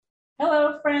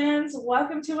friends.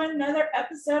 Welcome to another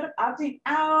episode of Opting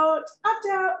Out. Opt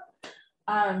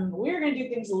Out. We're going to do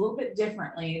things a little bit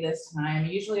differently this time.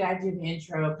 Usually I do the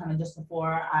intro kind of just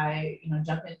before I,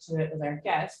 jump into it with our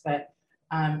guests, but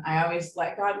I always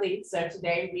let God lead. So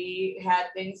today we had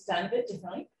things done a bit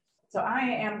differently. So I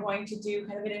am going to do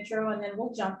kind of an intro and then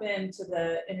we'll jump into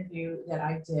the interview that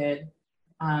I did.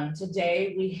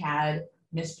 Today we had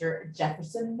Mr.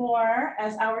 Jefferson Moore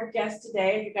as our guest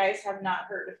today. If you guys have not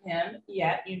heard of him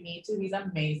yet, you need to. He's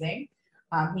amazing.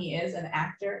 He is an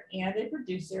actor and a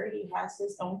producer. He has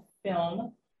his own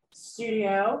film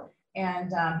studio,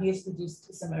 and he has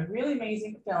produced some really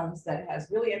amazing films that has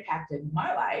really impacted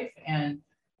my life and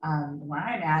where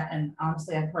I'm at. And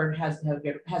honestly, I've heard had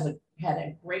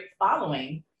a great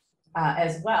following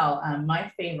as well. My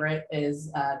favorite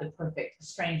is The Perfect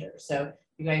Stranger. So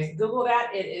you guys Google that.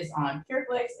 It is on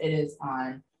PureFlix. It is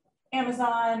on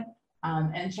Amazon,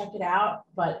 and check it out.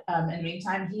 But in the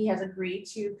meantime, he has agreed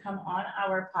to come on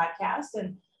our podcast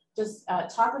and just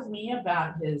talk with me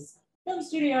about his film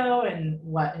studio and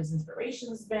what his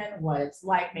inspiration's been, what it's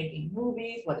like making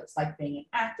movies, what it's like being an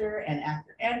actor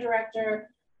and director.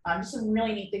 Just some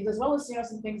really neat things, as well as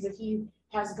some things that he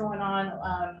has going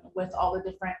on with all the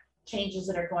different changes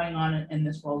that are going on in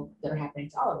this world that are happening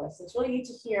to all of us. So it's really neat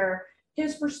to hear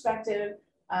his perspective,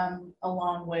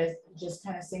 along with just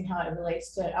kind of seeing how it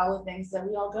relates to all the things that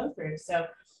we all go through. So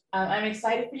I'm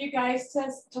excited for you guys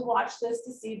to watch this,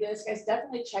 to see this. Guys,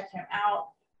 definitely check him out.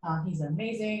 He's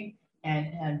amazing,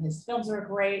 and his films are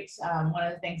great. One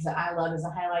of the things that I love as a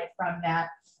highlight from that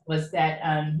was that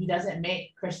he doesn't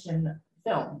make Christian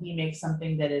film. He makes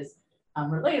something that is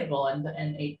relatable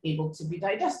and able to be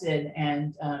digested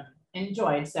and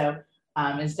enjoyed. So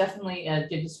it's definitely a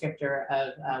good descriptor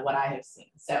of what I have seen.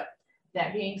 So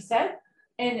that being said,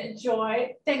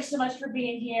 enjoy. Thanks so much for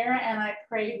being here. And I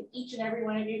pray each and every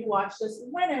one of you who watch this,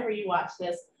 whenever you watch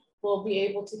this, will be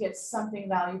able to get something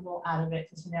valuable out of it,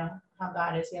 because you know how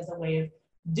God is. He has a way of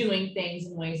doing things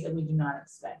in ways that we do not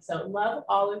expect. So love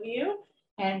all of you.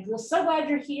 And we're so glad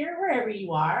you're here wherever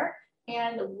you are.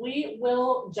 And we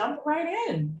will jump right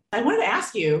in. I wanted to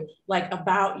ask you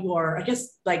about your,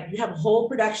 you have a whole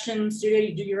production studio,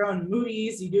 you do your own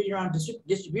movies, you do your own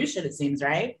distribution, it seems,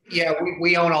 right? Yeah,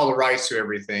 we own all the rights to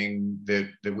everything that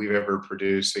we've ever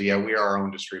produced. So yeah, we are our own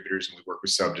distributors, and we work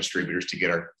with sub-distributors to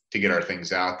get our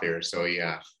things out there. So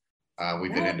yeah,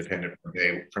 we've been independent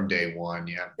from day one.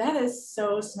 Yeah. That is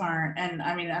so smart. And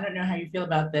I mean, I don't know how you feel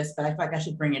about this, but I feel like I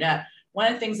should bring it up. One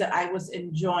of the things that I was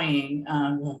enjoying,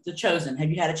 The Chosen. Have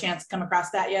you had a chance to come across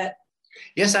that yet?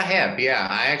 Yes, I have. Yeah,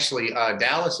 I actually,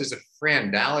 Dallas is a friend.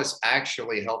 Dallas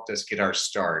actually helped us get our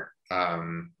start,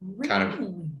 Really? kind of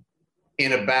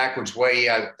in a backwards way.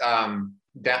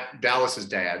 Dallas's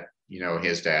dad,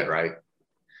 his dad, right?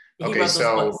 Okay,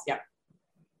 so yeah.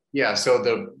 Yeah, so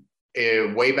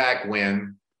the way back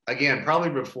when, again,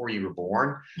 probably before you were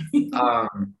born.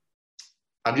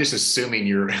 I'm just assuming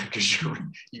because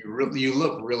you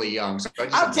look really young. So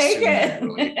I'll take it.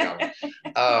 Really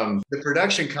the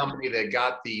production company that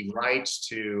got the rights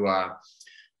to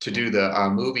do the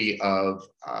movie of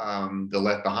the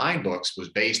Left Behind books was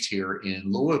based here in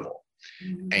Louisville.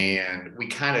 Mm-hmm. And we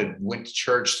kind of went to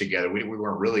church together. We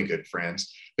weren't really good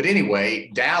friends. But anyway,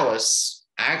 Dallas,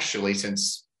 actually,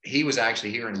 since he was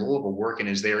actually here in Louisville working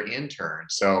as their intern.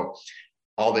 So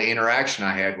all the interaction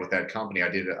I had with that company, I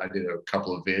did a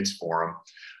couple of vids for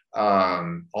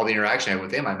them. All the interaction I had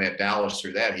with him, I met Dallas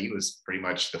through that. He was pretty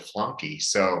much the flunky.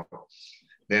 So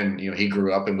then, he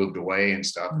grew up and moved away and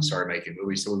stuff and started making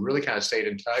movies. So we really kind of stayed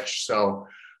in touch. So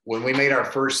when we made our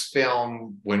first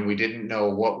film, when we didn't know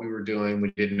what we were doing,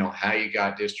 we didn't know how you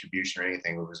got distribution or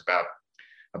anything. It was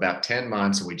about 10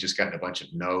 months, and we just gotten a bunch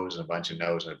of no's and a bunch of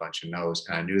no's and a bunch of no's.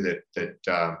 And I knew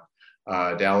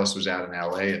that Dallas was out in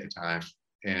LA at the time.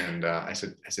 And I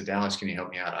said, Dallas, can you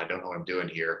help me out? I don't know what I'm doing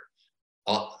here.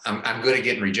 I'm good at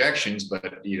getting rejections, but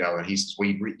and he says, well,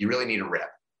 you really need a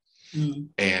rep. Mm-hmm.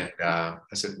 And I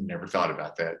said, never thought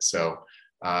about that. So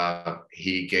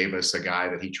he gave us a guy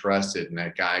that he trusted, and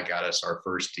that guy got us our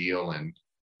first deal, and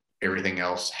everything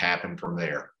else happened from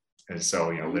there. And so,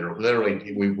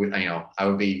 literally, I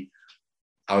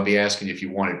would be asking if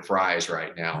you wanted fries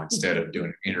right now instead of doing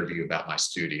an interview about my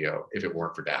studio if it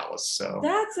weren't for Dallas. So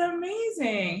that's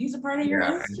amazing. He's a part of your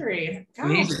history.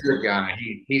 And he's a good guy.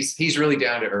 He's really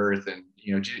down to earth, and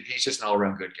he's just an all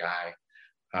around good guy.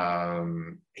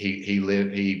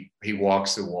 He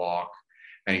walks the walk,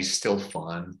 and he's still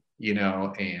fun,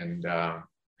 and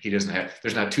he doesn't have.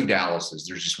 There's not two Dallases.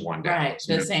 There's just one Dallas.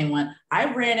 Right, the same one.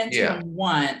 I ran into him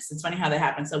once. It's funny how that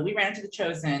happened. So we ran into The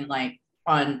Chosen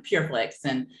on PureFlix,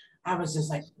 and I was just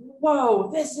like,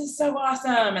 whoa, this is so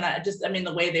awesome. And I mean,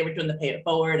 the way they were doing the pay it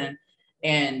forward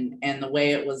and the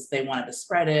way it was, they wanted to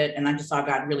spread it. And I just saw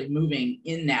God really moving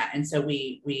in that. And so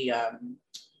we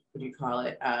what do you call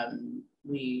it?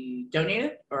 We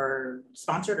donated or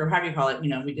sponsored or however you call it,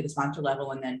 we did a sponsor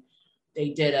level, and then they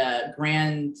did a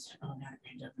grand, oh, not a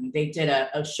grand opening. They did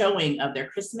a showing of their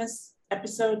Christmas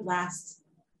episode last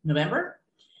November.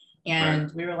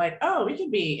 And we were like, oh, we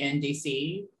can be in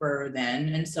DC for then.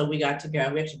 And so we got to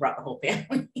go. We actually brought the whole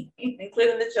family,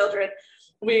 including the children.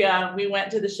 We went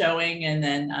to the showing, and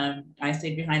then I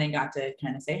stayed behind and got to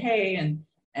kind of say hey and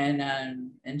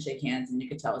shake hands. And you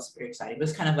could tell it was very exciting. It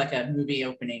was kind of like a movie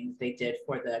opening they did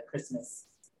for the Christmas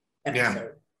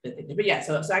episode that they did. But yeah,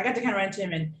 so I got to kind of run into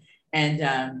him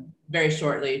and very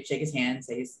shortly shake his hand,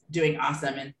 say he's doing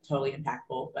awesome and totally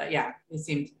impactful. But yeah, he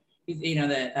seemed, he's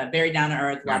the very down to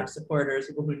earth, a lot of supporters,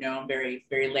 people who know him, very,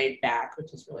 very laid back,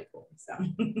 which is really cool. So,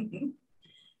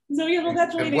 so yeah, well,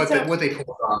 that's really neat. What they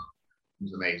pulled off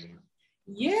was amazing.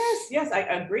 Yes, I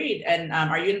agreed. And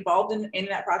are you involved in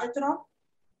that project at all?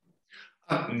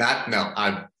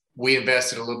 We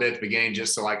invested a little bit at the beginning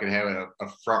just so I could have a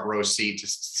front row seat to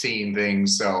seeing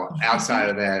things. So outside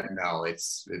of that, no,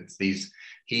 it's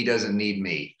he doesn't need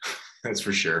me. That's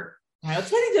for sure. It's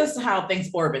funny just how things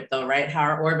orbit though, right? How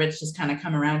our orbits just kind of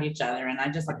come around each other. And I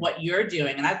just like what you're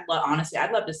doing. And honestly,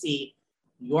 I'd love to see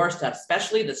your stuff,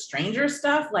 especially the stranger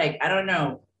stuff. Like, I don't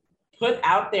know, put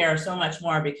out there so much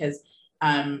more, because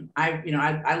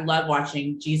I love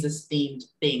watching Jesus themed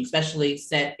things, especially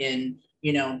set in,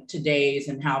 today's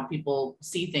and how people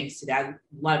see things today. I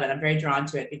love it. I'm very drawn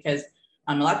to it because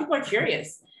a lot of people are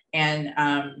curious. And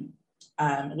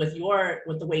with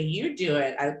the way you do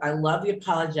it, I love the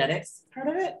apologetics part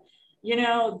of it,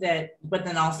 but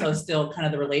then also still kind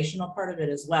of the relational part of it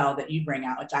as well that you bring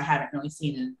out, which I haven't really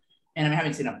seen and I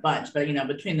haven't seen a bunch, but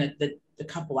between the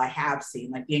couple I have seen,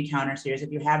 like the Encounter series,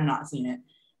 if you have not seen it,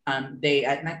 and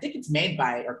I think it's made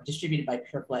by or distributed by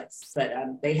Pureflix, but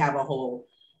they have a whole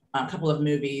couple of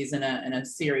movies and a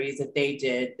series that they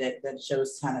did that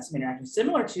shows kind of some interaction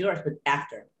similar to yours, but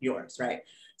after yours, right?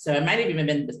 So it might have even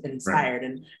been inspired.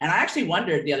 Right. And I actually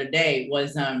wondered the other day,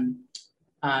 was one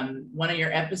of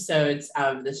your episodes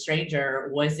of The Stranger,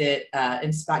 was it did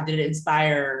it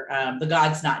inspire The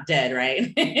God's Not Dead,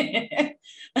 right?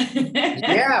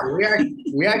 Yeah,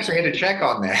 we actually had to check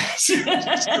on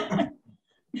that.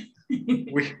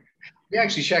 We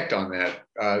actually checked on that.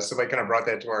 Somebody kind of brought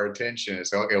that to our attention and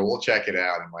said, okay, we'll check it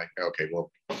out. I'm like, okay,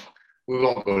 well, we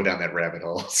won't go down that rabbit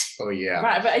hole. So yeah.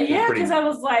 Right, but yeah, because I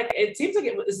was like, it seems like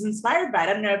it was inspired by it.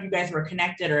 I don't know if you guys were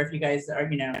connected or if you guys are,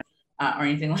 or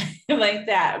anything like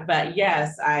that. But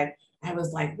yes, I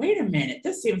was like, wait a minute,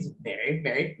 this seems very,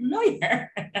 very familiar.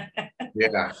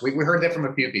 Yeah, we heard that from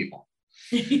a few people.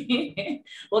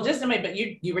 Well, just anyway, but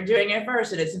you were doing it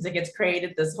first, and it seems like it's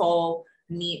created this whole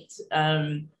neat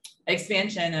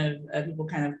expansion of people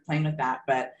kind of playing with that.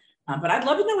 But I'd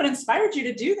love to know what inspired you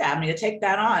to do that. I mean, to take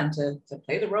that on, to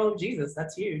play the role of Jesus.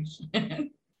 That's huge.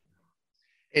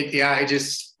 It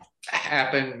just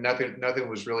happened. Nothing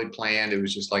was really planned. It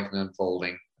was just like an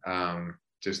unfolding.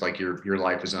 Just like your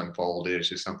life is unfolded. It's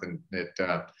just something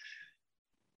that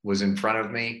was in front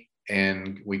of me.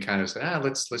 And we kind of said,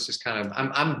 let's just kind of,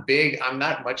 I'm big. I'm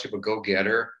not much of a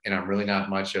go-getter, and I'm really not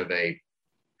much of a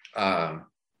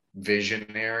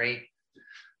visionary.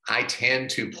 I tend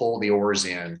to pull the oars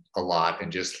in a lot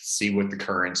and just see what the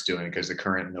current's doing, because the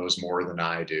current knows more than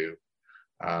I do.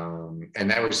 And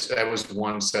that was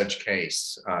one such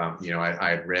case. I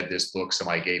had read this book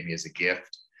somebody gave me as a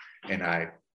gift, and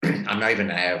I'm not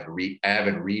even an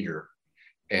avid reader.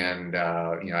 And,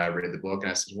 I read the book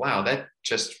and I said, wow, that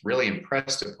just really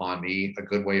impressed upon me a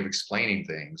good way of explaining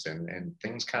things, and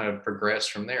things kind of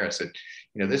progressed from there. I said,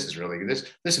 this is really,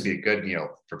 this would be a good,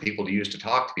 for people to use to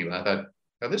talk to people. And I thought,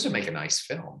 this would make a nice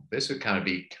film. This would kind of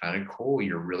be kind of cool.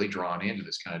 You're really drawn into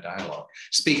this kind of dialogue.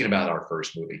 Speaking about our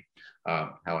first movie,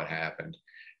 how it happened.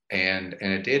 And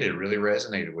it did, it really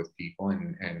resonated with people.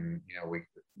 And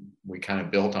we kind of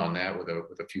built on that with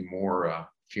a few more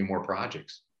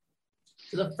projects.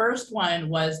 So the first one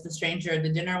was The Stranger, the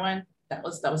dinner one. That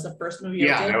was the first movie.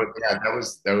 That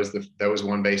was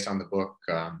one based on the book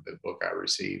I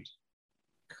received.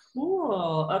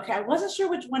 Cool. Okay, I wasn't sure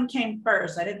which one came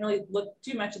first. I didn't really look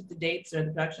too much at the dates or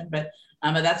the production, but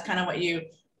that's kind of what you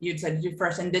decided to do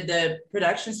first. And did the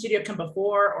production studio come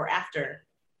before or after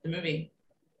the movie?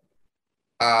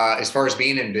 As far as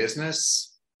being in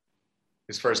business,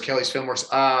 as far as Kelly's Filmworks,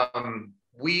 I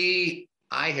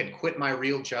had quit my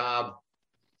real job.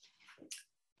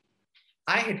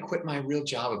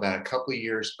 about a couple of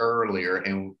years earlier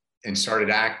and started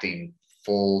acting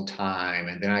full time.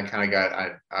 And then I kind of got,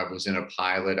 I was in a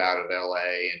pilot out of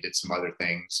LA and did some other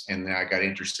things. And then I got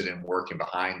interested in working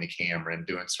behind the camera and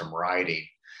doing some writing.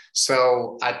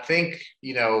 So I think,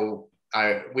 you know,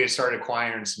 we had started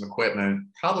acquiring some equipment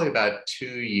probably about 2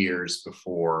 years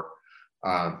before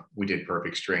we did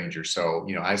Perfect Stranger. So,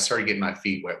 you know, I started getting my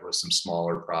feet wet with some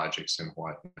smaller projects and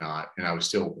whatnot. And I was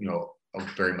still, you know,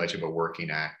 very much of a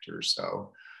working actor.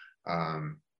 So,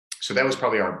 so that was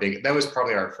probably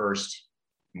our first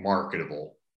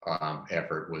marketable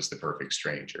effort, was the Perfect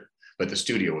Stranger. But the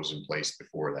studio was in place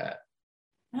before that.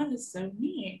 That is so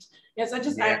neat. Yes,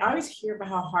 I always hear about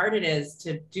how hard it is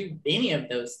to do any of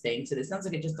those things. And it sounds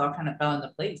like it just all kind of fell into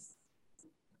place.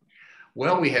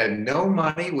 Well, we had no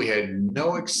money, we had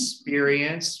no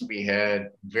experience, we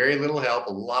had very little help,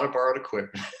 a lot of borrowed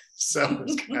equipment. So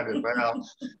it's kind of, well,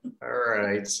 all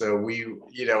right. So we,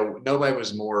 you know, nobody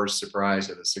was more surprised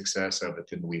at the success of it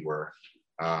than we were,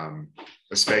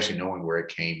 especially knowing where it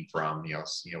came from. You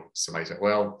know, somebody said,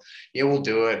 well, yeah, we'll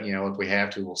do it. You know, if we have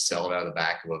to, we'll sell it out of the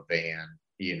back of a van,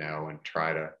 you know, and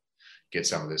try to get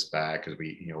some of this back, because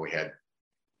we, you know, we had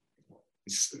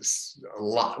a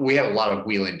lot of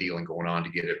wheeling and dealing going on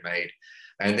to get it made.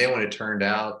 And then when it turned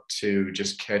out to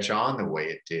just catch on the way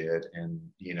it did, and,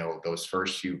 you know, those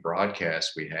first few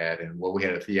broadcasts we had, and well, we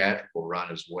had a theatrical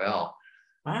run as well.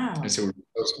 Wow. And so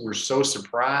we're so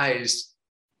surprised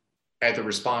at the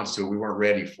response to it. We weren't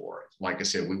ready for it. Like I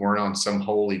said, we weren't on some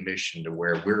holy mission to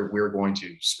where we're going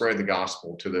to spread the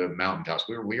gospel to the mountaintops.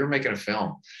 We were making a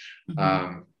film.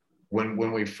 Mm-hmm.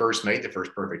 When we first made the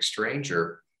first Perfect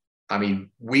Stranger, I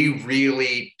mean,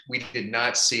 we did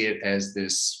not see it as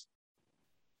this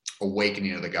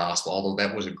awakening of the gospel, although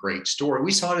that was a great story.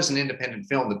 We saw it as an independent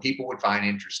film that people would find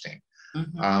interesting.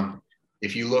 Mm-hmm.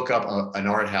 If you look up an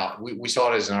art house, we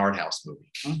saw it as an art house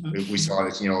movie. Mm-hmm. We saw it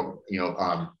as,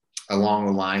 along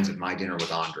the lines of My Dinner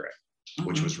with Andre, mm-hmm.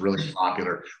 which was really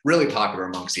popular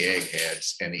amongst the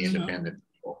eggheads and the mm-hmm. independent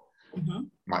people. Mm-hmm.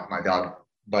 My dog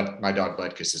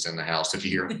Butkus is in the house. If you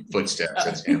hear footsteps,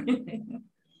 that's him.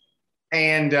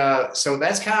 And so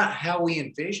that's kind of how we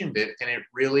envisioned it. And it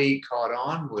really caught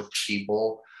on with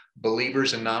people,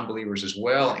 believers and non-believers as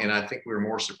well. And I think we were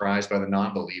more surprised by the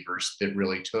non-believers that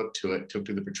really took to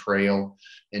the portrayal,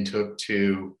 and took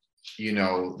to, you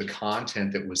know, the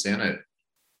content that was in it,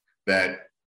 that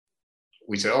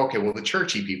we said, okay, well, the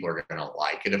churchy people are going to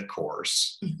like it, of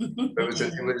course.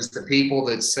 It was the people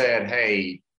that said,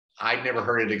 hey, I'd never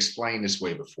heard it explained this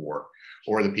way before.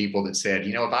 Or the people that said,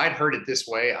 you know, if I'd heard it this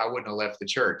way, I wouldn't have left the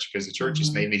church, because the church mm-hmm.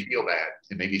 just made me feel bad.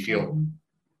 It made me feel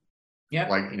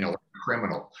like, you know, like a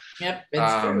criminal. Yep,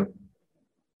 it's true.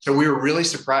 So we were really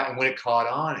surprised, and when it caught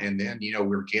on, and then, you know,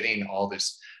 we were getting all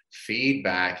this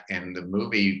feedback, and the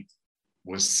movie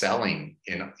was selling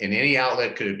in any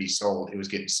outlet could it be sold. It was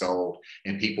getting sold,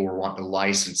 and people were wanting to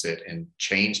license it, and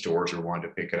chain stores were wanting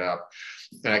to pick it up.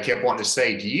 And I kept wanting to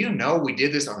say, do you know we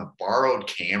did this on a borrowed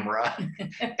camera?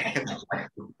 And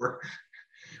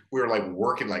we were like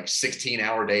working like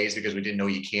 16-hour days because we didn't know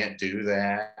you can't do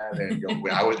that. And you know,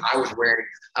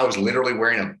 I was literally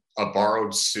wearing a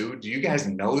borrowed suit. Do you guys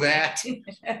know that?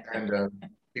 And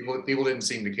people didn't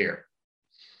seem to care.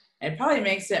 It probably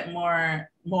makes it more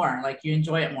like you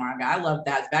enjoy it more. I love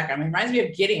Dad's background. I mean, it reminds me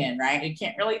of Gideon, right? You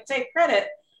can't really take credit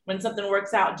when something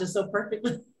works out just so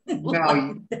perfectly. No,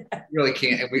 you really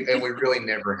can't. And we really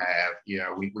never have, you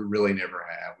know, we really never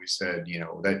have. We said, you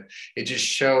know, that it just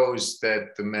shows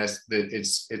that that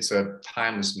it's a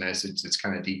timeless message that's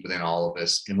kind of deep within all of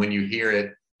us. And when you hear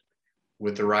it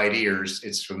with the right ears,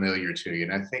 it's familiar to you.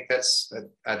 And I think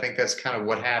that's kind of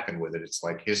what happened with it. It's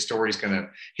like his story's gonna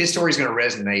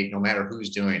resonate no matter who's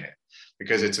doing it,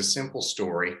 because it's a simple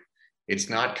story. It's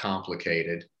not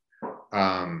complicated.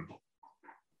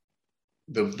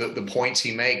 The points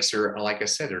he makes are, like I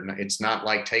said, it's not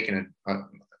like getting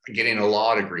a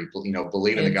law degree, you know,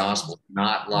 believing the gospel,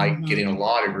 not like mm-hmm. getting a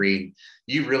law degree.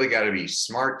 You really got to be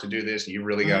smart to do this. You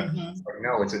really got mm-hmm.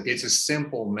 No, it's a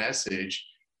simple message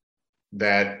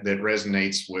that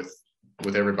resonates with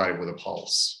everybody with a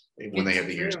pulse when they have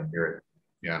the ears to hear it.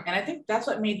 Yeah. And I think that's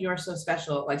what made yours so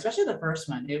special, like especially the first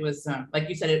one. It was like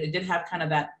you said, it did have kind of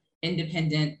that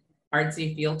independent,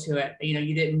 artsy feel to it. You know,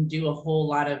 you didn't do a whole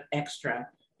lot of extra,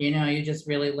 you know, you just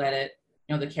really let it,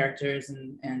 you know, the characters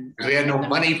and we had no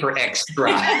money for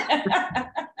extra.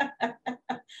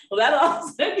 Well, that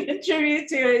also contributed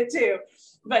to it too.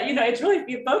 But, you know, it's really,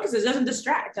 it focuses, doesn't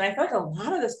distract. And I feel like a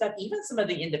lot of the stuff, even some of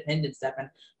the independent stuff, and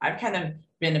I've kind of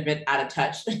been a bit out of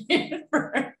touch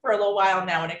for a little while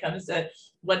now when it comes to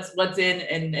what's in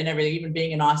and everything, even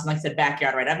being in Austin, like I said,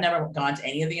 backyard, right? I've never gone to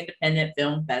any of the independent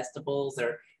film festivals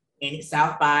or any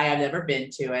South by. I've never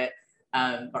been to it.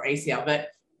 or ACL,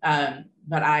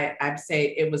 but I'd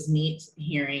say it was neat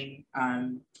hearing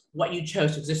what you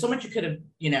chose, because there's so much you could have,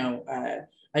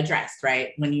 addressed, right?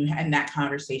 When you had that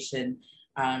conversation,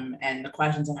 and the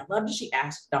questions, and I love that she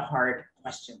asked the hard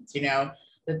questions,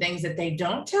 the things that they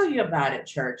don't tell you about at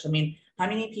church. I mean, how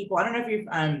many people, I don't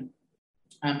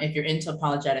know if you're into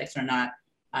apologetics or not,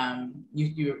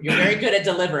 you're very good at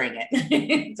delivering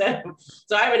it.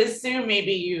 so I would assume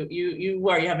maybe you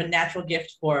have a natural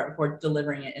gift for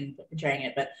delivering it and portraying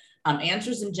it. But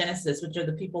Answers in Genesis, which are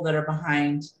the people that are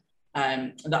behind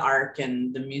the Ark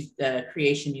and the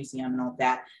Creation Museum and all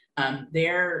that,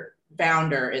 their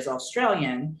founder is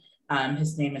Australian.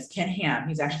 His name is Ken Ham.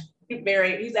 He's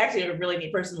actually a really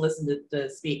neat person to listen to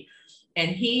speak.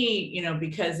 And he,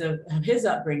 because of his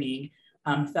upbringing,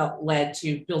 felt led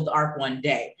to build the Ark one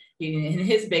day. And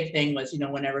his big thing was,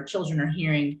 whenever children are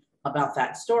hearing about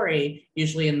that story,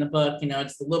 usually in the book,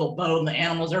 it's the little boat and the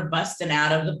animals are busting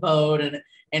out of the boat, and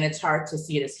it's hard to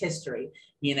see it as history,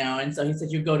 And so he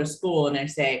said, you go to school and they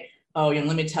say, oh,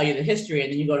 let me tell you the history.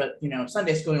 And then you go to,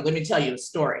 Sunday school and let me tell you the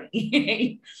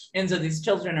story. And so these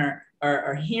children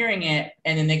are hearing it,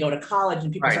 and then they go to college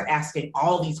and people start asking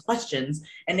all these questions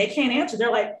and they can't answer.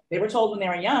 They're like, they were told when they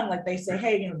were young, like they say,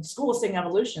 hey, school is saying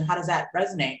evolution. How does that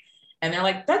resonate? And they're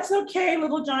like, that's okay,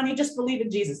 little Johnny, just believe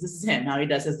in Jesus. This is him, how he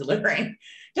does his delivering.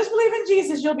 Just believe in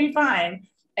Jesus, you'll be fine.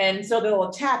 And so they'll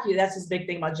attack you. That's his big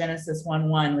thing about Genesis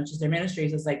 1:1, which is their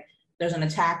ministries. It's like, there's an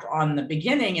attack on the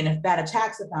beginning. And if that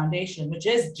attacks the foundation, which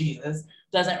is Jesus,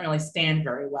 doesn't really stand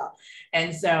very well.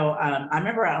 And so I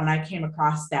remember when I came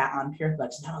across that on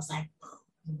PureFlix, and I was like,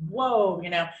 whoa,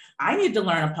 I need to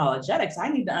learn apologetics. I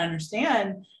need to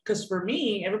understand, because for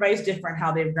me, everybody's different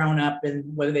how they've grown up and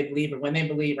whether they believe or when they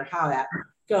believe or how that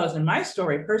goes. In my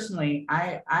story, personally,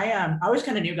 I always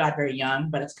kind of knew God very young,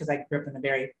 but it's because I grew up in a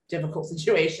very difficult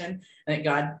situation, and that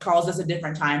God calls us at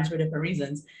different times for different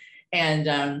reasons. And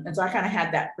so I kind of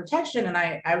had that protection, and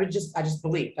I just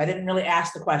believed. I didn't really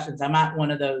ask the questions. I'm not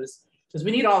one of those, because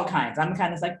we need all kinds. I'm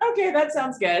kind of like, okay, that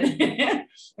sounds good.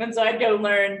 And so I'd go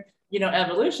learn,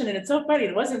 evolution. And it's so funny.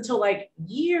 It wasn't until like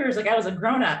years, like I was a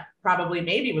grown up, probably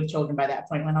maybe with children by that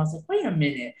point, when I was like, wait a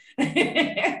minute,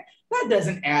 that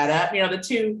doesn't add up. The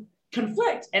two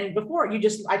conflict. And before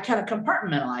I kind of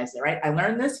compartmentalized it, right? I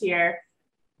learned this here,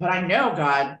 but I know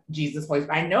God, Jesus, Holy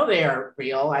Spirit, I know they are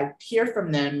real. I hear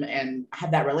from them and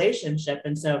have that relationship.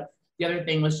 And so the other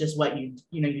thing was just what you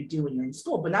do when you're in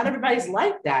school, but not everybody's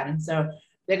like that. And so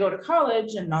they go to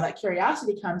college and all that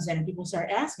curiosity comes in, and people start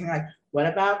asking, like, what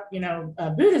about,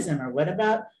 Buddhism, or what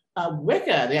about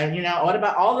Wicca? What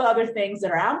about all the other things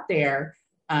that are out there?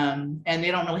 And they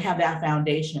don't really have that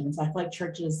foundation. And so I feel like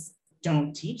churches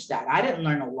don't teach that. I didn't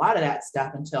learn a lot of that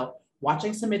stuff until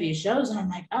watching some of these shows, and I'm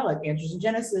like, oh, like Answers in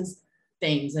Genesis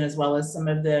things, and as well as some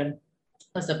of the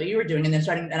stuff that you were doing. And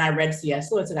then I read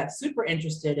C.S. Lewis, and I got super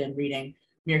interested in reading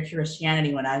Mere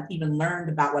Christianity when I even learned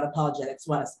about what apologetics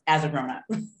was as a grown-up.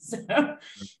 So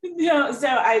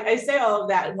I say all of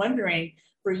that wondering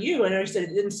for you, and I said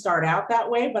it didn't start out that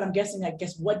way, but I'm guessing,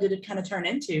 what did it kind of turn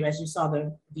into as you saw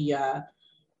the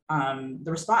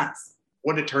response?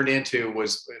 What it turned into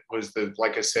was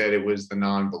like I said, it was the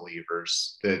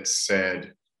non-believers that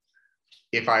said,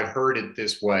 if I'd heard it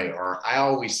this way, or I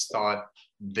always thought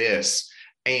this.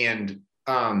 And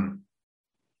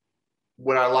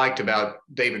what I liked about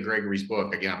David Gregory's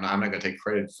book, again, I'm not going to take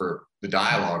credit for the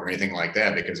dialogue or anything like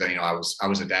that, because I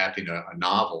was adapting a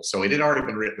novel, so it had already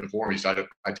been written before me, so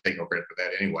I take no credit for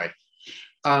that anyway.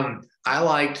 I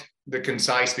liked the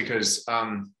concise, because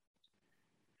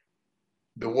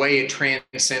the way it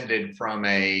transcended from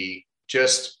a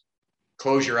just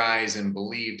close your eyes and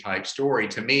believe type story,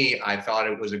 to me, I thought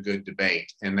it was a good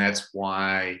debate. And that's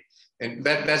why, and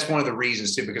that's one of the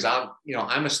reasons too, because I'm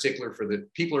a stickler for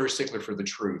people are a stickler for the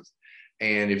truth.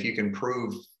 And if you can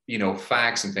prove,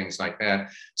 facts and things like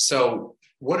that. So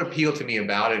what appealed to me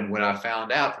about it, and what I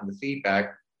found out from the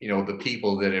feedback, the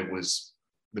people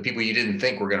you didn't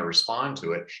think were going to respond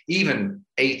to it, even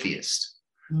atheists.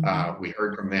 We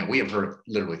heard from them. We have heard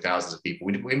literally thousands of people.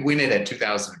 We made that in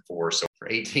 2004. So for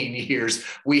 18 years,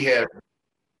 we've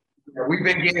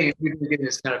been getting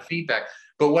this kind of feedback.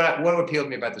 But what appealed to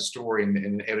me about the story,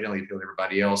 and evidently appealed to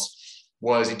everybody else,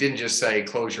 was it didn't just say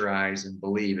close your eyes and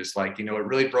believe. It's like, it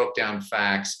really broke down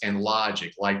facts and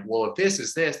logic. Like, well, if this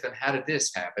is this, then how did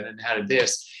this happen? And how did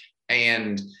this?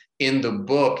 And in the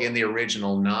book, in the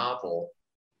original novel,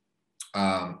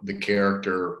 the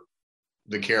character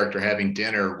having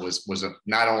dinner was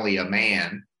not only a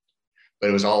man, but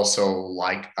it was also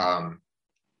like an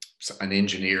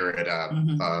engineer at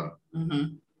a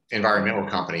environmental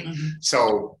company.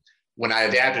 So when I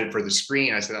adapted it for the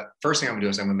screen, I said, first thing I'm gonna do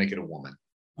is I'm gonna make it a woman.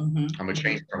 Mm-hmm. I'm gonna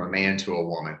change it from a man to a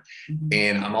woman. Mm-hmm.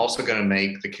 And I'm also gonna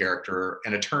make the character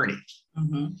an attorney,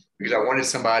 because I wanted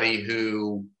somebody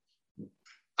who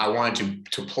I wanted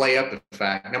to play up the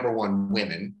fact, number one,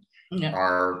 women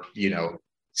are,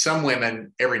 some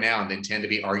women every now and then tend to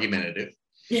be argumentative.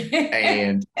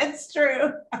 And it's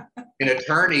true. And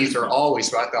attorneys are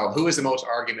always, so I thought, who is the most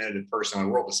argumentative person in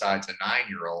the world besides a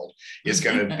 9-year-old is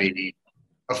going to be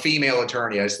a female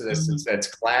attorney. I said, that's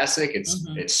classic. It's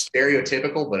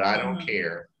stereotypical, but I don't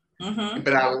care.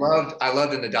 But I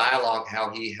loved in the dialogue how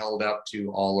he held up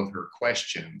to all of her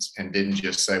questions and didn't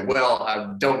just say,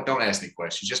 well, don't ask any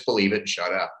questions, just believe it and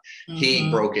shut up.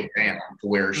 He broke it down to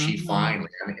where she finally,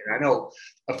 and I know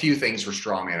a few things were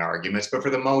straw man arguments, but for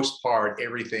the most part,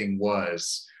 everything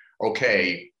was,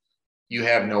 okay, you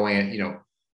have no,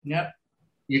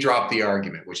 you drop the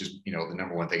argument, which is, the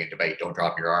number one thing in debate, don't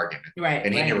drop your argument. Right.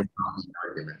 And he never dropped the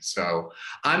argument. So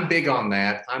I'm big on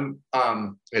that. And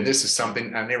this is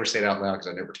something I never say it out loud because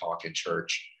I never talk in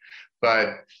church,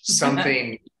 but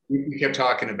something you kept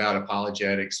talking about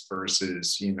apologetics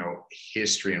versus,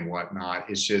 history and whatnot.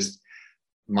 It's just,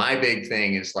 my big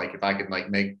thing is like, if I could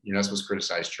make, you're supposed to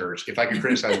criticize church. If I could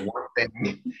criticize one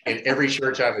thing in every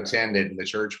church I've attended, in the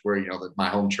church where, my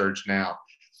home church now,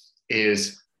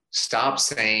 is stop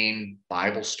saying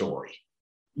Bible story.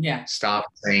 Yeah. Stop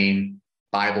saying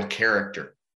Bible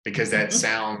character, because that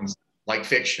sounds like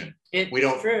fiction. It's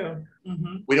true.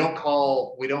 We don't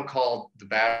call the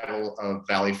Battle of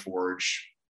Valley Forge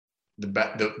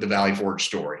the Valley Forge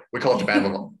story. We call it the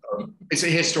Battle of, it's a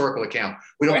historical account.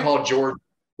 We don't call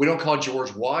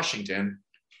George Washington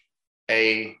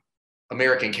a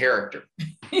American character.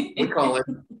 We call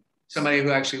him somebody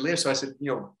who actually lived. So I said,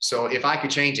 so if I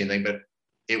could change anything, but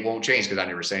it won't change because I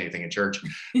never say anything in church,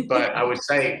 but I would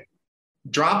say,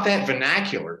 drop that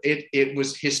vernacular. It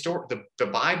was historic. The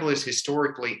Bible is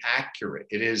historically accurate.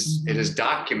 It is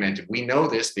documented. We know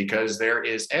this because there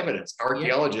is evidence.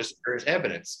 Archaeologists, there's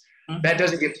evidence. That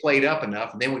doesn't get played up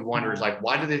enough. And then we wonder,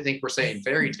 why do they think we're saying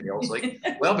fairy tales?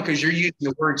 Well, because you're using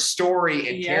the word story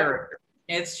and character.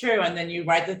 It's true. And then you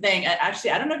write the thing.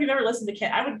 Actually, I don't know if you've ever listened to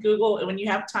Ken. I would Google it when you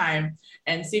have time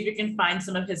and see if you can find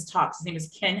some of his talks. His name is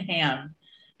Ken Ham.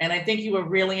 And I think you will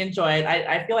really enjoy it.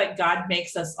 I feel like God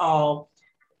makes us all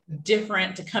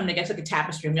different to come together, like a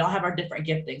tapestry. We all have our different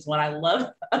giftings. What I love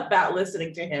about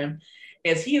listening to him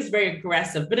is he is very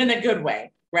aggressive, but in a good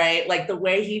way, right? Like the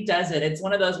way he does it, it's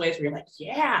one of those ways where you're like,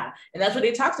 yeah. And that's what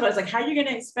he talks about. It's like, how are you going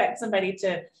to expect somebody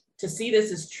to see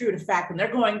this as true to fact when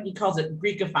they're going, he calls it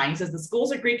Greekifying. He says the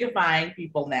schools are Greekifying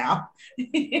people now.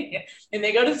 And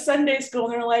they go to Sunday school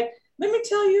and they're like, let me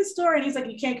tell you a story. And he's like,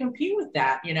 you can't compete with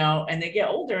that, and they get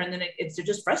older and then they're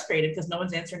just frustrated because no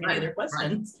one's answering any of their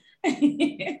questions.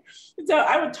 So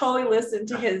I would totally listen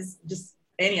to just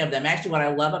any of them. Actually, what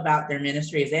I love about their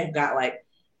ministry is they've got like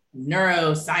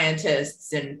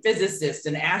neuroscientists and physicists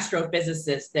and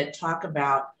astrophysicists that talk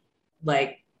about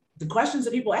like the questions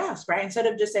that people ask, right? Instead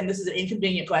of just saying this is an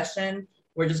inconvenient question,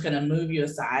 we're just going to move you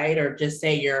aside or just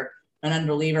say you're an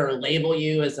unbeliever or label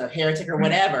you as a heretic or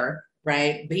whatever,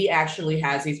 right? But he actually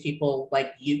has these people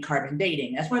like you carbon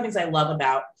dating. That's one of the things I love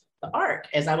about the Ark,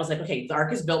 as I was like, okay, the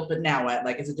Ark is built, but now what?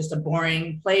 Like, is it just a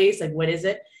boring place? Like, what is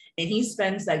it? And he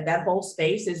spends like that whole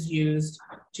space is used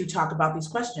to talk about these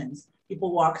questions.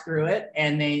 People walk through it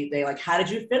and they like, how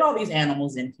did you fit all these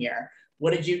animals in here?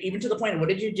 What did you, even to the point, what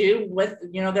did you do with,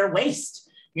 their waste?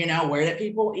 Where did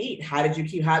people eat? How did you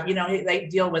keep, they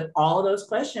deal with all of those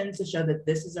questions to show that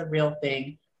this is a real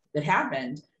thing that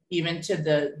happened, even to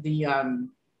the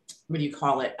what do you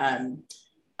call it?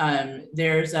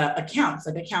 There's accounts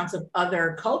of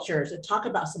other cultures that talk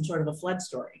about some sort of a flood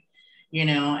story,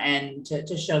 and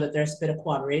to show that there's a bit of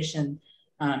cooperation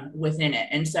within it.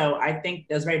 And so I think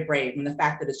that's very brave, and the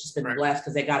fact that it's just been blessed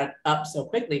because they got it up so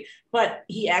quickly. But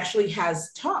he actually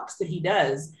has talks that he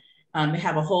does. They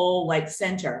have a whole like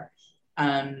center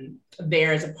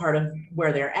there as a part of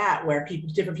where they're at, where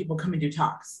different people come and do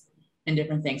talks and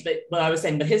different things. But what I was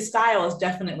saying, but his style is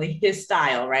definitely his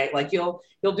style, right? Like he'll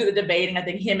do the debating. I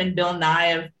think him and Bill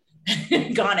Nye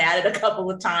have gone at it a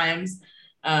couple of times.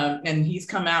 And he's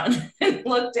come out and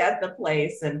looked at the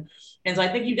place. And so I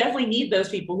think you definitely need those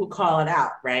people who call it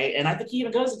out, right? And I think he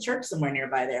even goes to church somewhere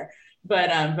nearby there.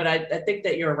 But I think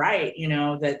that you're right,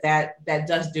 that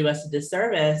does do us a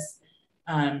disservice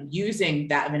using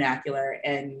that vernacular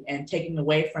and taking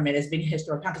away from it as being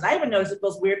historical. Because I even noticed it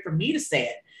feels weird for me to say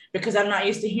it because I'm not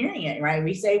used to hearing it, right?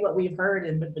 We say what we've heard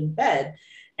and been fed.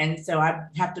 And so I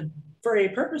have to very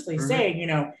purposely say,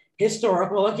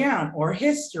 historical account or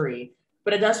history,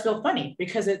 but it does feel funny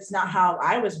because it's not how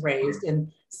I was raised,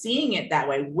 and seeing it that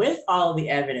way with all the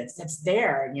evidence that's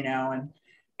there,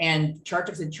 and church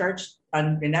is a church.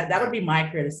 And that would be my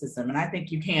criticism. And I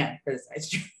think you can't criticize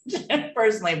church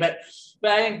personally, but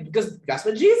I think because that's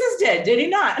what Jesus did he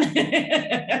not?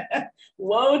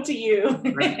 Woe to you.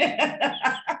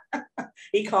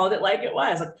 He called it like it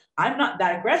was. Like, I'm not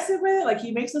that aggressive with it. Like,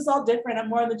 he makes us all different. I'm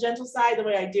more on the gentle side the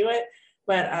way I do it.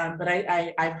 But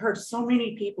I've heard so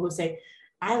many people who say,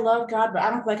 I love God, but I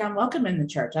don't feel like I'm welcome in the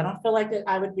church. I don't feel like that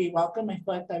I would be welcome. I feel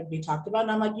like I would be talked about.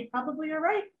 And I'm like, you probably are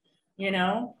right,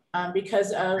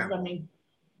 because of,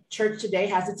 church today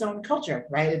has its own culture,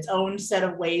 right? Its own set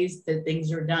of ways that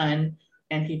things are done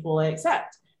and people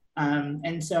accept.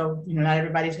 And so, not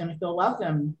everybody's going to feel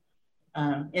welcome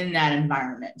in that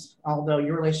environment, although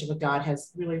your relationship with God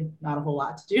has really not a whole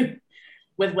lot to do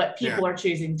with what people are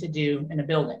choosing to do in a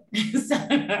building.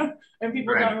 And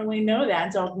people don't really know that.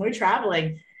 And so when we're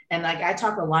traveling, and like, I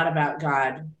talk a lot about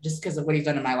God just because of what he's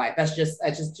done in my life. That's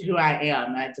just who I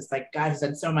am. I just like, God has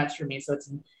done so much for me. So it's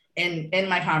in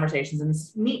my conversations, and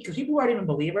it's neat because people who aren't even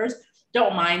believers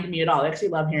don't mind me at all. They actually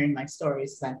love hearing my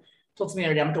stories. I told me the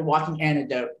other day, I'm like a walking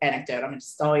anecdote. I'm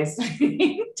just always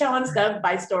telling stuff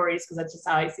by stories because that's just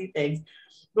how I see things.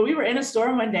 But we were in a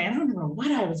store one day, and I don't remember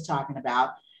what I was talking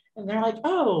about. And they're like,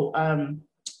 oh,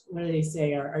 what do they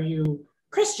say? Are you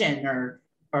Christian or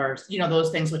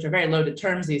those things, which are very loaded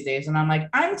terms these days. And I'm like,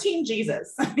 I'm Team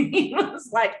Jesus. He was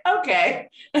like, okay,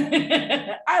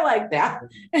 I like that.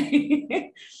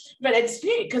 But it's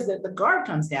neat because the guard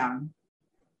comes down.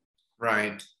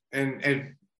 Right.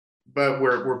 But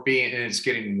we're being, and it's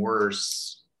getting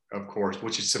worse, of course,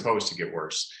 which is supposed to get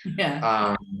worse.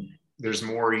 Yeah. There's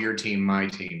more your team, my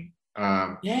team.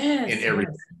 Yes. In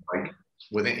everything. Yes.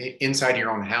 Like inside your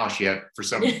own house, you have for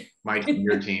some my team,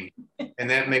 your team. And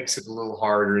that makes it a little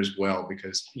harder as well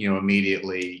because,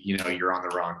 immediately, you're on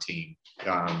the wrong team.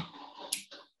 And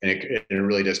it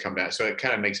really does come down. So it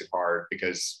kind of makes it hard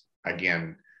because,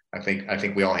 again, I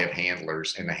think we all have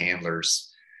handlers, and the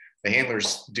handlers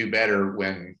do better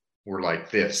when we're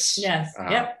like this. Yes.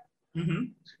 Yep. Mm-hmm.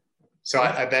 So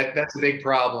that's a big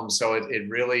problem. So it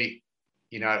really,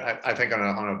 I think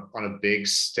on a big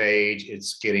stage,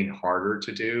 it's getting harder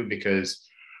to do because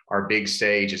our big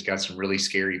stage has got some really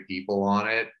scary people on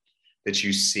it that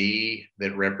you see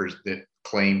that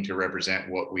claim to represent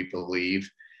what we believe.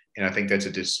 And I think that's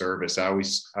a disservice. I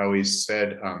always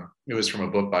said, it was from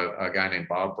a book by a guy named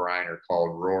Bob Briner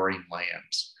called Roaring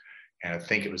Lambs. And I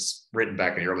think it was written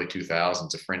back in the early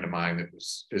 2000s. A friend of mine that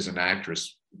is an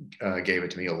actress gave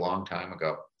it to me a long time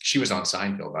ago. She was on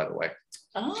Seinfeld, by the way.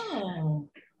 Oh.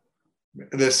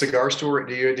 The Cigar Store.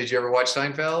 Did you ever watch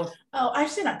Seinfeld? Oh, I've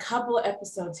seen a couple of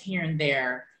episodes here and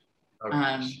there. Okay.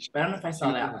 But I don't know if I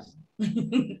saw that one.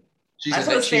 I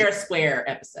saw the Fair Square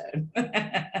episode.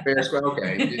 Fair Square,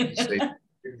 okay.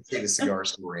 Didn't see the Cigar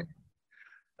Store.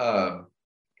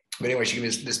 But anyway, she gave me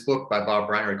this book by Bob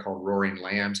Briner called Roaring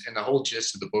Lambs. And the whole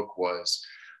gist of the book was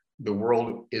the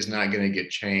world is not going to get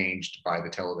changed by the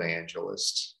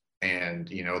televangelists and,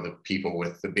 the people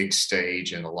with the big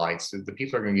stage and the lights. The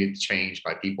people are going to get changed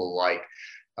by people like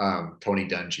Tony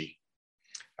Dungy,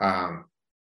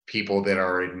 people that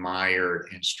are admired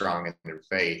and strong in their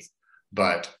faith.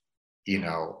 But,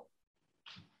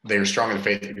 they're strong in their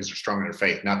faith because they're strong in their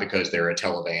faith, not because they're a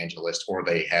televangelist or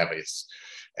they have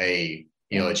a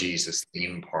Jesus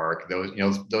theme park.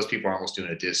 Those people are almost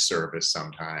doing a disservice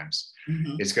sometimes.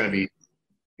 Mm-hmm. It's going to be,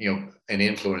 an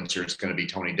influencer is going to be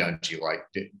Tony Dungy. Like,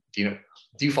 do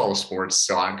you follow sports?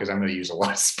 Because I'm going to use a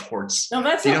lot of sports. No,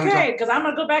 that's okay. Because I'm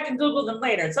going to go back and Google them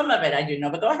later. Some of it I do know,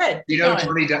 but go ahead. Do you know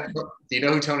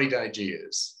who Tony Dungy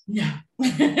is? No, but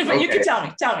okay. You can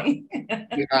tell me.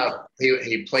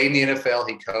 He played in the NFL.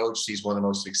 He coached. He's one of the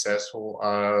most successful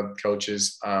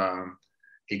coaches.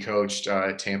 He coached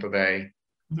Tampa Bay.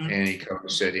 Mm-hmm. And he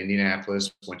coached at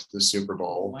Indianapolis, went to the Super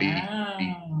Bowl,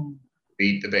 wow.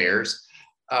 beat the Bears.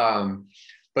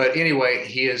 But anyway,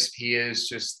 he is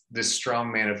just this strong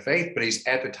man of faith, but he's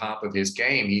at the top of his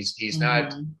game. He's mm-hmm.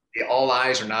 not, all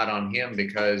eyes are not on him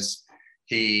because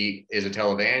he is a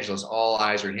televangelist. All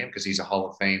eyes are on him because he's a Hall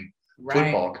of Fame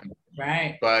football coach.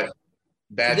 Right. But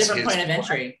that's a different point of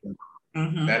entry.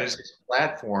 Mm-hmm. That is his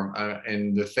platform.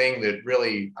 And the thing that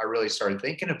I really started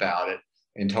thinking about it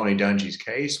in Tony Dungy's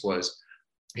case was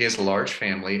he has a large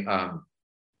family,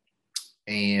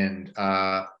 and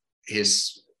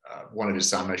his one of his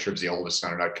sons, I'm not sure if it's the oldest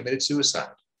son or not, committed suicide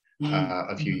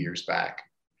a few years back.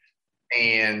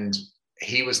 And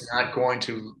he was not going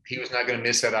to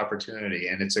miss that opportunity.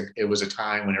 And it was a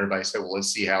time when everybody said, well, let's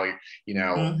see how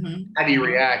how do you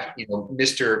react?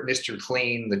 Mr.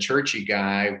 Clean, the churchy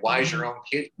guy, why is your own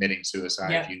kid committing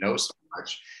suicide if you know so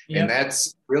much? And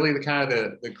that's really the kind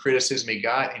of the criticism he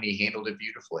got, and he handled it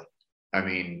beautifully. I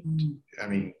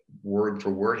mean, word for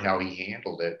word how he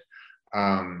handled it.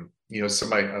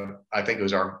 Somebody, I think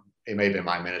it may have been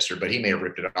my minister, but he may have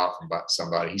ripped it off from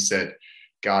somebody. He said,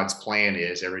 God's plan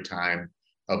is every time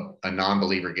a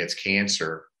non-believer gets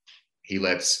cancer, he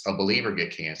lets a believer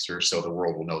get cancer so the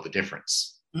world will know the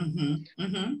difference.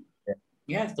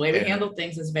 Yes, the way we handle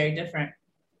things is very different.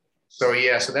 So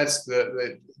that's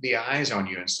the eyes on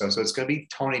you and stuff. So it's going to be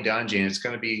Tony Dungy, and it's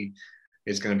going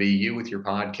to be you with your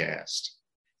podcast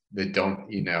that don't,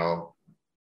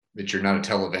 that you're not a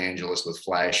televangelist with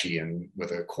flashy and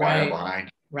with a choir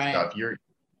behind stuff.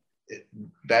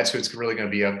 That's what's really going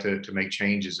to be up to make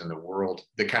changes in the world,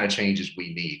 the kind of changes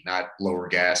we need, not lower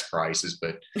gas prices,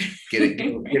 but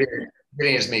getting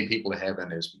as many people to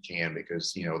heaven as we can,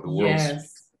 because the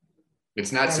world's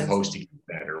it's not supposed to get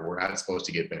better. We're not supposed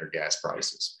to get better gas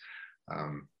prices.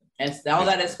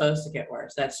 That is supposed to get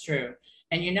worse. That's true.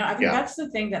 And I think that's the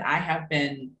thing that I have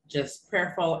been just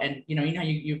prayerful, and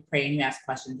you pray and you ask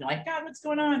questions. You're like, God, what's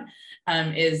going on?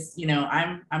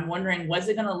 I'm wondering, what's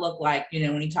it going to look like?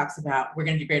 When he talks about we're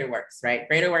going to do greater works, right?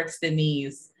 Greater works than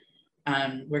these.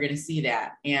 We're going to see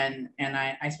that, and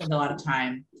I spend a lot of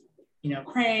time,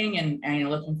 praying and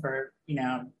looking for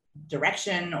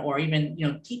direction, or even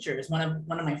teachers. One of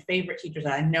my favorite teachers,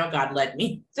 that I know God led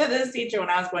me to this teacher when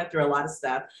I was going through a lot of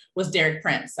stuff, was Derek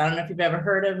Prince. I don't know if you've ever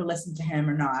heard of or listened to him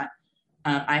or not.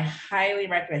 I highly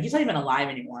recommend. He's not even alive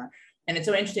anymore. And it's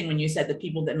so interesting when you said the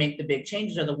people that make the big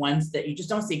changes are the ones that you just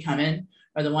don't see coming,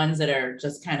 or the ones that are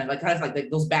just kind of like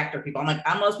those backdoor people.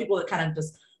 I'm those people that kind of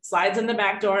just slides in the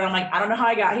back door, and I'm like, I don't know how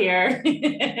I got here,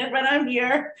 but I'm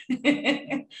here.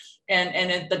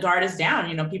 and the guard is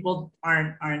down. People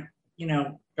aren't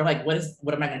they're like,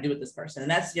 what am I going to do with this person?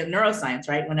 And that's neuroscience,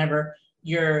 right? Whenever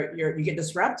you get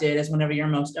disrupted is whenever you're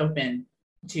most open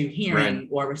to hearing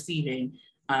or receiving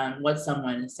what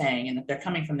someone is saying, and if they're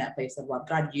coming from that place of love,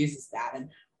 God uses that. And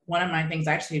one of my things,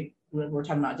 actually, we were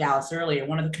talking about Dallas earlier,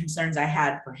 one of the concerns I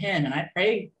had for him, and I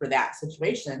prayed for that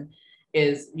situation,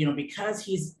 is because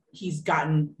he's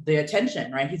gotten the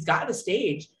attention, right? He's got the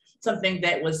stage, something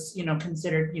that was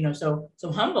considered so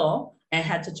humble, and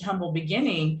had such a humble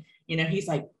beginning. He's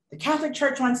like, the Catholic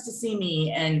Church wants to see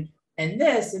me, and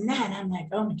this and that, and I'm like,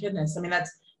 oh my goodness.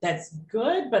 That's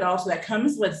good, but also that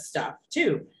comes with stuff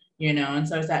too, and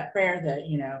so it's that prayer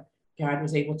that God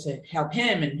was able to help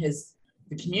him and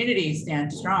the community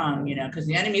stand strong, because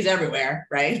the enemy's everywhere,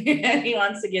 right? And he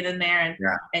wants to get in there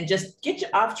and just get you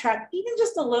off track, even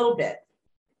just a little bit.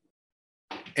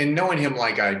 And knowing him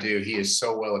like I do, he is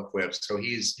so well equipped. So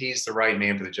he's the right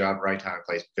man for the job, right time and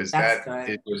place, because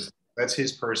that's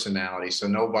his personality. So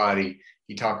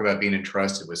he talked about being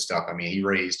entrusted with stuff. He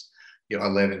raised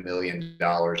 $11 million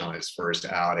on his first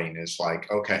outing. It's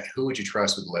like, okay, who would you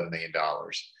trust with $11 million?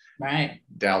 Right.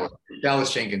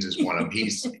 Dallas Jenkins is one of them.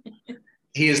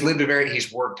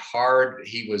 He's worked hard.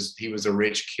 He was a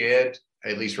rich kid,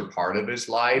 at least for part of his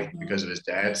life, because of his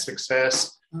dad's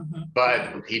success.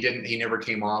 But he never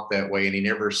came off that way, and he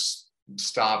never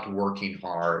stopped working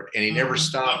hard, and he never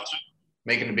stopped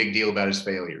making a big deal about his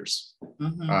failures.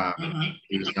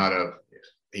 He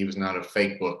was not a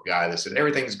fake book guy that said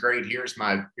everything's great. Here's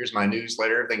my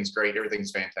newsletter. Everything's great.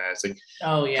 Everything's fantastic.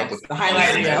 Oh yes, the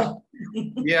highlight reel.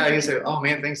 Yeah, he said, "Oh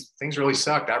man, things really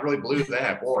sucked. I really blew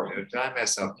that. Boy, did I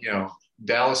mess up?"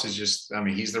 Dallas is just,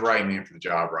 he's the right man for the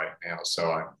job right now.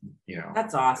 So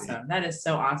That's awesome. That is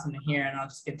so awesome to hear. And I'll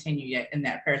just continue in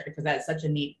that prayer, because that's such a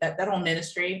neat, that whole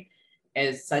ministry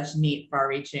is such neat, far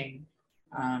reaching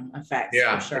effects.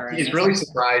 Yeah, for sure. It's really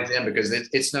surprised them, because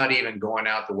it's not even going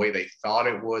out the way they thought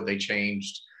it would. They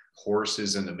changed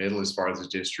horses in the middle as far as the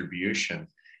distribution,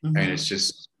 and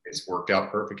it's worked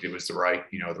out perfect. It was the right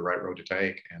road to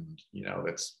take. And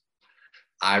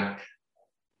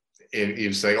if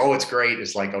you say, oh, it's great,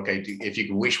 it's like, okay, if you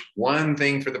could wish one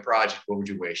thing for the project, what would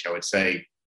you wish? I would say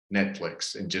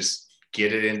Netflix, and just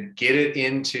get it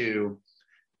into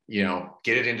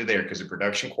there, because the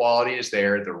production quality is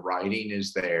there, the writing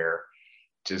is there.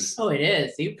 It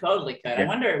is. You totally could. Yeah. I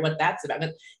wonder what that's about.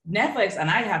 But Netflix,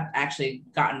 and I have actually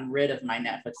gotten rid of my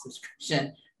Netflix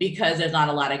subscription, because there's not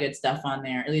a lot of good stuff on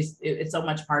there. At least it's so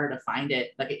much harder to find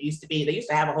it like it used to be. They used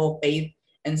to have a whole faith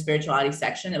and spirituality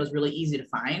section that was really easy to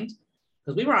find,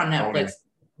 because we were on Netflix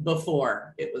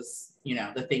before it was, you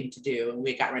know, the thing to do.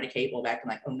 We got rid of cable back in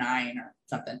like 09 or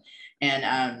something.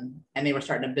 And they were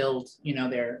starting to build, you know,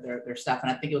 their stuff.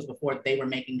 And I think it was before they were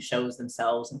making shows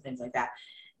themselves and things like that.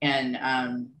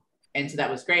 And so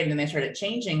that was great. And then they started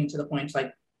changing to the point,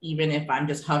 like, even if I'm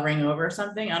just hovering over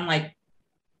something, I'm like,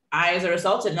 eyes are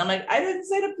assaulted. And I'm like, I didn't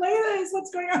say to play this. What's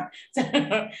going on?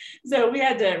 So we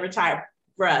had to retire,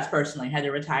 for us personally, had to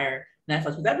retire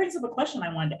Netflix. But that brings up a question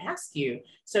I wanted to ask you.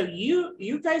 So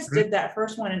you guys did that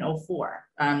first one in 2004,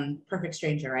 Perfect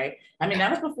Stranger, right? I mean, that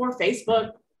was before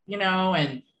Facebook, you know,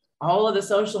 and all of the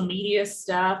social media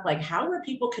stuff. Like, how were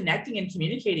people connecting and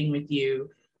communicating with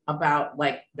you about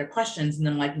like their questions and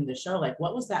then liking the show? Like,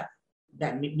 what was that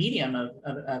medium of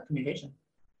communication?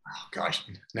 Oh gosh,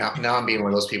 now I'm being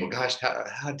one of those people. Gosh,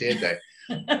 how did they?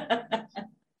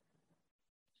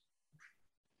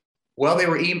 Well, they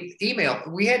were email.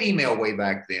 We had email way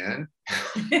back then.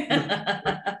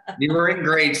 You were in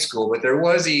grade school, but there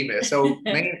was email. So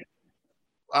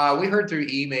we heard through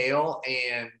email,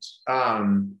 and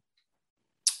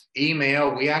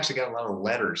email. We actually got a lot of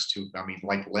letters too. I mean,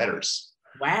 like letters.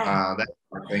 Wow. That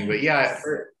sort of thing. But yeah,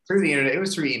 through the internet, it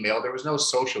was through email. There was no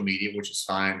social media, which is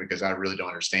fine because I really don't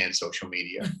understand social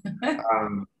media.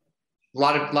 A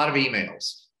lot of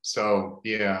emails. So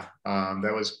yeah,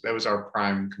 that was our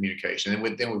prime communication.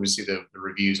 And then we would see the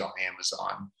reviews on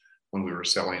Amazon when we were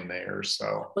selling there.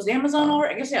 So was Amazon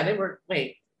already? I guess yeah, they were.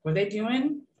 Wait, were they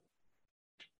doing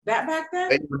that back then?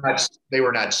 They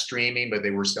were not streaming, but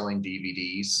they were selling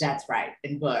DVDs. That's right,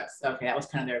 and books. Okay, that was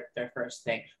kind of their first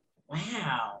thing.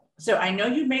 Wow. So I know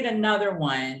you made another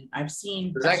one. I've seen.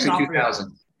 It was actually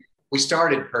 2000. We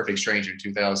started Perfect Stranger in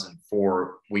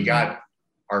 2004. We got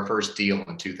our first deal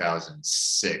in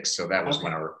 2006. So that was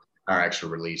when our actual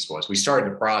release was. We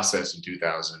started the process in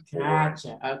 2004.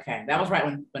 Gotcha. Okay. That was right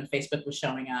when Facebook was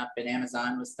showing up and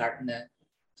Amazon was starting to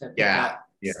pick up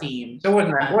steam. So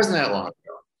it wasn't that long ago.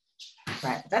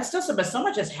 Right. That's still so, but so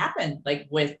much has happened like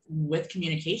with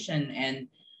communication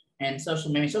and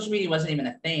social media. Social media wasn't even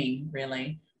a thing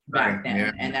really back then.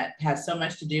 Yeah. And that has so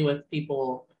much to do with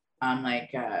people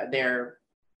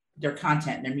their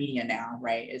content, their media now,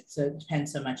 right? It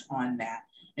depends so much on that.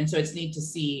 And so it's neat to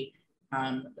see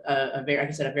a very, like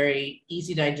I said, a very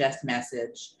easy to digest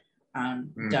message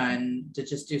done to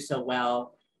just do so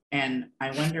well. And I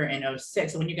wonder in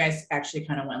 2006, so when you guys actually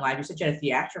kind of went live, you said you had a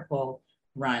theatrical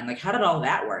run. Like, how did all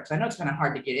that work? So I know it's kind of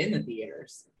hard to get in the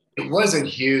theaters. It wasn't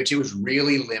huge. It was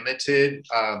really limited.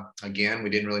 Again,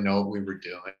 we didn't really know what we were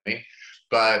doing,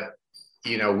 but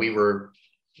you know, we were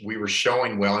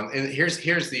showing well. And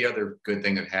here's the other good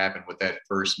thing that happened with that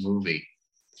first movie.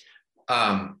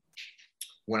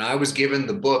 When I was given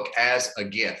the book as a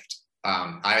gift,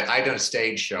 I'd done a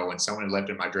stage show and someone had left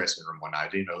it in my dressing room one night. I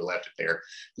didn't know who left it there.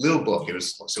 Little book. It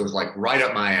was like right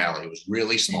up my alley. It was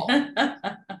really small.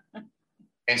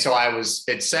 And so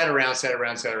it sat around.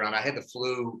 I had the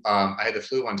flu. I had the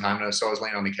flu one time, and so I was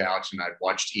laying on the couch and I'd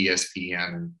watched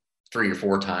ESPN 3 or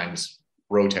 4 times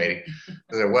rotating.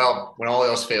 I said, well, when all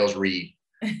else fails, read.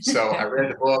 So I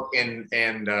read the book and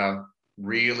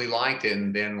really liked it.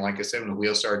 And then, like I said, when the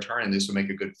wheels started turning, this would make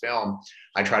a good film.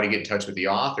 I tried to get in touch with the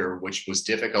author, which was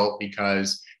difficult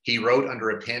because he wrote under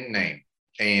a pen name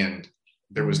and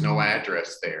there was no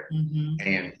address there.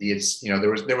 And it's, you know,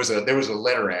 there was a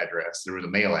letter address, there was a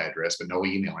mail address, but no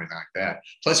email or anything like that.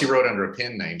 Plus he wrote under a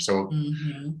pen name. So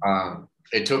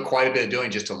it took quite a bit of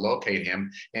doing just to locate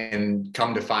him, and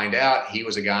come to find out he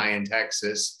was a guy in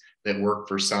Texas that worked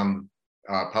for some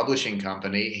publishing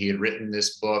company. He had written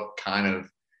this book kind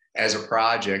of as a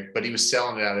project, but he was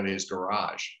selling it out of his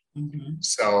garage.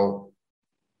 So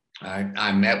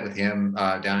I met with him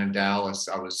down in Dallas.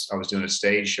 I was doing a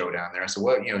stage show down there. I said,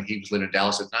 well, you know, he was living in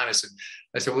Dallas at the time.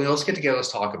 I said, well, let's get together.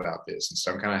 Let's talk about this. And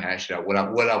so I'm kind of hashing out what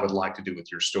I would like to do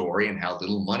with your story and how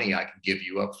little money I can give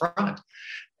you up front.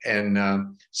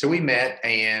 And so we met,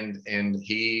 and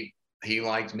he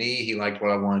liked me. He liked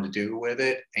what I wanted to do with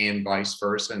it, and vice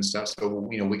versa and stuff. So,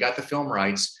 you know, we got the film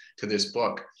rights to this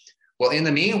book. Well, in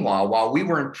the meanwhile, while we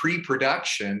were in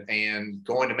pre-production and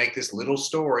going to make this little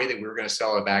story that we were going to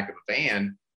sell at the back of a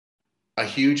van, a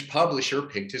huge publisher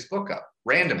picked his book up.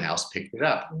 Random House picked it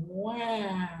up.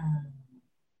 Wow.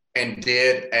 And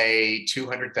did a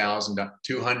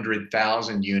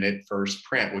 200,000 unit first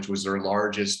print, which was their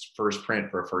largest first print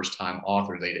for a first-time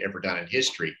author they'd ever done in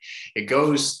history. It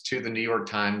goes to the New York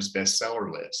Times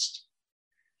bestseller list,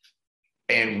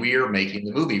 and we're making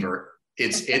the movie version.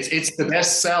 It's the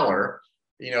bestseller.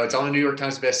 You know, it's on the New York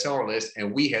Times bestseller list,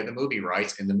 and we had the movie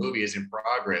rights, and the movie is in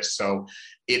progress. So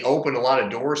it opened a lot of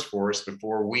doors for us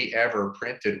before we ever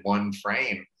printed one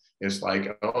frame It's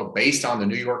like, oh, based on the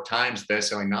New York Times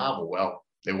bestselling novel. Well,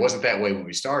 it wasn't that way when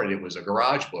we started. It was a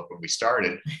garage book when we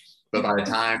started. But by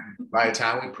the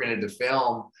time we printed the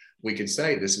film, we could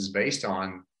say this is based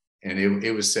on, and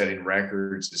it was setting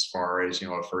records as far as,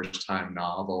 a first time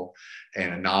novel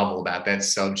and a novel about that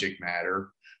subject matter.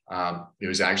 It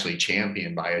was actually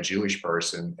championed by a Jewish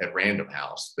person at Random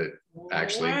House that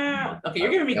actually. Wow. Okay,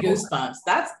 you're giving me goosebumps.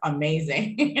 That's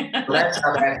amazing. Well, that's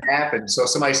how that happened. So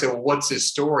somebody said, well, what's his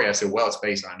story? I said, well, it's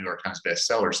based on a New York Times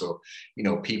bestseller. So,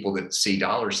 people that see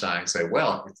dollar signs say,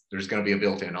 well, there's going to be a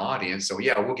built-in audience. So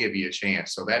yeah, we'll give you a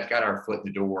chance. So that got our foot in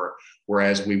the door,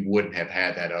 whereas we wouldn't have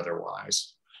had that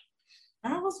otherwise.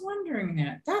 I was wondering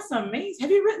that. That's amazing.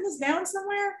 Have you written this down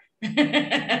somewhere?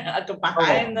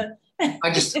 Behind the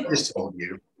I just told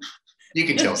you. You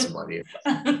can tell somebody.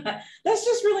 That's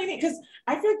just really neat, because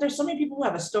I feel like there's so many people who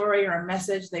have a story or a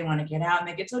message they want to get out, and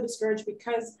they get so discouraged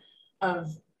because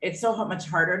of it's so much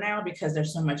harder now, because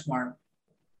there's so much more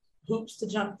hoops to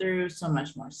jump through, so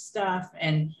much more stuff,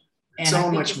 and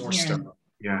so much more stuff.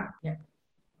 Yeah.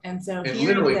 And so and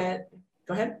literally that.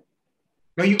 Go ahead.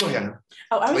 No, you go ahead.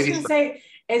 Oh, I was going to say,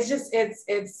 it's just,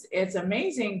 it's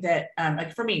amazing that,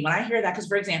 like for me, when I hear that, because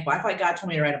for example, I feel like God told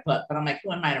me to write a book, but I'm like,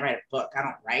 who am I to write a book? I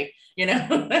don't write,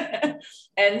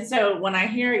 And so when I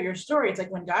hear your story, it's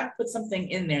like when God puts something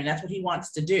in there and that's what he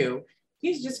wants to do,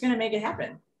 he's just going to make it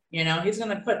happen. He's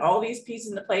going to put all these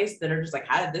pieces into place that are just like,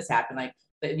 how did this happen? Like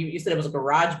that you said it was a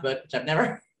garage book, which I've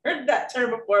never heard that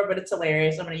term before, but it's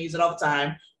hilarious. I'm going to use it all the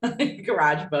time.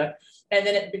 Garage book. And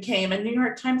then it became a New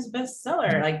York Times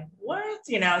bestseller. Like what?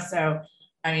 So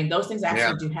I mean, those things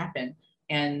actually do happen.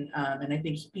 And I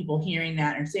think people hearing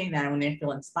that or seeing that, when they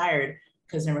feel inspired,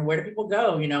 because remember, where do people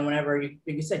go? Whenever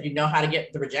you said, how to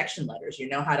get the rejection letters,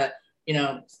 how to,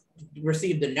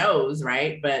 receive the no's,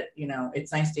 right? But,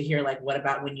 it's nice to hear, like, what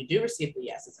about when you do receive the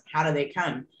yeses? How do they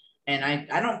come? And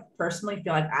I don't personally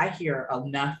feel like I hear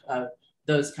enough of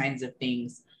those kinds of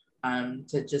things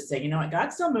to just say,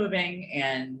 God's still moving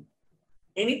and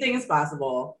anything is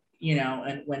possible,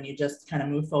 and when you just kind of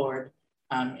move forward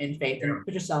in faith and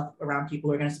put yourself around people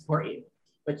who are going to support you,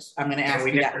 which I'm going to ask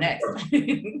you that next.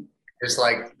 It's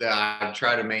like I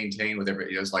try to maintain with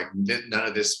everybody. It's like none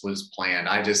of this was planned.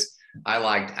 I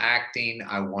liked acting.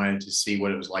 I wanted to see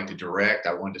what it was like to direct.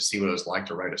 I wanted to see what it was like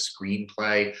to write a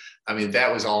screenplay. I mean, that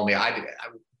was all me.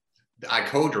 I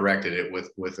co-directed it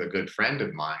with a good friend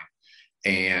of mine.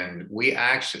 And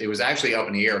it was actually up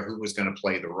in the air who was going to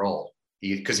play the role.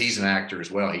 Because he's an actor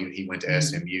as well. He went to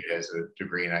SMU as a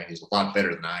degree, and he's a lot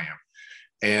better than I am.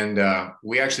 And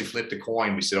we actually flipped a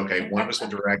coin. We said, okay, one of us will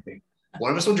direct it.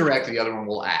 One of us will direct, the other one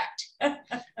will act.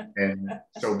 And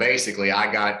so basically,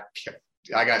 I got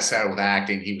saddled with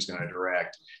acting. He was going to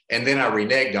direct. And then I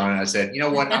reneged on it. I said, you know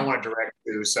what? I want to direct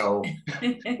too. So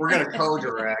we're going to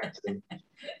co-direct. And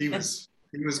he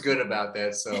was good about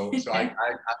that. So I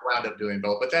wound up doing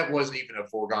both, but that wasn't even a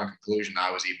foregone conclusion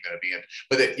I was even going to be in.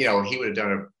 But he would have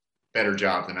done a better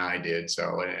job than I did.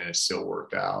 So, and it still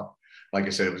worked out. Like I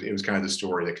said, it was kind of the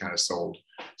story that kind of sold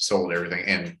everything.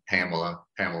 And Pamela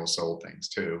sold things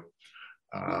too.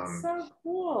 That's so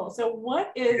cool. So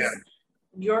what is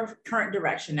your current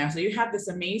direction now? So you have this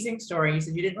amazing story. You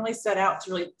said you didn't really set out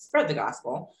to really spread the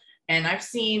gospel. And I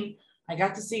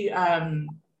got to see,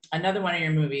 another one of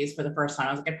your movies for the first time.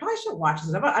 I was like, I probably should watch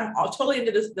this. I'm totally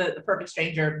into this, the Perfect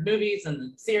Stranger movies and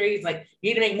the series. Like, you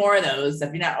need to make more of those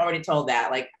if you're not already told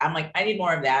that. Like, I'm like, I need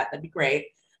more of that. That'd be great.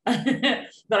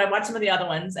 But I watched some of the other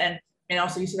ones, and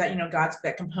also you see that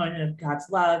that component of God's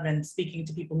love and speaking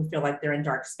to people who feel like they're in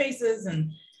dark spaces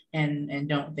and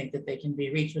don't think that they can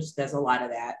be reached, which does a lot of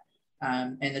that.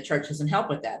 And the church doesn't help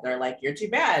with that. They're like, you're too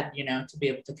bad, to be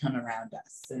able to come around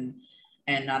us.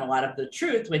 And not a lot of the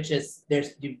truth, which is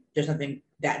there's nothing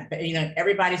that,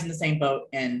 everybody's in the same boat,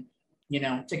 and,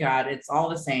 to God, it's all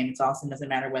the same. It's awesome. Doesn't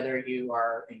matter whether you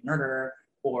are a murderer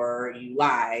or you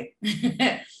lie,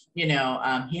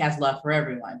 he has love for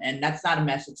everyone. And that's not a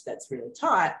message that's really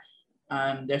taught.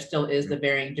 There still is the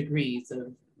varying degrees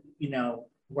of,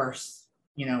 worse,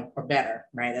 or better,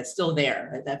 right? That's still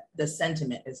there. That the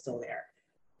sentiment is still there.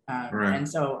 Right. And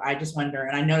so I just wonder,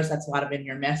 and I noticed that's a lot of in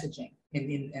your messaging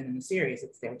in the series,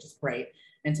 it's there, which is great.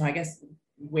 And so I guess,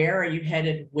 where are you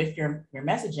headed with your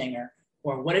messaging,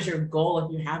 or what is your goal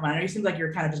if you have one? I know it seems like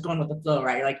you're kind of just going with the flow,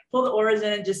 right? You're like, pull the oars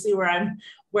in and just see I'm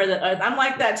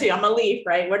like that too. I'm a leaf,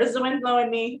 right? Where does the wind blow in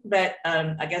me? But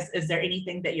I guess, is there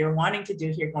anything that you're wanting to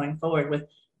do here going forward with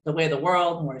the way of the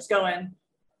world and where it's going?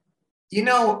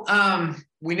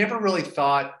 We never really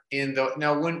thought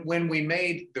when we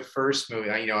made the first movie,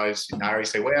 I always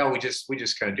say, well, we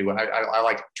just kind of do it. I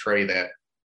like to portray that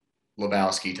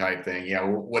Lebowski type thing. Yeah,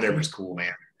 whatever's cool,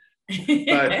 man.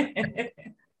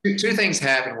 But two things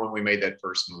happened when we made that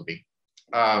first movie.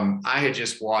 I had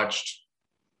just watched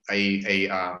a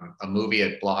movie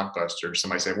at Blockbuster.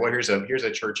 Somebody said, "Well, here's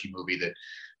a churchy movie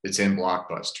that's in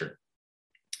Blockbuster,"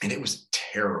 and it was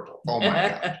terrible. Oh my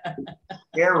God,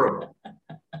 terrible!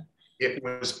 It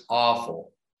was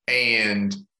awful.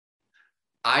 And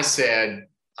I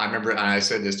remember I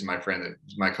said this to my friend, that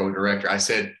was my co-director. I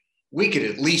said, "We could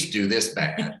at least do this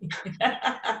bad."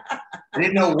 I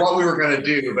didn't know what we were going to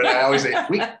do, but I always say,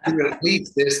 "We could do at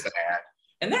least this bad."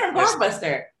 And they're a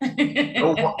Blockbuster.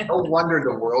 No wonder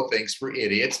the world thinks we're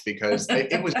idiots, because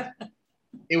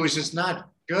it was just not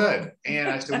good. And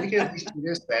I said, we can at least do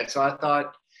this bad. So I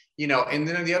thought, and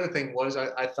then the other thing was,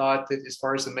 I thought that as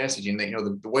far as the messaging, that,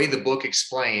 the way the book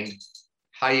explained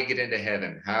how you get into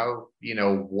heaven, how,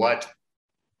 what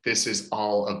this is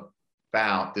all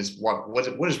about,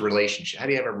 what is relationship? How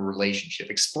do you have a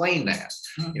relationship? Explain that.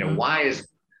 Mm-hmm. Why is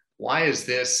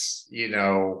this,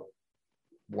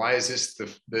 why is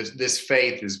this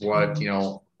faith is what,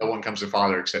 no one comes to the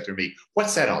Father except through me?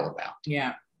 What's that all about?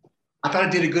 Yeah. I thought I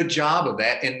did a good job of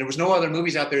that. And there was no other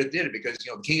movies out there that did it, because,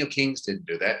 the King of Kings didn't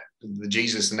do that. The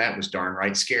Jesus in that was darn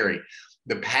right scary.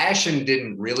 The Passion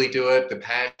didn't really do it. The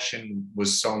Passion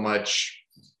was so much,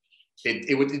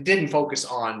 it didn't focus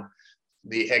on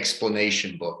the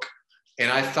explanation book.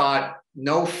 And I thought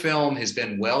no film has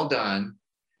been well done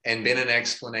and been an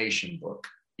explanation book,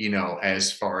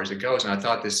 as far as it goes. And I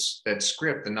thought that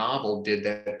script, the novel, did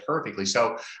that perfectly.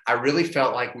 So I really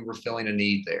felt like we were filling a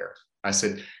need there. I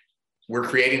said, we're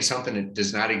creating something that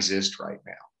does not exist right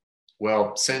now.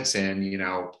 Well, since then,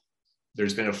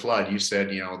 there's been a flood. You said,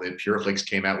 the Pureflix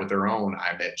came out with their own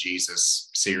I Met Jesus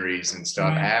series and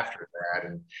stuff after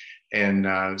that. And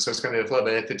so it's going to be a flood.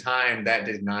 But at the time, that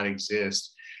did not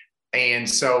exist. And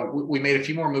so we made a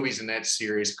few more movies in that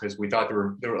series, because we thought there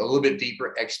were a little bit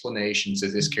deeper explanations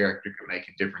that this character could make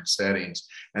in different settings.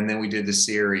 And then we did the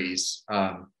series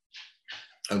of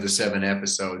the 7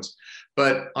 episodes.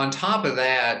 But on top of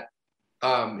that,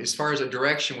 as far as a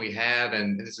direction we have,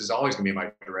 and this is always going to be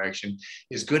my direction,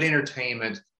 is good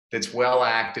entertainment that's well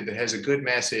acted, that has a good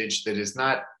message, that is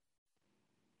not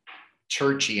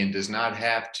churchy and does not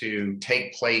have to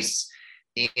take place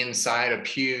inside a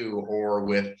pew or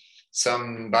with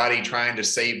somebody trying to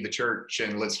save the church,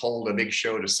 and let's hold a big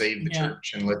show to save the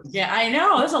church. And I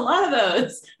know there's a lot of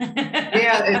those.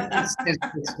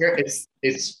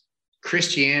 It's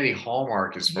Christianity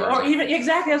Hallmark, as far or even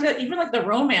exactly. Even like the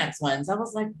romance ones. I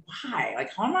was like, why?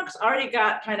 Like Hallmark's already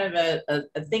got kind of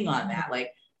a thing on that.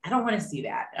 Like, I don't want to see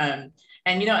that. And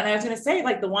I was gonna say,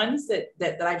 like, the ones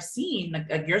that I've seen,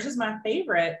 like yours is my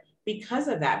favorite because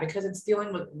of that, because it's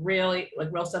dealing with real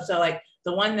stuff. So like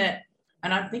the one that,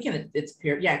 and I'm thinking it's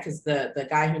Pure, because the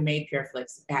guy who made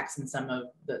Pureflix acts in some of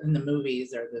in the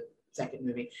movies, or the second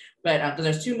movie, but because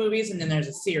there's 2 movies and then there's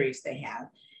a series they have.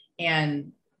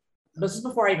 And this is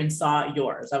before I even saw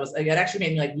yours. It actually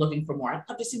made me like looking for more. I'd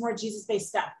love to see more Jesus-based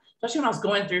stuff, especially when I was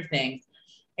going through things.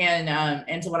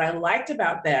 And so what I liked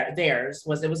about theirs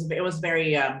was it was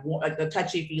very like a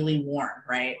touchy-feely warm,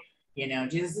 right?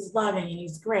 Jesus is loving and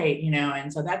he's great,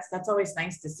 and so that's always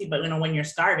nice to see. But when you're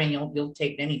starving, you'll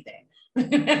take anything. so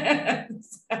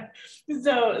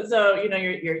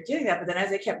you're getting that. But then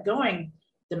as it kept going,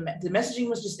 the messaging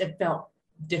was just, it felt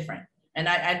different. And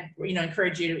I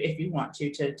encourage you, if you want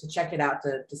to check it out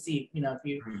to see, if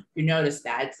you notice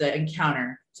that. It's the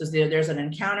encounter. So there's an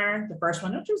encounter, the first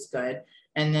one, which was good,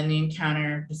 and then the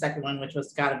encounter, the second one, which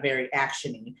was got a very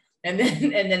actiony, and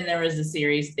then there was a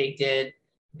series they did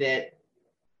that,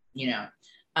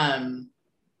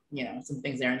 some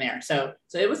things there and there. So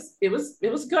it was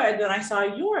good. Then I saw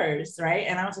yours, right,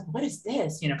 and I was like, what is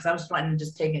this? Because I was wanting to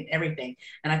just take in everything,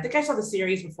 and I think I saw the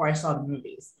series before I saw the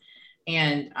movies.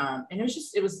 And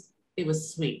it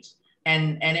was sweet,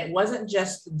 and it wasn't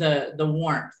just the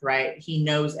warmth, right? He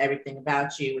knows everything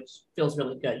about you, which feels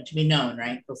really good to be known,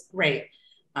 right? Feels great,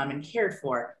 and cared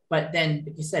for. But then,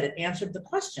 like you said, it answered the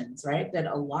questions, right, that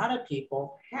a lot of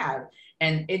people have,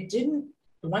 and it didn't.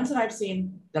 The ones that I've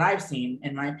seen,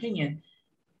 in my opinion,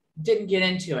 didn't get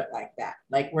into it like that,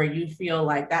 like where you feel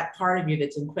like that part of you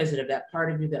that's inquisitive, that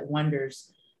part of you that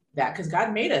wonders, that because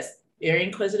God made us very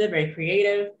inquisitive, very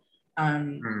creative.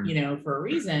 For a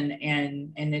reason,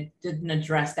 and it didn't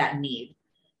address that need,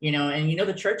 and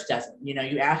the church doesn't,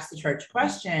 you ask the church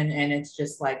question and it's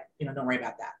just like, don't worry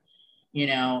about that,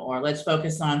 or let's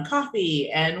focus on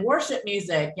coffee and worship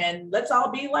music and let's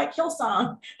all be like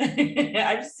Hillsong.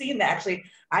 I've seen that actually.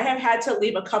 I have had to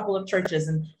leave a couple of churches,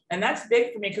 and that's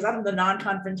big for me because I'm the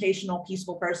non-confrontational,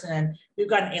 peaceful person, and we've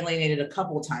gotten alienated a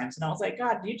couple of times. And I was like,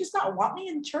 God, do you just not want me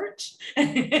in church?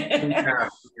 Yeah.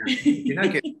 You're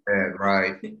not getting that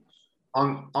right.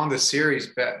 On the series,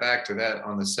 back to that,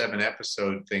 on the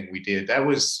 7-episode thing we did,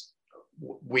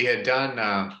 we had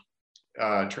done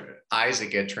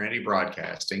Isaac at Trinity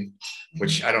Broadcasting,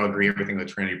 which I don't agree everything with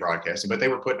Trinity Broadcasting, but they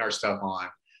were putting our stuff on,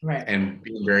 right, and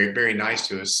being very, very nice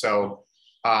to us. So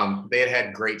they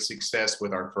had great success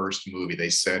with our first movie. They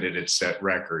said it had set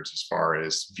records as far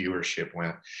as viewership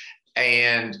went.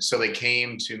 And so they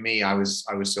came to me. I was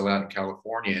still out in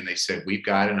California, and they said, we've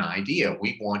got an idea.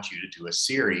 We want you to do a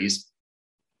series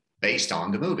based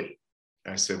on the movie.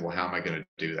 I said, well, how am I going to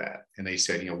do that? And they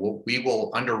said, we will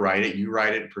underwrite it. You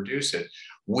write it and produce it.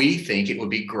 We think it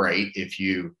would be great if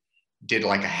you did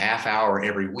like a half hour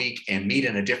every week and meet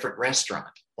in a different restaurant,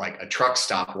 like a truck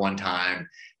stop one time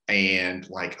and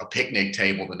like a picnic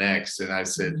table the next. And I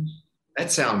said,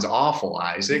 that sounds awful,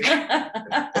 Isaac.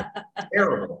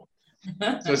 Terrible.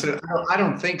 So I said, I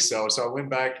don't think so. So I went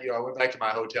back to my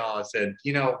hotel and I said,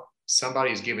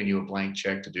 somebody's giving you a blank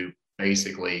check to do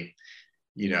basically,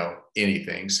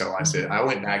 anything. So I said, I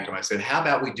went back to him. I said, how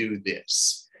about we do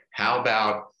this? How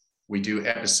about we do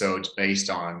episodes based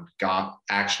on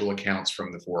actual accounts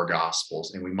from the 4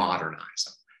 Gospels, and we modernize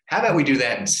them? How about we do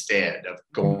that instead of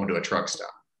going to a truck stop?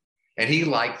 And he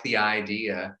liked the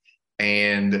idea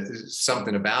and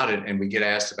something about it. And we get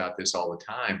asked about this all the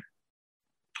time.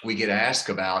 We get asked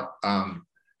about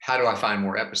how do I find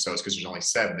more episodes? Because there's only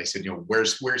 7. They said,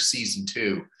 where's season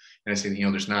 2? And I said,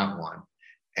 there's not one.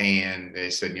 And they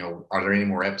said, are there any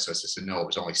more episodes? I said, no, it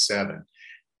was only 7.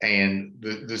 And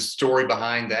the story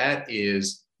behind that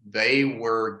is they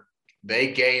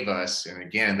gave us, and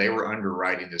again, they were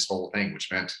underwriting this whole thing, which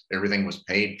meant everything was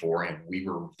paid for and we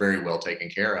were very well taken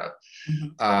care of.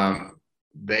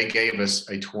 They gave us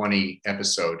a 20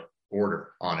 episode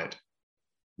order on it,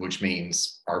 which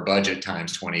means our budget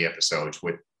times 20 episodes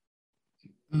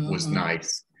was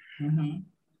nice.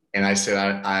 And I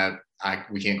said,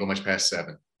 we can't go much past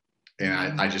 7.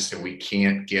 And I just said, we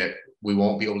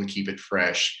won't be able to keep it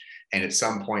fresh. And at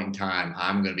some point in time,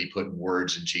 I'm going to be putting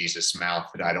words in Jesus' mouth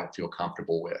that I don't feel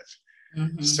comfortable with.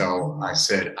 So I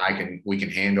said, I can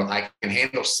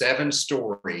handle 7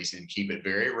 stories and keep it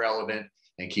very relevant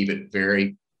and keep it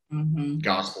very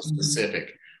gospel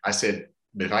specific. I said,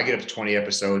 but if I get up to 20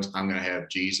 episodes, I'm going to have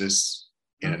Jesus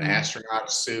in an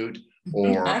astronaut suit,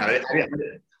 or I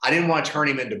didn't want to turn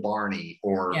him into Barney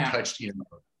or touch,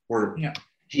 where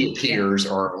he appears,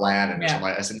 or Aladdin or something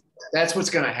like that. I said, that's what's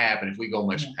going to happen if we go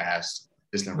much past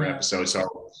this number of episodes.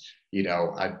 So,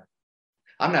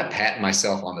 I'm not patting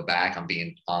myself on the back. I'm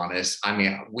being honest. I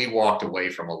mean, we walked away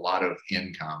from a lot of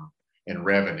income and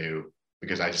revenue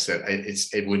because I just said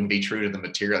it wouldn't be true to the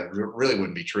material. It really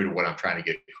wouldn't be true to what I'm trying to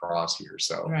get across here.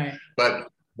 So, but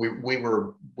we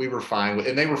were fine with,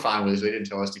 and they were fine with it. They didn't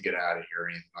tell us to get out of here or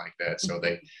anything like that. So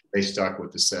they stuck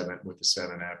with the 7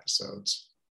 episodes.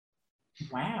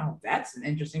 Wow, that's an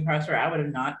interesting part. I would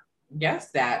have not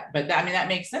guessed that, but that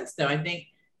makes sense though. I think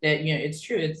that it's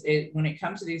true. It's when it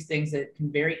comes to these things, it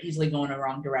can very easily go in a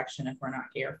wrong direction if we're not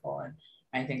careful. And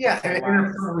I think and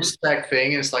it's a respect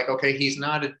thing. It's like, okay, he's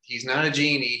not a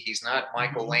genie. He's not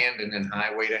Michael Landon in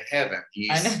Highway to Heaven.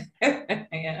 He's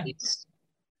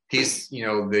he's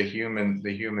the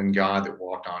human God that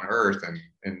walked on earth.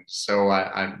 And so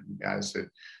I said,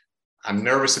 I'm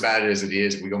nervous about it as it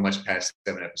is. If we go much past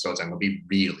 7 episodes, I'm going to be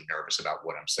really nervous about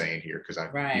what I'm saying here, because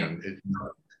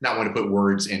not want to put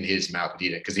words in his mouth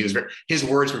because his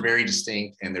words were very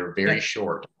distinct and they're very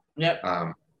short.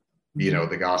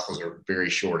 The Gospels are very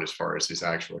short as far as his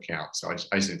actual account. So I just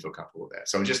didn't feel comfortable with that.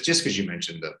 So just because you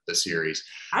mentioned the series,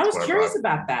 I was curious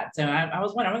about that. So I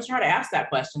was trying to ask that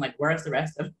question, like, where's the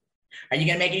rest of? Are you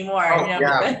going to make any more?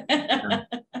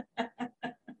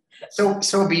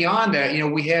 So beyond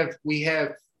that, we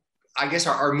have, I guess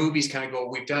our movies kind of go,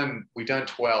 we've done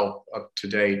 12 up to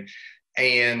date,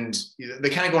 and they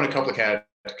kind of go in a couple of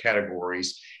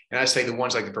categories. And I say the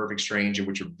ones like The Perfect Stranger,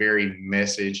 which are very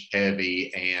message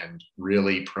heavy and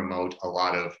really promote a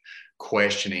lot of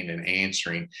questioning and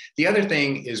answering. The other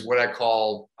thing is what I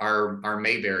call our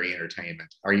Mayberry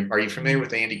entertainment. Are you familiar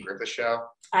with the Andy Griffith Show?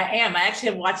 I am. I actually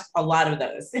have watched a lot of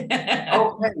those.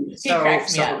 Okay.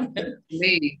 So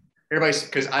me, everybody's,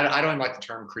 because I don't like the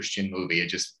term Christian movie. It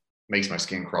just makes my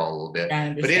skin crawl a little bit.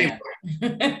 But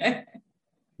anyway,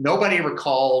 nobody ever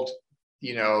called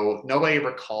the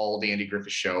Andy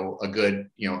Griffith Show a good,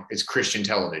 it's Christian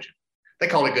television. they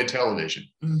called it good television.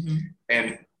 Mm-hmm.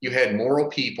 And you had moral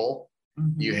people,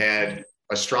 Mm-hmm. you had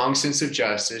a strong sense of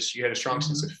justice, you had a strong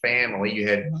Mm-hmm. sense of family, you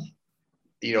had,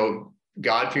 you know,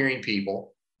 God-fearing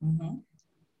people. Mm-hmm.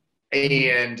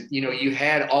 And, you know, you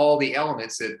had all the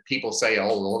elements that people say,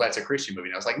 oh, well, that's a Christian movie.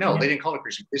 And I was like, no, they didn't call it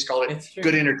Christian. They just called it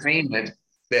good entertainment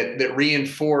that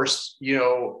reinforced, you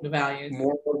know, the values,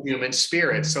 moral human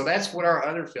spirit. So that's what our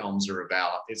other films are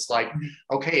about. It's like,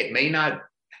 okay, it may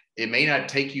not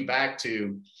take you back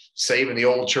to saving the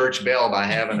old church bell by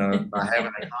having a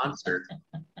concert,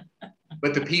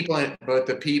 but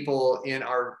the people in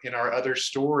our other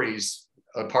stories,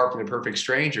 apart from the perfect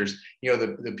strangers, you know,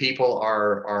 the people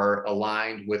are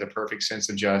aligned with a perfect sense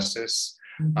of justice.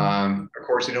 Of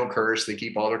course, they don't curse, they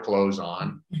keep all their clothes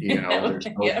on, you know. There's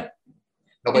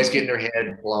nobody's getting their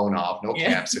head blown off, no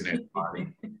caps in it.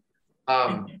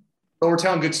 But we're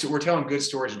telling good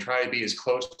stories and try to be as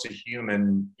close to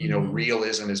human, you know,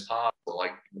 realism as possible,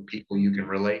 like people you can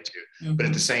relate to. But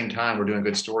at the same time, we're doing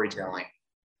good storytelling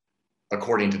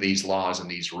according to these laws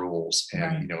and these rules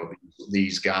and, you know,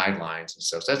 these guidelines and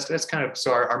stuff. So that's kind of,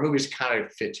 so our movies kind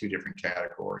of fit two different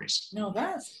categories. No,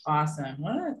 that's awesome.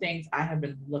 One of the things I have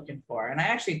been looking for, and I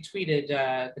actually tweeted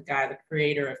the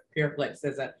creator of PureFlix,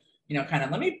 as a, you know, kind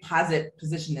of, let me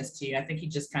position this to you. I think he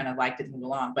just kind of liked it and move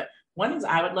along. But one thing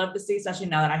I would love to see, especially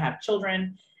now that I have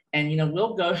children, and, you know,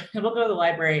 we'll go to the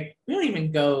library. We don't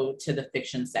even go to the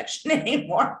fiction section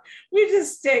anymore. We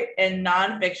just stick in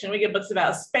nonfiction. We get books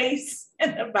about space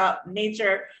and about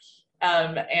nature.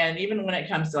 And even when it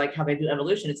comes to like how they do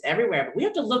evolution, it's everywhere. But we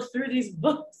have to look through these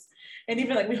books. And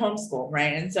even like we homeschool,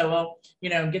 right? And so we'll, you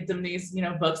know, get them these, you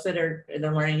know, books that they're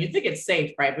learning. You think it's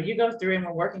safe, right? But you go through and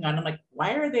we're working on them. Like,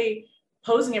 why are they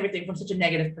posing everything from such a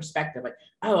negative perspective? Like,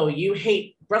 oh, you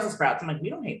hate Brussels sprouts. I'm like, we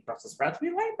don't hate Brussels sprouts. We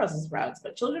like Brussels sprouts,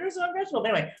 but children are so impressionable.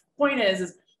 But anyway, point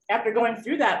is after going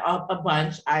through that a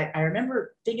bunch, I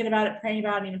remember thinking about it, praying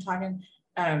about it, and even talking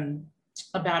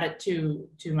about it to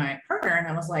my partner. And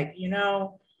I was like, you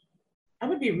know, that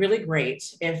would be really great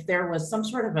if there was some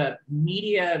sort of a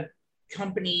media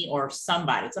company or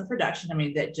somebody, some production, I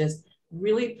mean, that just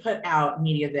really put out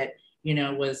media that, you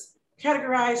know, was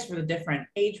categorized for the different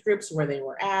age groups where they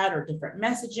were at, or different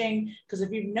messaging. Because if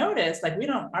you've noticed, like,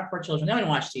 our poor children, they don't even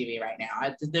watch TV right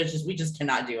now. We just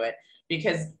cannot do it,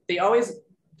 because they always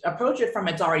approach it from,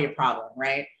 it's already a problem,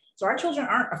 right? So our children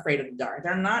aren't afraid of the dark.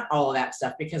 They're not all of that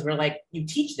stuff, because we're like, you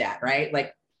teach that, right?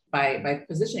 Like by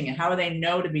positioning it, how do they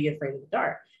know to be afraid of the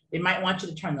dark? They might want you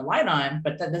to turn the light on,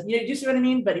 but that doesn't, you know, you see what I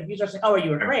mean? But if you start saying, oh, are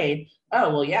you afraid? Oh,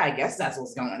 well, yeah, I guess that's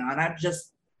what's going on. I've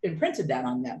just imprinted that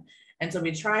on them. And so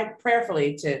we tried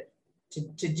prayerfully to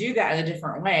do that in a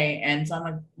different way. And so I'm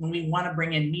like, when we want to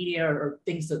bring in media or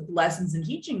things, lessons and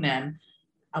teaching them,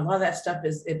 a lot of that stuff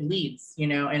it leads, you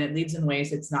know, and it leads in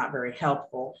ways that's not very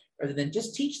helpful, rather than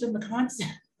just teach them the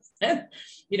concept.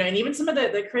 You know, and even some of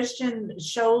the Christian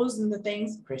shows and the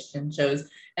things, Christian shows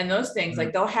and those things,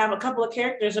 like they'll have a couple of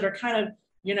characters that are kind of,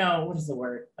 you know, what is the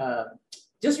word?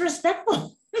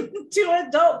 Disrespectful to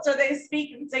adults, or they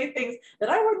speak and say things that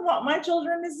I wouldn't want my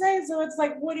children to say. So it's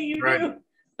like, what do you do?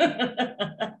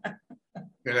 I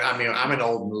mean, I'm an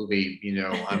old movie, you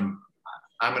know,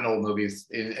 I'm an old movie,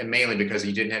 and mainly because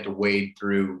you didn't have to wade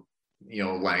through, you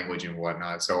know, language and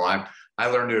whatnot. So I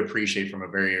learned to appreciate from a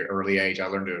very early age. I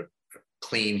learned to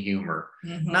clean humor,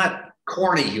 not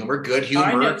corny humor, good humor.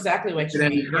 I know exactly what you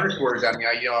mean. Curse words. I mean,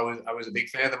 I was a big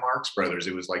fan of the Marx Brothers.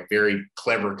 It was like very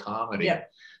clever comedy. Yeah.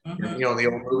 You know, the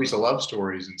old movies, the love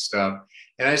stories and stuff.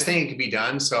 And I just think it could be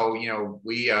done. So, you know,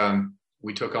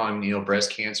 we took on, you know,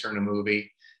 breast cancer in a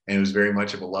movie, and it was very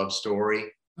much of a love story.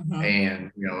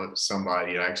 And, you know,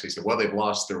 somebody actually said, well, they've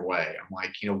lost their way. I'm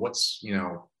like, you know, you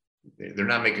know, they're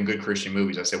not making good Christian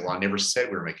movies. I said, well, I never said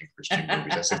we were making Christian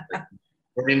movies. I said,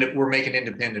 we're making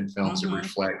independent films that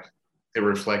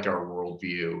reflect our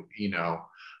worldview, you know.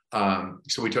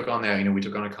 So we took on that, you know, we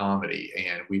took on a comedy,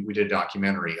 and we did a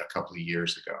documentary a couple of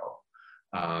years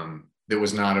ago that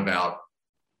was not about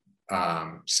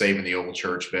saving the old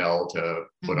church bell to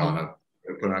put on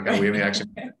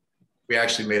we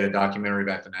actually made a documentary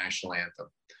about the national anthem.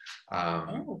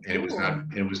 And it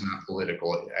was not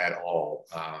political at all.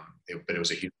 But it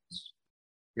was a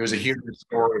human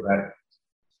story about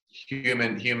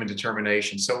human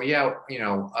determination. So yeah, you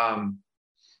know,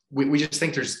 we just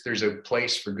think there's a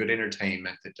place for good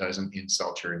entertainment that doesn't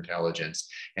insult your intelligence,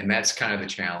 and that's kind of the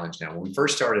challenge now. When we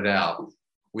first started out,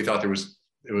 we thought there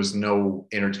was no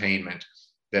entertainment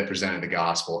that presented the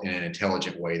gospel in an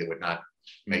intelligent way that would not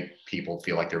make people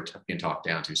feel like they're being talked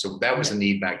down to. So that was a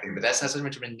need back then, but that's not so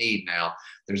much of a need now.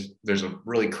 There's a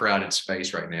really crowded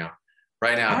space right now.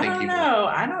 I think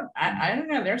I don't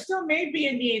know. There still may be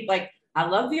a need. Like, I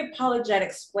love the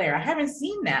apologetics flair. I haven't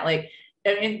seen that. Like,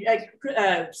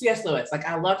 C.S. Lewis, like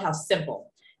I loved how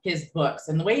simple his books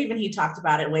and the way even he talked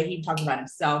about it, the way he talked about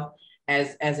himself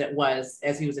as it was,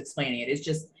 as he was explaining it. It's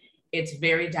just, it's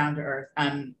very down to earth.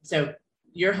 So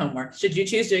your homework, should you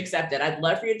choose to accept it, I'd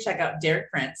love for you to check out Derek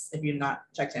Prince, if you've not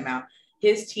checked him out.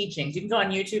 His teachings, you can go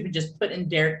on YouTube and just put in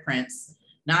Derek Prince,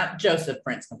 not Joseph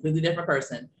Prince, completely different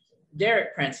person.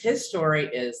 Derek Prince, his story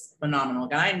is phenomenal.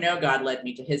 And I know God led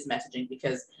me to his messaging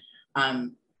because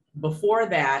before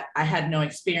that, I had no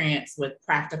experience with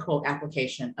practical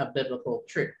application of biblical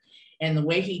truth. And the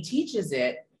way he teaches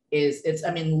it is, it's,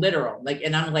 I mean, literal. Like,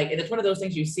 and I'm like, and it's one of those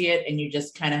things you see it and you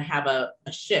just kind of have a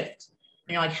shift.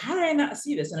 And you're like, how did I not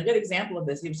see this? And a good example of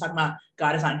this, he was talking about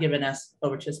God has not given us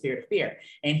over to a spirit of fear.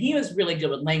 And he was really good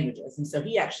with languages. And so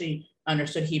he actually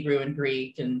understood Hebrew and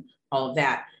Greek and all of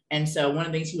that. And so one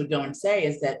of the things he would go and say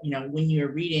is that, you know, when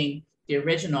you're reading the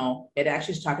original, it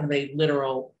actually is talking about a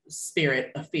literal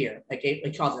spirit of fear. Like he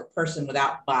calls it person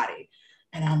without body.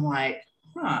 And I'm like,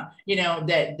 you know,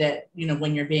 that, you know,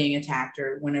 when you're being attacked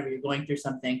or whenever you're going through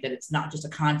something, that it's not just a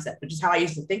concept, which is how I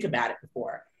used to think about it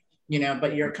before, you know,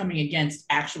 but you're coming against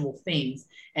actual things.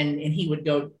 And he would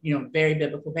go, you know, very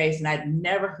biblical based. And I'd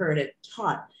never heard it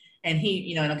taught. And he,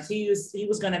 you know, he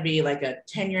was going to be like a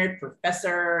tenured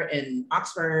professor in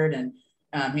Oxford. And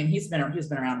I mean, he's been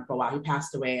around for a while. He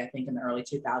passed away, I think, in the early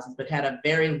 2000s, but had a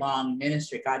very long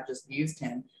ministry. God just used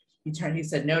him. He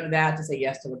said no to that to say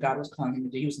yes to what God was calling him to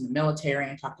do. He was in the military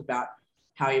and talked about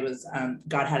how he was,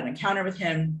 God had an encounter with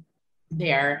him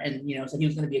there. And, you know, so he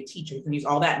was going to be a teacher. He can use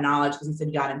all that knowledge because he said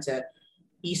he got into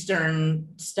Eastern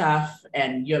stuff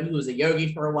and he was a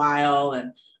yogi for a while.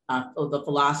 And the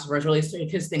philosophers really,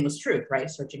 his thing was truth, right?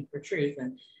 Searching for truth.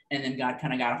 And then God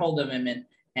kind of got a hold of him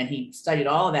and he studied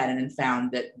all of that and then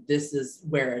found that this is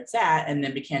where it's at, and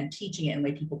then began teaching it in a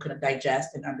way people could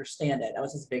digest and understand it. That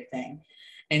was his big thing.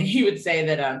 And he would say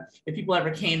that if people ever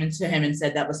came into him and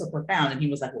said that was so profound, and he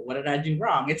was like, well, what did I do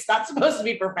wrong? It's not supposed to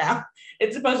be profound.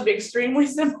 It's supposed to be extremely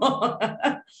simple.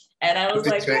 And I was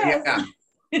like, yes.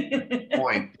 Yeah.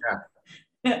 Point.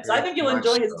 Yeah. So I think you'll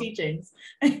enjoy his teachings.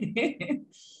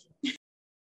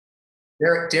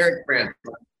 Derek Prince.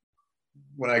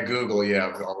 When I Google,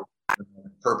 yeah,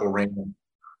 Purple Rain.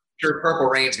 Sure, Purple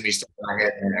Rain's gonna be stuck in my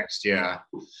head next. Yeah.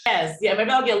 Yes. Yeah. Maybe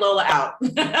I'll get Lola out.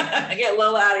 Get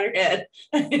Lola out of your head.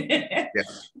 Yeah.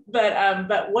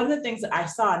 But one of the things that I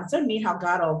saw, and it's so neat how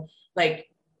God will like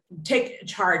take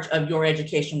charge of your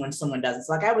education when someone doesn't.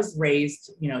 So like I was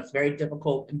raised, you know, it's a very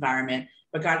difficult environment,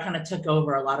 but God kind of took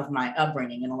over a lot of my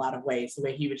upbringing in a lot of ways, the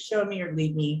way he would show me or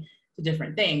lead me to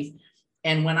different things.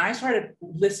 And when I started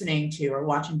listening to or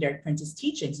watching Derek Prince's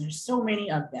teachings, there's so many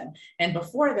of them. And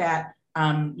before that,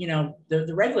 you know,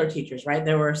 the regular teachers, right?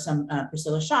 There were some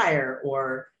Priscilla Shirer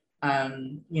or,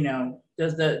 you know,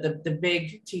 there's the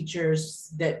big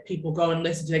teachers that people go and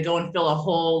listen to. They go and fill a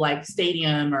whole like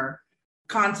stadium or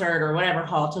concert or whatever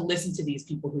hall to listen to these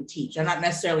people who teach. They're not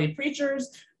necessarily preachers,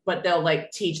 but they'll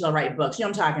like teach, they'll write books. You know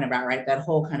what I'm talking about, right? That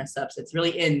whole kind of stuff. So it's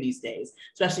really in these days,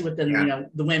 especially with the, you know,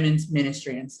 the women's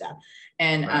ministry and stuff.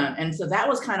 And, and so that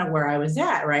was kind of where I was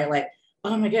at, right? Like,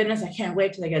 oh my goodness, I can't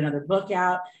wait till they get another book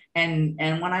out. And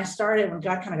when I started, when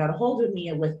God kind of got a hold of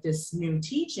me with this new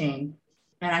teaching,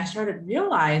 and I started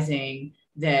realizing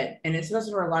that, and it's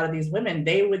also for a lot of these women,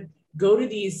 they would go to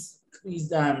these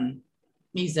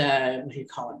what do you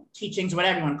call them, teachings,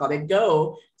 whatever you want to call it. They'd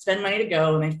go, spend money to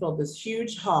go, and they filled this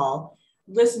huge hall,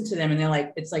 listen to them, and they're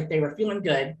like, it's like they were feeling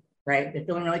good, right? They're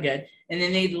feeling really good. And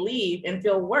then they'd leave and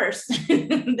feel worse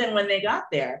than when they got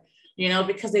there, you know,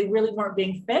 because they really weren't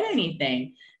being fed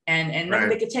anything and nothing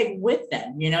they could take with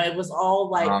them. You know, it was all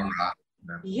like,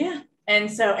 yeah. And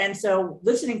so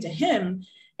listening to him,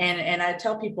 and I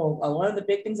tell people one of the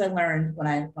big things I learned when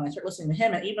I started listening to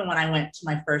him, and even when I went to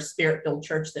my first spirit-filled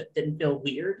church that didn't feel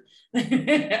weird.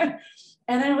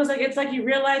 And I was like, it's like you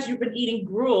realize you've been eating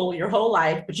gruel your whole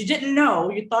life, but you didn't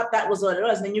know, you thought that was what it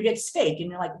was. And then you get steak and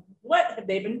you're like, what have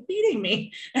they been feeding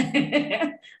me?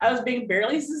 I was being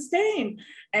barely sustained.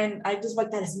 And I just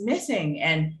like, that is missing.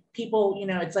 And people, you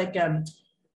know, it's like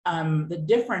the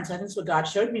difference, I think that's what God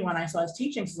showed me when I saw his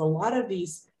teachings, is a lot of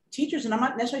these teachers, and I'm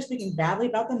not necessarily speaking badly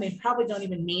about them, they probably don't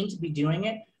even mean to be doing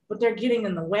it, but they're getting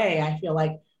in the way, I feel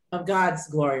like, of God's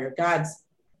glory or God's,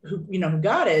 who, you know, who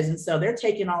God is. And so they're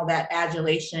taking all that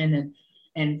adulation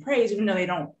and praise, even though they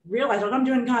don't realize, like, I'm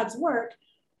doing God's work,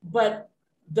 but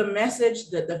the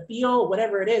message, the feel,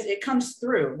 whatever it is, it comes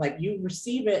through, like you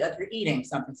receive it as you're eating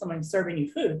something, someone's serving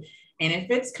you food. And if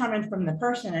it's coming from the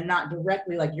person and not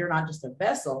directly, like you're not just a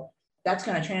vessel, that's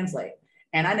going to translate.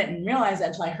 And I didn't realize that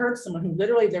until I heard someone who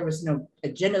literally, there was no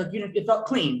agenda. Like, it felt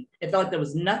clean. It felt like there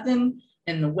was nothing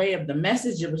in the way of the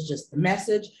message. It was just the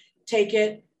message. Take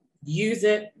it, use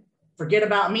it, forget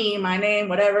about me, my name,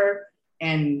 whatever,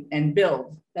 and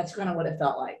build. That's kind of what it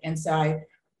felt like. And so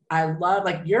I love,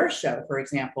 like, your show, for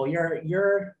example,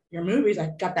 your movies.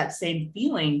 I got that same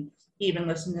feeling even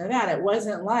listening to that. It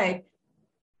wasn't like,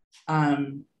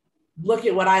 look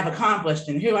at what I've accomplished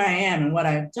and who I am and what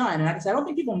I've done. And like I said, I don't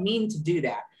think people mean to do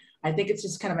that. I think it's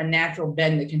just kind of a natural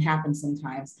bend that can happen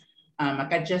sometimes.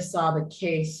 Like, I just saw The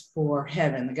Case for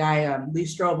Heaven. The guy, Lee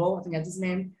Strobel, I think that's his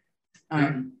name.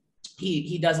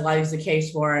 He does a lot of The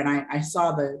Case for, and I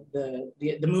saw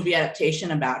the movie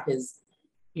adaptation about his,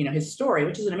 his story,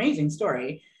 which is an amazing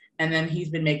story. And then he's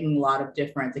been making a lot of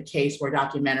different The Case for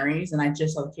documentaries, and I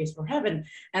just saw The Case for Heaven.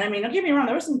 And I mean, don't get me wrong,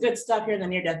 there was some good stuff here. The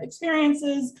near-death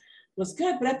experiences was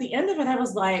good, but at the end of it, I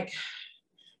was like,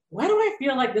 why do I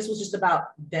feel like this was just about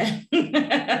them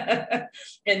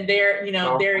and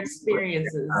their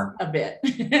experiences a bit?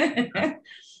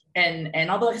 and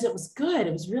although it was good,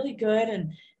 it was really good,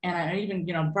 and I even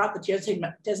brought the tears. It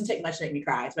doesn't take much to make me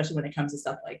cry, especially when it comes to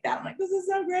stuff like that. I'm like, this is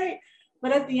so great.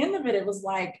 But at the end of it, it was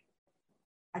like,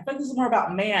 I feel like this is more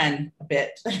about man a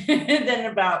bit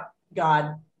than about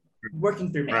God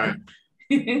working through man. Right.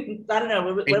 I don't know.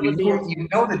 What would be you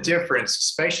know the difference,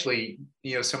 especially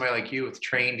somebody like you with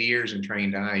trained ears and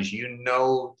trained eyes. You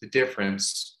know the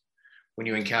difference when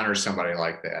you encounter somebody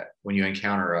like that. When you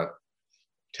encounter a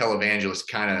televangelist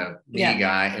kind of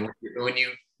guy, and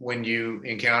when you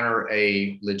encounter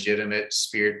a legitimate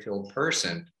spirit-filled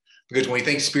person. Because when we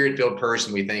think spirit-filled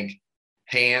person, we think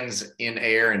hands in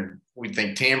air, and we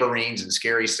think tambourines and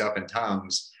scary stuff and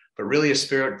tongues. But really, a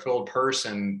spirit-filled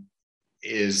person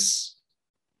is,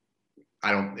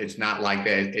 it's not like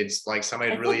that. It's like somebody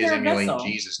that really is emulating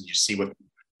Jesus, and you see what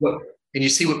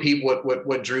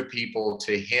drew people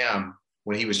to him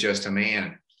when he was just a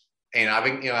man. And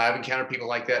I've encountered people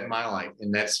like that in my life,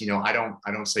 and that's I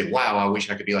don't say, wow, I wish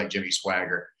I could be like Jimmy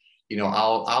Swaggart.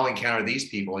 I'll encounter these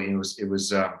people. It was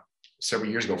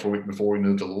several years ago before we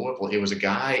moved to Louisville. It was a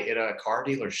guy at a car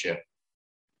dealership,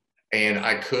 and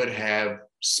I could have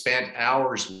spent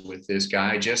hours with this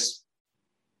guy, just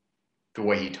the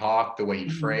way he talked, the way he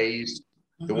phrased,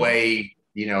 the way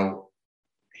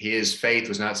his faith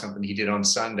was not something he did on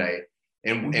Sunday,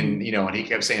 and and he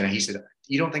kept saying that. He said,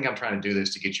 "You don't think I'm trying to do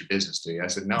this to get your business, do you?" I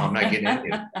said, "No, I'm not getting into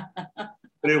it."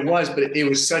 But it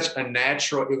was such a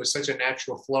natural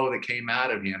flow that came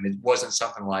out of him. It wasn't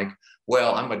something like,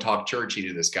 well, I'm going to talk churchy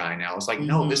to this guy now. It's like,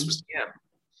 no, this was him.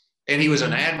 And he was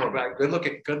an admirable, good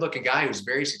looking guy who was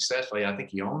very successful. I think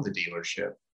he owned the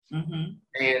dealership. And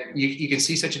you can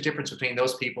see such a difference between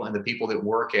those people and the people that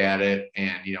work at it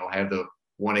and, have the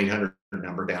 1-800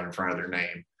 number down in front of their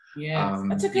name. Yeah,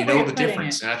 that's a good way of the putting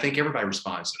difference. it. And I think everybody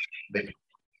responds. They can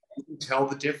tell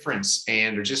the difference,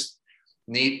 and they're just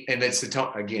neat. And it's the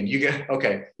tone again. You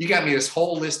got me this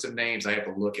whole list of names I have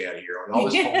to look at here. All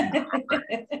this I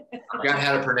forgot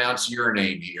how to pronounce your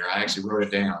name here. I actually wrote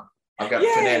it down. I've got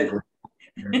phonetically.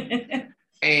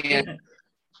 And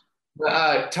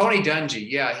Tony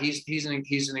Dungy,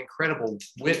 he's an incredible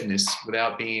witness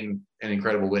without being an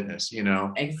incredible witness.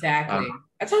 Exactly.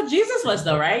 That's how Jesus was,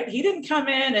 though, right? He didn't come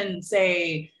in and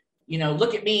say,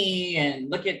 look at me and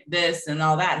look at this and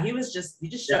all that. He just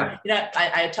showed.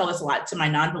 I tell this a lot to my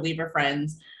non-believer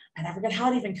friends, and I forget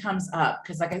how it even comes up,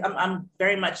 because I'm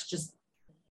very much just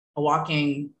a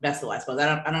walking vessel, I suppose.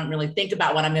 I don't really think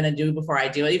about what I'm going to do before I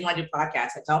do it. Even when I do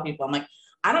podcasts, I tell people, I'm like,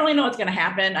 I don't really know what's going to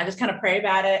happen. I just kind of pray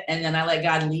about it, and then I let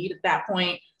God lead at that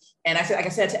point. And I said, like I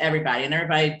said to everybody, and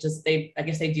everybody I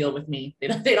guess they deal with me.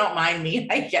 They don't mind me,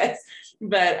 I guess.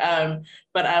 But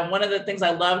one of the things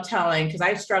I love telling, because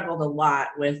I struggled a lot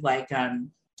with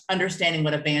understanding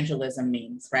what evangelism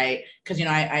means, right? Because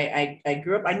I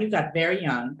grew up, I knew God very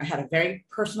young. I had a very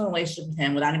personal relationship with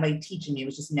him without anybody teaching me. It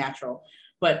was just natural.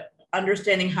 But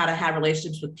understanding how to have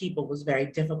relationships with people was very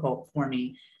difficult for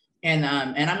me. And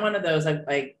I'm one of those,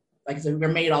 like I said, we're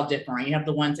made all different. You have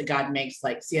the ones that God makes,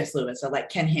 like C.S. Lewis or like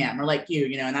Ken Ham or like you,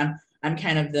 and I'm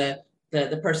kind of the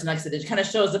person next to it, that kind of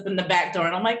shows up in the back door,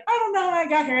 and I'm like, I don't know how I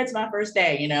got here. It's my first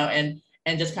day, and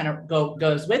just kind of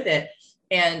goes with it.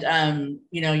 And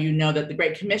that the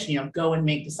Great Commission, go and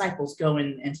make disciples, go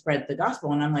and spread the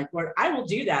gospel. And I'm like, Lord, I will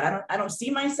do that. I don't see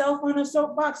myself on a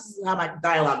soapbox. This is how my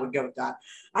dialogue would go with God.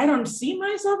 I don't see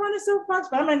myself on a soapbox,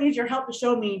 but I'm gonna need your help to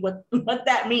show me what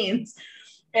that means.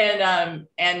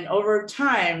 And over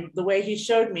time, the way he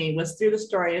showed me was through the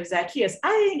story of Zacchaeus.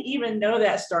 I didn't even know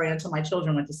that story until my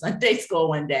children went to Sunday school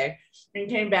one day and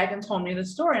came back and told me the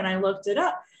story, and I looked it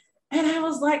up. And I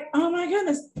was like, oh my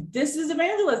goodness, this is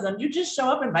evangelism. You just show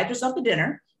up, invite yourself to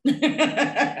dinner.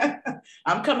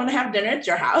 I'm coming to have dinner at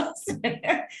your house.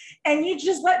 And you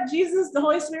just let Jesus, the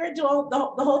Holy Spirit, do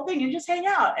the whole thing and just hang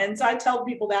out. And so I tell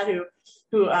people that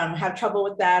who have trouble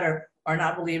with that or are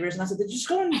not believers. And I said, just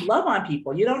go and love on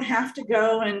people. You don't have to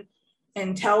go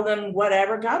and tell them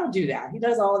whatever. God will do that. He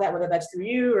does all of that, whether that's through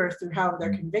you or through how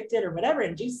they're convicted or whatever.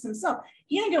 And Jesus himself,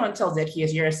 he didn't go and tell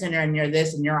Zacchaeus, you're a sinner and you're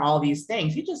this and you're all these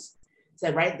things. He just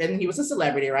said, right then, he was a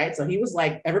celebrity, right? So he was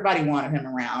like, everybody wanted him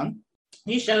around.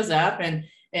 He shows up and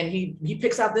he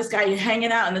picks out this guy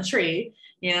hanging out in the tree,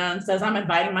 and says, I'm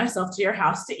inviting myself to your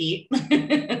house to eat.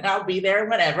 I'll be there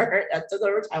whenever. That's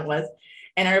whatever time was.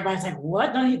 And everybody's like,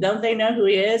 what? Don't they know who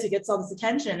he is? He gets all this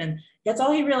attention. And that's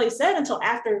all he really said until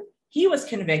after he was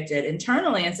convicted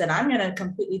internally and said, I'm going to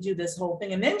completely do this whole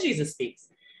thing. And then Jesus speaks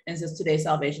and says, today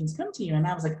salvation's come to you. And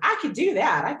I was like, I could do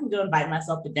that. I can go invite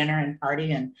myself to dinner and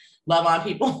party and love on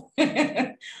people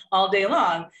all day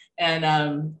long and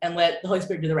let the Holy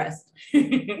Spirit do the rest.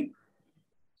 And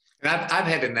I've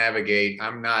had to navigate.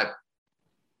 I'm not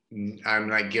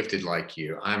gifted like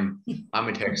you. I'm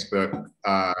a textbook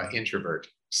introvert.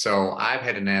 So I've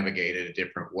had to navigate it a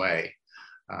different way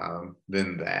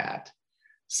than that.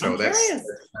 So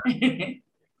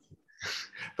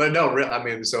but no, I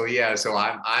mean, so yeah, so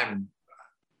I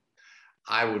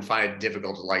would find it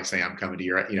difficult to like say I'm coming to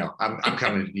your, I'm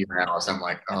coming to your house. I'm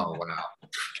like, oh wow,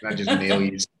 can I just mail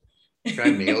you? Can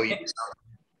I mail you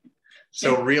something?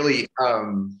 So really,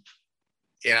 and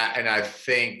I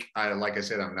think, like I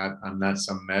said, I'm not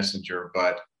some messenger,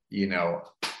 but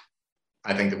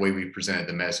I think the way we presented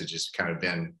the message has kind of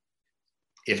been,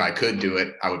 if I could do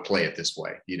it, I would play it this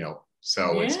way,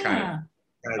 So it's kind of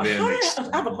been. I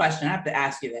have a question. I have to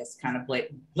ask you this kind of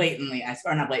blatantly,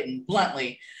 or not blatant,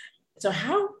 bluntly. So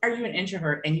how are you an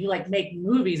introvert and you like make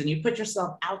movies and you put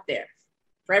yourself out there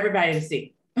for everybody to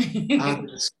see?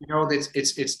 It's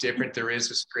different. There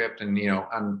is a script, and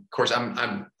of course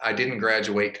I didn't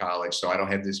graduate college, so I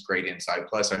don't have this great insight.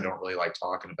 Plus, I don't really like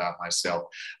talking about myself.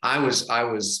 I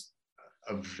was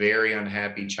a very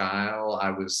unhappy child. I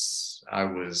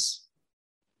was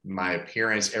my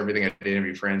appearance, everything I did,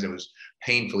 every friends. I was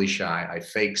painfully shy. I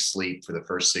faked sleep for the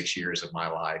first 6 years of my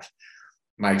life.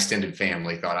 My extended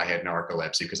family thought I had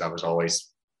narcolepsy because I was always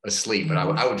asleep, but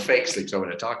I would fake sleep so I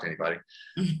wouldn't talk to anybody.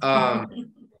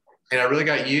 And I really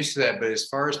got used to that. But as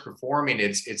far as performing,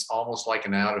 it's almost like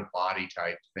an out of body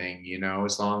type thing,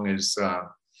 as long as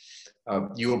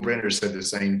Yul Brynner said the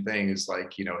same thing. Is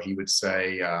like, he would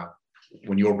say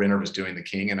when Yul Brynner was doing The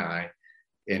King and I,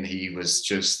 and he was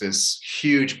just this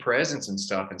huge presence and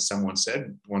stuff. And someone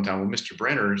said one time, well, Mr.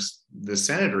 Brenner's, the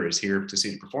senator, is here to see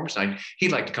the performance tonight.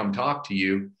 He'd like to come talk to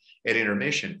you at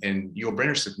intermission. And Yul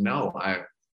Brynner said, no,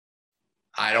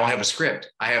 I don't have a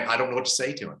script. I don't know what to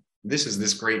say to him. This is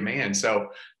this great man. So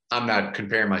I'm not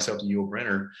comparing myself to Yul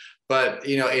Brynner, but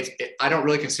I don't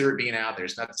really consider it being out there.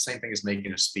 It's not the same thing as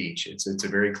making a speech. It's a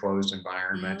very closed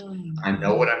environment. I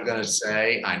know what I'm going to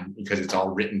say because it's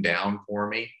all written down for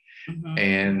me.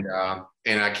 And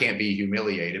I can't be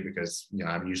humiliated because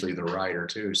I'm usually the writer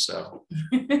too. So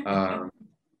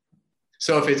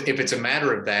so if it's a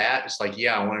matter of that, it's like,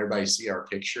 yeah, I want everybody to see our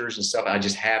pictures and stuff. I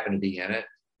just happen to be in it.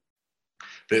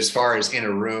 But as far as in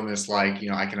a room, it's like,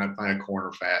 I cannot find a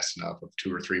corner fast enough of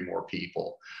 2 or 3 more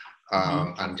people.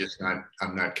 I'm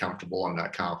not comfortable. I'm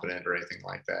not confident or anything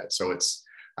like that. So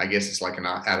I guess it's like an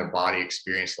out of body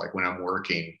experience. Like when I'm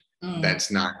working, that's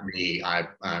not me.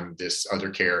 I'm this other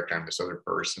character. I'm this other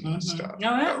person and stuff.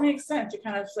 No, that makes sense. You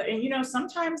kind of, and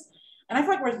sometimes, and I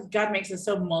feel like where God makes it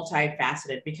so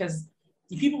multifaceted, because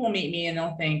people will meet me and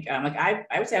they'll think, like I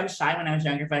would say I was shy when I was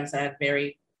younger, but I had a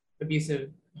very abusive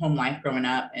home life growing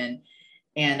up. And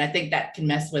I think that can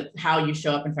mess with how you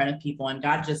show up in front of people. And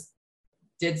God just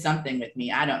did something with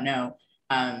me. I don't know,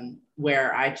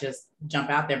 where I just jump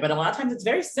out there. But a lot of times it's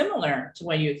very similar to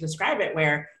what you describe it,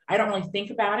 where I don't really think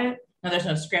about it. No, there's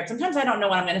no script. Sometimes I don't know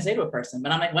what I'm going to say to a person,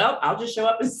 but I'm like, well, I'll just show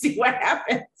up and see what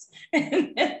happens.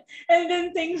 And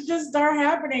then things just start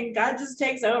happening. God just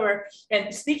takes over.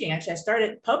 And speaking, actually, I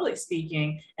started public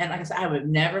speaking. And like I said, I would have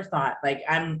never thought, like,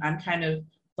 I'm kind of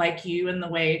like you in the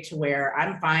way to where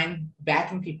I'm fine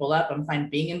backing people up. I'm fine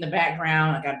being in the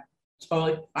background. Like, I'm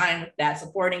totally fine with that,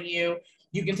 supporting you.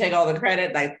 You can take all the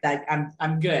credit. Like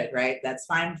I'm good, right? That's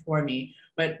fine for me.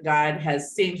 But God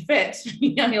has seen fit,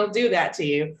 he'll do that to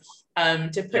you,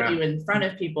 to put you in front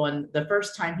of people. And the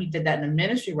first time he did that in a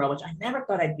ministry role, which I never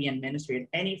thought I'd be in ministry in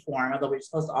any form, although we're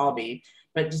supposed to all be,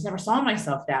 but just never saw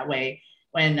myself that way.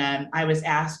 When I was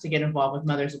asked to get involved with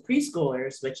Mothers of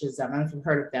Preschoolers, which is, I don't know if you've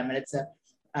heard of them, and it's a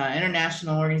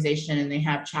international organization, and they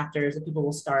have chapters that people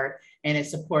will start, and it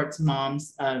supports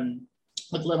moms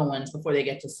with little ones before they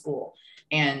get to school.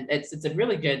 And it's a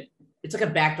really good, it's like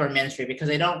a backdoor ministry because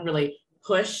they don't really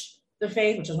push the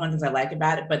faith, which is one of the things I like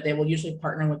about it, but they will usually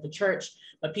partner with the church.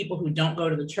 But people who don't go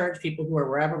to the church, people who are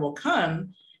wherever will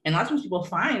come. And lots of times people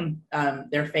find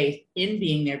their faith in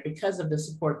being there because of the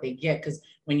support they get. Because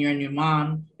when you're a new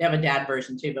mom, they have a dad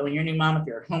version too, but when you're a new mom, if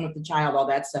you're at home with the child, all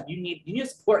that stuff, you need a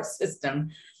support system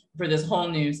for this whole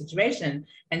new situation.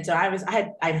 And so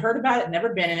I'd heard about it,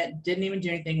 never been in it, didn't even do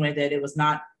anything with it. It was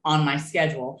not on my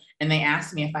schedule. And they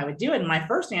asked me if I would do it. And my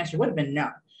first answer would have been no.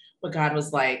 But God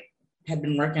was like, had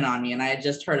been working on me. And I had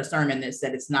just heard a sermon that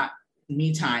said, it's not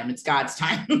me time, it's God's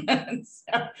time.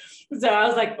 so I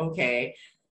was like, okay,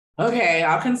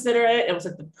 I'll consider it. It was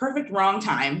like the perfect wrong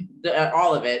time,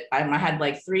 all of it. I had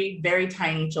like 3 very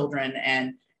tiny children,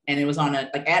 and it was on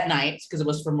like at night because it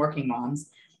was from working moms.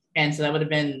 And so that would have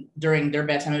been during their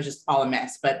bedtime. It was just all a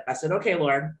mess. But I said, okay,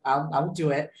 Lord, I'll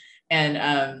do it. And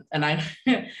I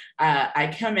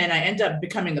I come in, I end up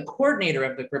becoming the coordinator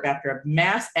of the group after a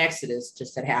mass exodus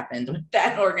just had happened with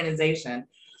that organization.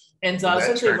 And so I was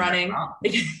essentially running,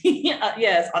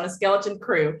 yes, on a skeleton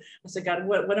crew. I said, God,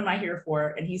 what am I here for?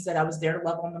 And he said, I was there to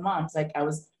love on the moms. Like I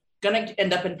was going to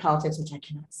end up in politics, which I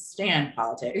cannot stand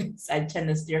politics. I tend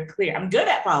to steer clear. I'm good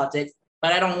at politics,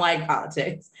 but I don't like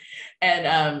politics.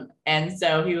 And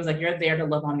so he was like, you're there to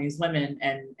love on these women.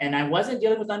 And I wasn't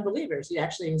dealing with unbelievers.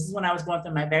 This is when I was going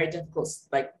through my very difficult,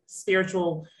 like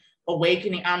spiritual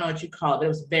awakening. I don't know what you call it, but it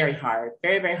was very hard,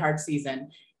 very, very hard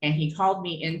season. And he called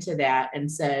me into that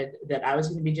and said that I was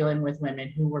going to be dealing with women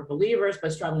who were believers,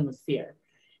 but struggling with fear,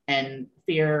 and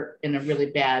fear in a really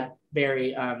bad,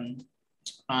 very kind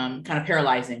of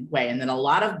paralyzing way. And then a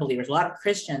lot of believers, a lot of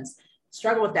Christians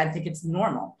struggle with that and think it's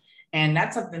normal. And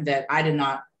that's something that I did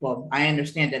not, well, I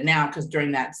understand it now because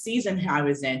during that season I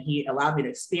was in, he allowed me to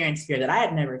experience fear that I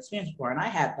had never experienced before. And I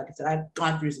had, like I said, I've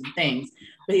gone through some things,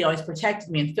 but he always protected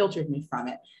me and filtered me from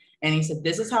it. And he said,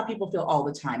 this is how people feel all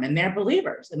the time. And they're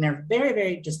believers and they're very,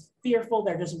 very just fearful.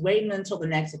 They're just waiting until the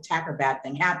next attack or bad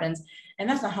thing happens. And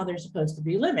that's not how they're supposed to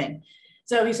be living.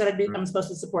 So he said, I'm supposed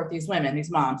to support these women,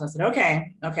 these moms. I said,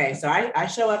 okay. So I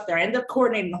show up there, I end up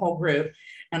coordinating the whole group.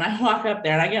 And I walk up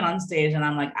there and I get on stage and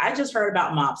I'm like, I just heard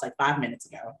about MOPS like 5 minutes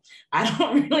ago. I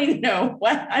don't really know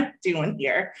what I'm doing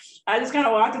here. I just kind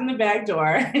of walked in the back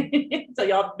door. So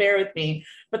y'all bear with me.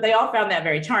 But they all found that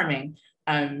very charming.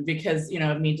 Because,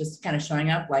 of me just kind of showing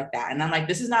up like that. And I'm like,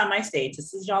 this is not my stage.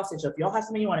 This is y'all's stage. So if y'all have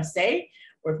something you want to say,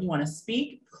 or if you want to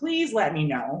speak, please let me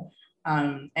know.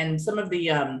 And some of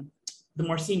the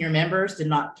more senior members did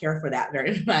not care for that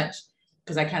very much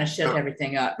because I kind of shook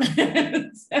everything up.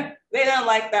 They don't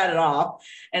like that at all.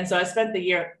 And so I spent the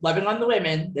year loving on the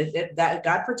women that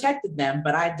God protected them,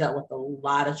 but I dealt with a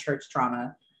lot of church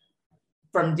trauma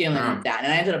from dealing with that.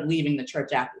 And I ended up leaving the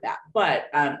church after that. But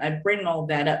I bring all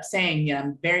that up saying,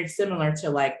 I'm very similar to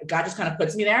like, God just kind of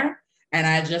puts me there and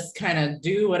I just kind of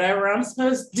do whatever I'm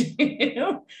supposed to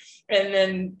do. And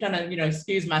then kind of,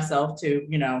 excuse myself to,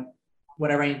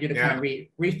 whatever I need to do to kind of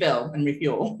refill and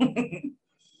refuel.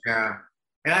 Yeah.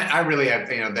 And I really have,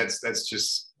 that's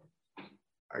just,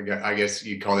 I guess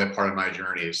you call that part of my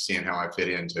journey is seeing how I fit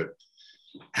into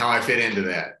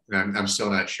that. And I'm still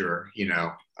not sure,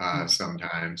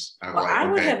 sometimes. I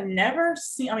would have never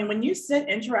seen, when you sit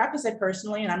interact, I say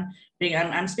personally, and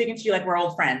I'm speaking to you like we're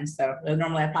old friends. So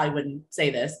normally I probably wouldn't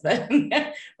say this, but,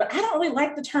 but I don't really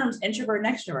like the terms introvert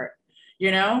and extrovert,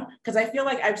 because I feel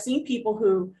like I've seen people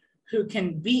who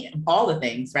can be all the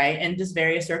things, right? And just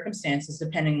various circumstances,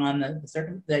 depending on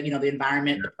the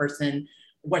environment, the person,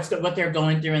 what they're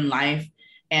going through in life.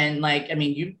 And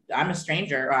I'm a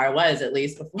stranger, or I was at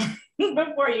least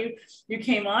before you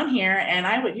came on here,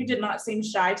 and you did not seem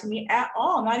shy to me at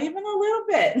all, not even a little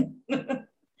bit.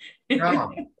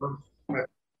 No,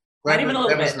 not even a little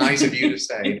bit. That was nice of you to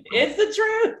say. It's the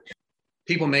truth.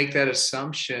 People make that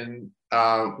assumption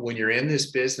when you're in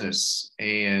this business,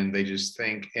 and they just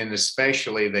think, and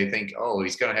especially they think, oh,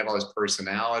 he's going to have all his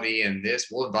personality and this,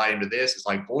 we'll invite him to this. It's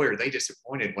like, boy, are they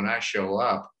disappointed when I show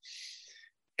up.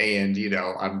 And,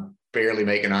 I'm barely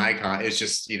making eye contact. It's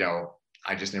just,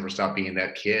 I just never stopped being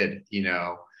that kid,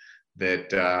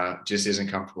 that just isn't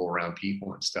comfortable around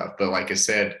people and stuff. But like I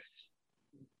said,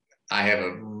 I have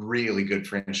a really good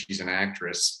friend. She's an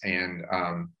actress, and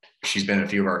she's been in a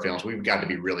few of our films. We've got to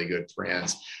be really good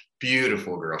friends.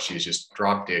 Beautiful girl. She's just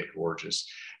drop dead gorgeous.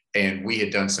 And we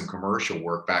had done some commercial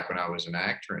work back when I was an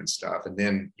actor and stuff. And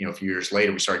then, a few years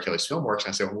later, we started Kelly's Filmworks. And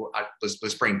I said, well,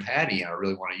 let's bring Patty. I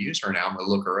really want to use her now. I'm going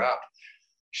to look her up.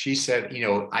 She said,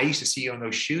 I used to see you on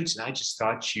those shoots, and I just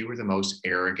thought you were the most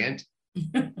arrogant,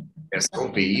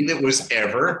 SOB that was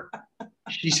ever.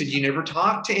 She said, you never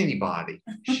talked to anybody.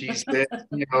 She said,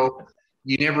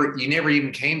 you never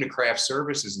even came to craft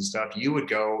services and stuff. You would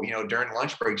go, during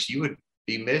lunch breaks, you would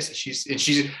be missed.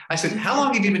 I said, how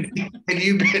long have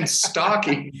you been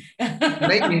stalking,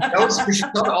 making notes? She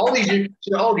told all these, she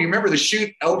said, oh, do you remember the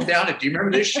shoot? Oh, down it. Do you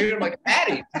remember this shoot? I'm like,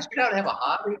 Patty, did you not have a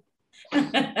hobby?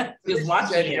 Just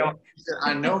watching you. She said,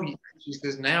 I know. She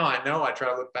says, now I know. I try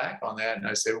to look back on that. And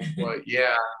I said, well,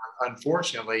 yeah,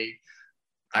 unfortunately,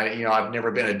 I've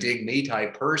never been a dig me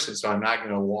type person, so I'm not going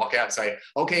to walk out and say,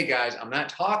 okay, guys, I'm not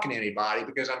talking to anybody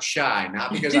because I'm shy,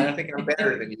 not because I think I'm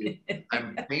better than you.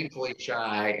 I'm painfully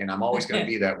shy, and I'm always going to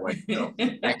be that way. So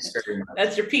thanks very much.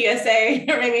 That's your PSA,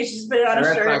 or maybe you should just put it on a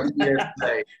shirt.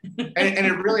 PSA. And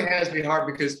it really has to be hard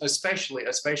because especially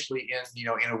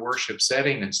in a worship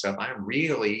setting and stuff, I'm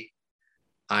really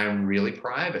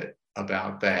private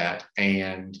about that.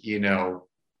 And,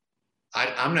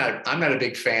 I'm not a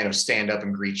big fan of stand up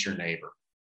and greet your neighbor.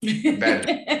 In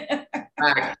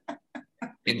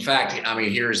fact, I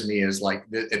mean, here's me as like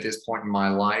at this point in my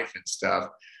life and stuff.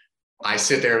 I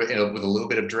sit there with a little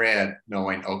bit of dread,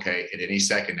 knowing, okay, at any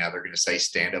second now they're going to say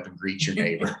stand up and greet your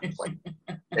neighbor. And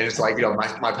it's like,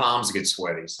 my palms get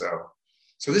sweaty. So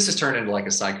this has turned into like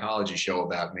a psychology show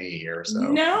about me here. So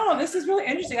no, this is really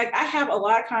interesting. Like I have a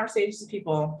lot of conversations with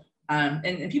people.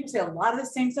 And people say a lot of the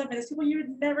same stuff, and it's people you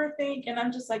would never think. And I'm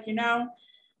just like,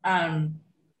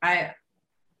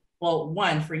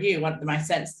 one for you, one of my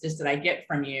sense just that I get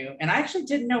from you, and I actually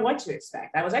didn't know what to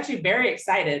expect. I was actually very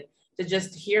excited to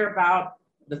just hear about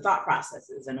the thought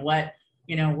processes and what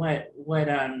led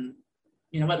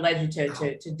you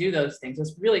to do those things.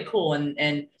 It's really cool. And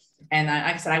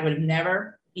like I said, I would have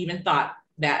never even thought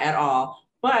that at all.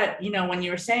 But, when you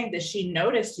were saying that she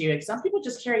noticed you, like some people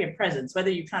just carry a presence,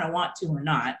 whether you kind of want to or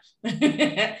not.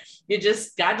 God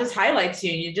just highlights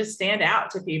you, and you just stand out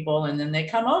to people, and then they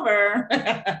come over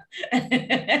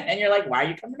and you're like, why are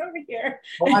you coming over here?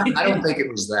 Well, I don't think it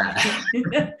was that.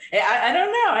 I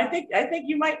don't know. I think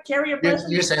you might carry a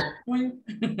presence. You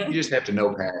just have to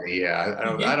know Patty. Yeah.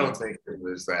 I don't think it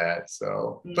was that.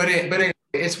 So, but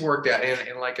it's worked out.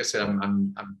 And like I said,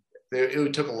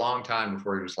 it took a long time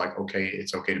before it was like, okay,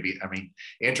 it's okay to be. I mean,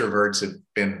 introverts have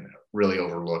been really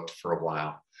overlooked for a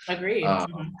while. Agreed.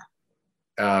 I've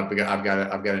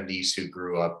got a niece who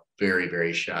grew up very,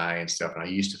 very shy and stuff, and I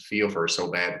used to feel for her so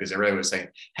bad because everybody was saying,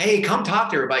 "Hey, come talk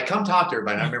to everybody, come talk to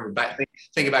everybody." And I remember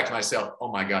thinking back to myself,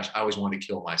 "Oh my gosh, I always wanted to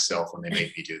kill myself when they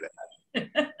made me do that."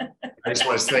 I just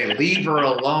want to say, leave her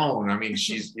alone. I mean,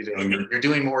 she's you're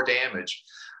doing more damage.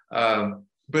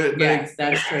 But yes,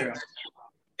 that's true.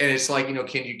 And it's like,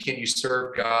 can you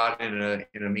serve God in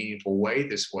a meaningful way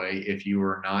this way if you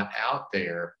are not out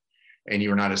there and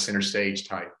you are not a center stage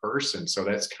type person? So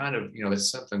that's kind of, that's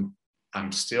something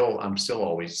I'm still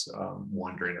always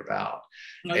wondering about.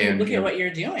 No, and look at what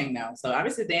you're doing now. So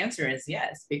obviously the answer is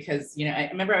yes, because, I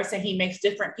remember I was saying he makes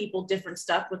different people, different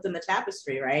stuff within the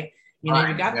tapestry, right? You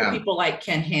got the people like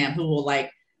Ken Ham who will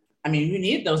you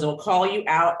need those that will call you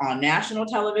out on national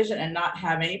television and not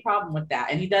have any problem with that.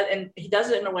 And he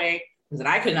does it in a way that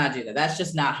I could not do that. That's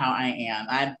just not how I am.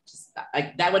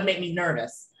 That would make me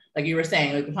nervous. Like you were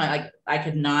saying, like I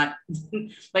could not,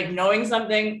 like knowing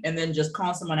something and then just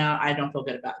calling someone out, I don't feel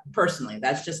good about it. Personally.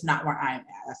 That's just not where I'm at.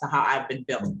 That's not how I've been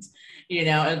built,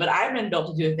 but I've been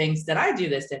built to do the things that I do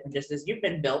this different, just as you've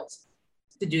been built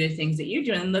to do the things that you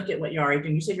do. And look at what you're already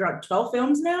doing. You said you're on 12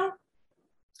 films now?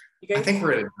 I think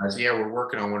we're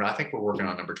working on one. I think we're working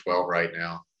on number 12 right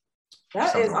now.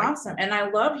 That is awesome. And I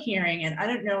love hearing, and I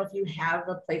don't know if you have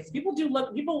a place. I'm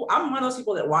one of those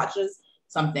people that watches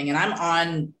something and I'm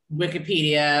on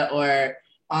Wikipedia or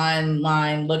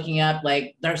online looking up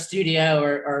like their studio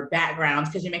or backgrounds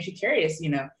because it makes you curious,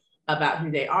 about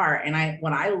who they are. And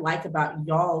what I like about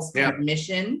y'all's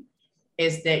mission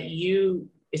is that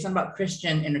it's not about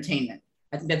Christian entertainment.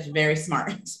 I think that's very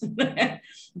smart.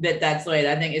 That's the way.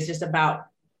 I think it's just about,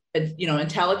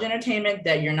 intelligent entertainment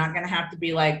that you're not going to have to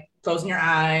be like closing your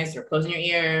eyes or closing your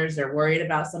ears or worried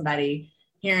about somebody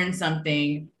hearing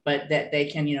something, but that they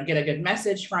can, get a good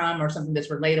message from or something that's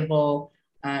relatable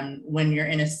when you're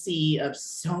in a sea of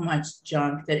so much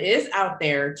junk that is out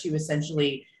there to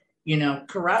essentially,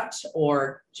 corrupt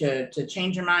or to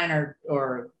change your mind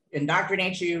or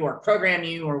indoctrinate you or program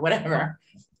you or whatever.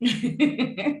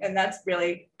 And that's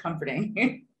really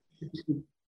comforting.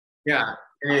 Yeah,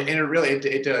 and it really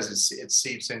it does. It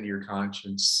seeps into your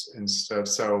conscience and stuff.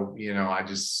 So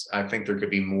I think there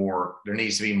could be more. There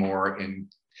needs to be more. And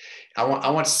I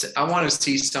want to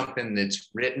see something that's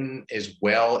written as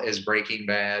well as Breaking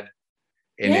Bad,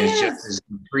 and is just as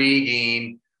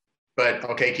intriguing but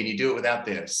okay, can you do it without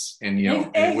this? And, you know,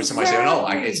 Exactly. would somebody say, oh, no,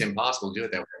 it's impossible to do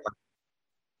it that way.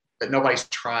 But nobody's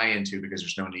trying to because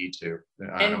there's no need to.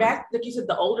 And back, like you said,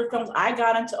 the older films, I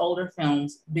got into older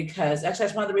films because actually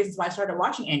that's one of the reasons why I started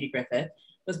watching Andy Griffith,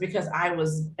 was because I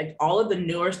was like, all of the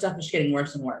newer stuff is getting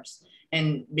worse and worse.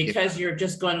 And because you're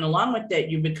just going along with it,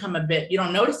 you become a bit, you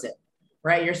don't notice it,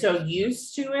 right? You're so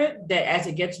used to it that as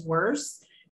it gets worse,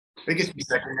 it gets to be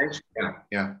second nature.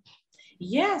 Yeah.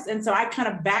 Yes. And so I kind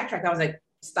of backtracked. I was like,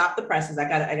 stop the presses. I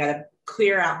gotta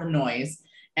clear out the noise.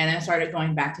 And I started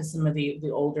going back to some of the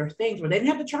older things where they didn't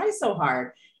have to try so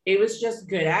hard. It was just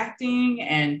good acting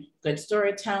and good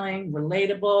storytelling,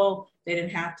 relatable. They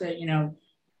didn't have to, you know,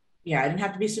 it didn't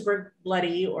have to be super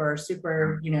bloody or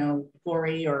super, you know,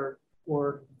 gory or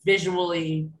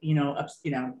visually,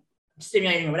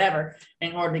 stimulating or whatever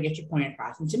in order to get your point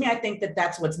across. And to me, I think that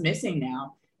that's what's missing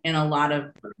now in a lot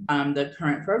of the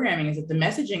current programming, is that the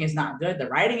messaging is not good. The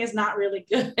writing is not really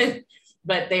good,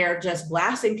 but they are just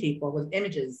blasting people with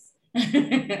images.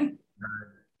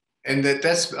 And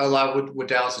that's a lot what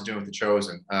Dallas is doing with The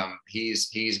Chosen.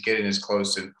 He's getting as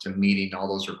close to meeting all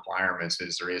those requirements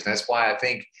as there is. And that's why I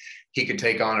think he could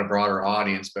take on a broader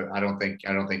audience, but I don't think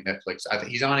Netflix. I think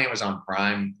he's on Amazon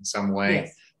Prime in some way,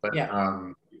 yes. but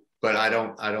but I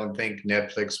don't think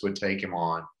Netflix would take him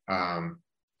on.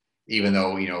 Even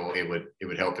though, you know, it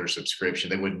would help their subscription.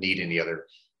 They wouldn't need any other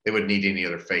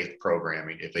faith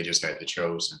programming if they just had The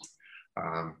Chosen.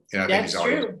 And I think he's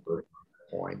already at the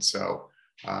point. So,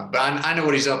 but I know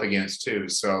what he's up against too.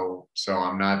 So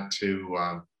I'm not too,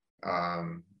 I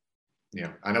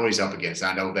know what he's up against.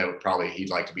 I know that he'd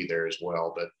like to be there as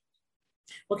well.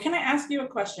 But can I ask you a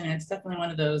question? It's definitely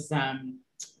one of those, and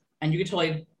you could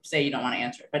totally say you don't want to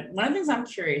answer it. But one of the things I'm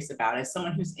curious about is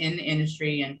someone who's in the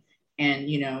industry and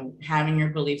you know, having your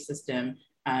belief system,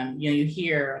 you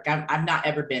hear, like I've not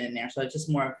ever been in there, so it's just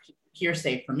more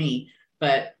hearsay for me.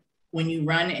 But when you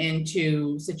run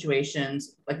into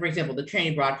situations, like for example, the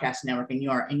Trinity Broadcast Network in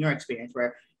your experience,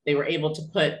 where they were able to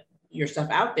put your stuff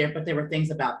out there, but there were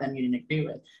things about them you didn't agree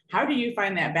with. How do you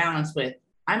find that balance with,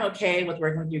 I'm okay with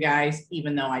working with you guys,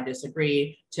 even though I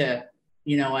disagree, to,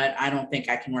 you know what, I don't think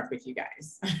I can work with you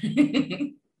guys?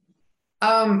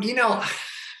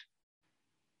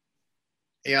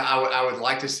 Yeah, I would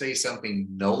like to say something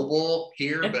noble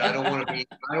here, but I don't want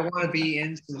to be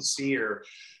insincere.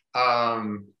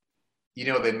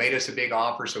 They made us a big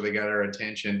offer, so they got our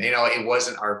attention. You know, it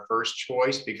wasn't our first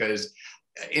choice because,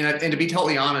 and to be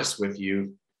totally honest with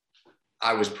you,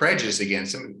 I was prejudiced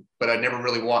against them, but I never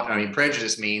really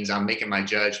prejudice means I'm making my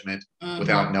judgment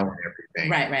without knowing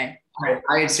everything. Right.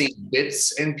 I had seen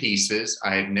bits and pieces.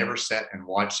 I had never sat and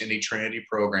watched any Trinity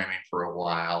programming for a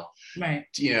while. Right.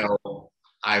 You know,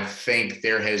 I think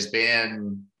there has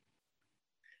been,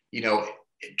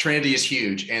 Trinity is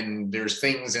huge, and there's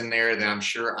things in there that I'm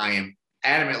sure I am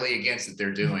adamantly against that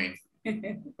they're doing.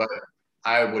 But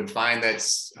I would find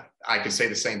I could say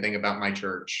the same thing about my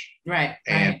church. Right.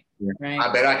 And right.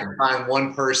 I bet I can find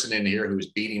one person in here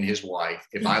who's beating his wife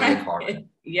if I look hard.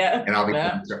 Yeah. And I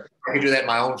can do that in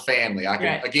my own family. I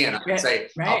can, again, I can say,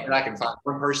 I can find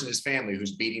one person in his family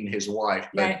who's beating his wife.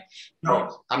 But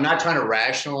I'm not trying to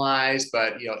rationalize,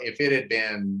 but, if it had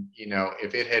been,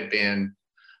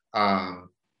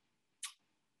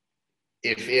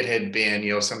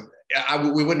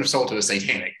 we wouldn't have sold to a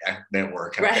satanic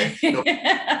network. Okay?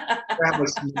 Right. How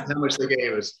much they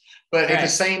gave us. But at the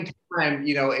same time,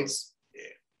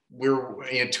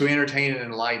 we're to entertain and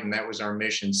enlighten. That was our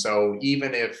mission. So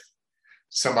even if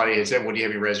somebody had said, well, do you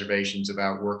have any reservations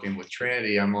about working with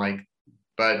Trinity? I'm like,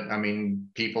 but I mean,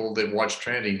 people that watch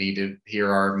Trinity need to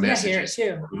hear our messages. Yeah,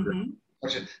 hear it too.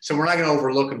 Mm-hmm. So we're not going to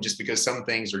overlook them just because some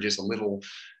things are just a little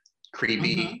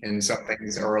creepy and some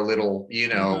things are a little,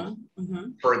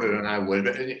 further than I would.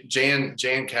 But Jan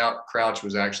Crouch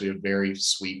was actually a very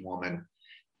sweet woman.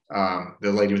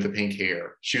 The lady with the pink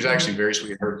hair. She was actually very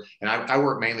sweet. And I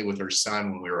worked mainly with her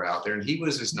son when we were out there, and he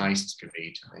was as nice as could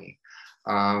be to me.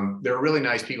 They're really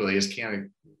nice people. They just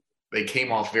they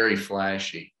came off very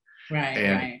flashy.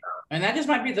 Right. And that just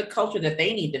might be the culture that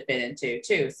they need to fit into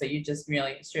too. So you just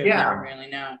really, it's true. Yeah. You really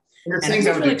know. There's things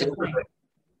I would do,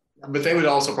 but they would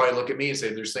also probably look at me and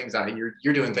say, there's things that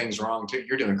you're doing things wrong too.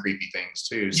 You're doing creepy things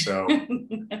too. So, we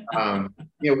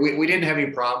didn't have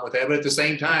any problem with that, but at the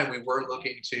same time, we were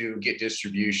looking to get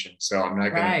distribution. So I'm not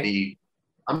going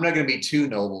to be too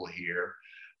noble here.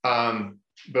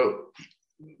 But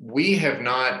we have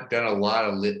not done a lot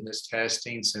of litmus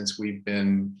testing since we've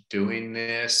been doing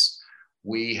this.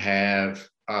 We have,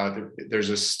 there's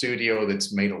a studio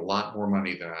that's made a lot more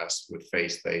money than us with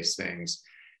faith-based things.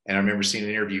 And I remember seeing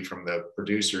an interview from the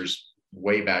producers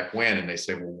way back when, and they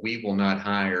said, well, we will not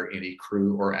hire any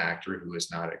crew or actor who is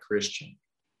not a Christian.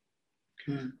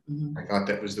 Mm-hmm. I thought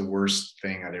that was the worst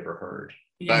thing I'd ever heard.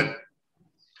 Yeah. But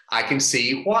I can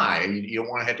see why. You don't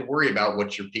want to have to worry about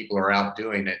what your people are out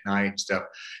doing at night and stuff.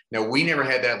 No, we never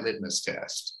had that litmus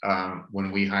test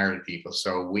when we hired people.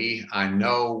 So I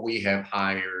know we have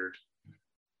hired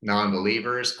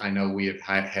non-believers. I know we have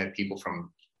had people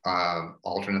from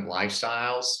alternate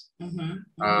lifestyles than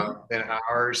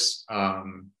ours.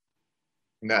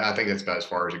 No, I think that's about as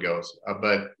far as it goes.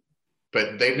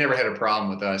 But they've never had a problem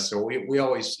with us. So we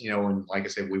always, and like I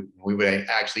said, we would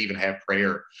actually even have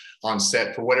prayer on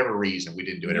set for whatever reason. We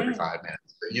didn't do it every 5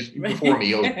 minutes. Before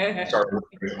meals, start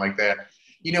working like that.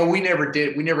 We never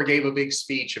did. We never gave a big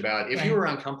speech about if you were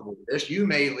uncomfortable with this, you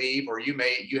may leave, or you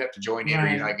have to join in, or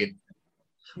you're not getting.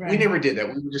 We never did that.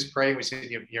 We would just pray. We said,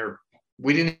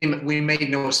 we made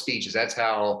no speeches. That's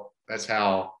how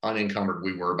unencumbered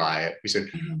we were by it. We said,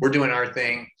 we're doing our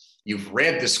thing. You've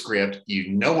read the script,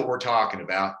 you know what we're talking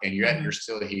about, and you're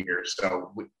still here.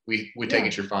 So we take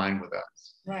it you're fine with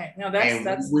us. Right. No, we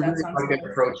really like that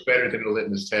approach better than the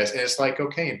litmus test. And it's like,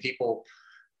 okay, and people,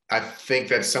 I think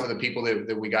that some of the people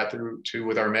that we got through to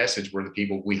with our message were the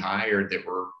people we hired that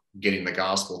were getting the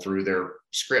gospel through their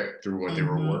script, through what they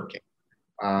were working.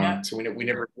 So we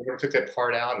never took that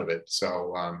part out of it.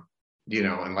 So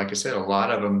and like I said, a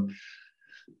lot of them,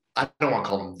 I don't want to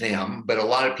call them, but a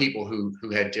lot of people who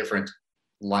had different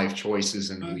life choices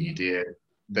than we did,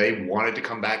 they wanted to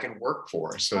come back and work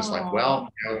for us. So it's like, well,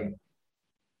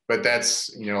 but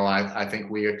that's, I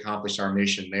think we accomplished our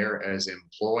mission there as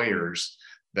employers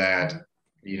that,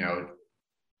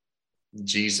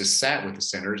 Jesus sat with the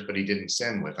sinners, but he didn't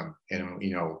sin with them. And,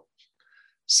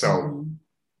 so,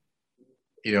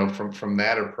 from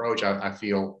that approach, I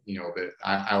feel, that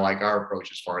I like our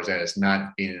approach as far as that. It's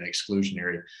not being an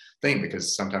exclusionary thing,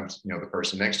 because sometimes, the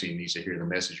person next to you needs to hear the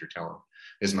message you're telling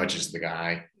as much as the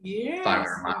guy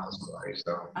 500 miles away.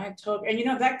 So I totally,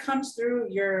 and that comes through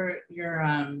your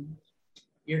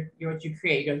what you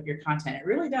create, your content. It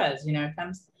really does, it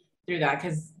comes through that,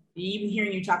 because even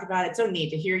hearing you talk about it, it's so neat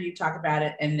to hear you talk about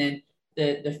it, and then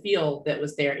the feel that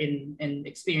was there in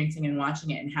experiencing and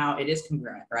watching it, and how it is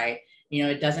congruent, right?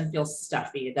 It doesn't feel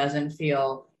stuffy. It doesn't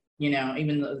feel,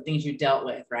 even the things you dealt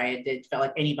with, right? It felt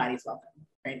like anybody's welcome,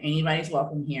 right? Anybody's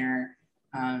welcome here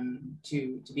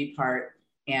to be part.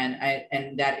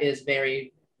 And that is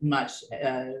very much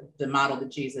the model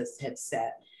that Jesus had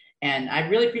set. And I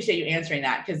really appreciate you answering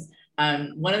that, because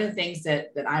one of the things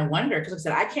that I wonder, because like I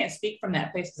said, I can't speak from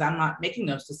that place because I'm not making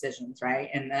those decisions, right?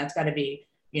 And that's got to be,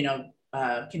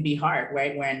 can be hard,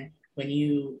 right? When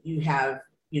you have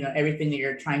everything that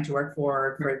you're trying to work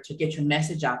for to get your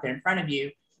message out there in front of you,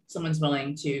 someone's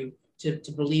willing to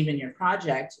believe in your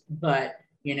project, but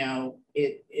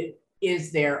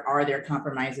are there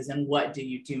compromises, and what do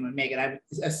you do and make it? I would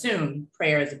assume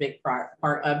prayer is a big part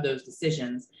of those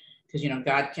decisions, because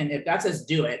God can, if God says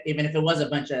do it, even if it was a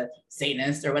bunch of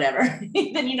Satanists or whatever,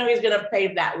 then he's going to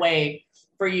pave that way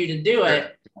for you to do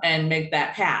it and make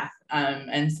that path.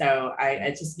 And so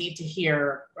I just need to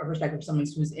hear a perspective of someone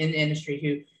who's in the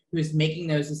industry, who's making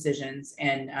those decisions,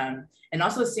 and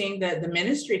also seeing the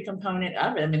ministry component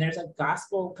of it. I mean, there's a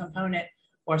gospel component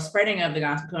or spreading of the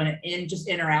gospel component in just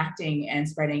interacting and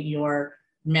spreading your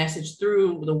message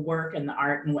through the work and the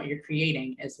art and what you're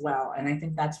creating as well. And I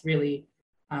think that's really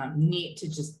neat to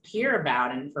just hear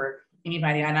about, and for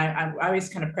anybody. And I always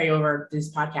kind of pray over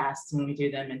these podcasts when we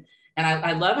do them, and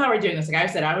I love how we're doing this. Like I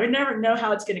said, I would never know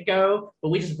how it's going to go, but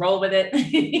we just roll with it.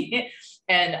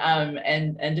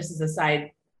 and just as a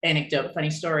side anecdote,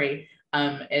 funny story,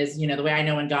 is, the way I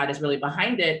know when God is really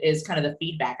behind it is kind of the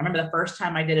feedback. I remember the first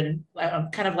time I did it,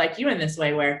 I'm kind of like you in this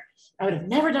way, where I would have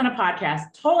never done a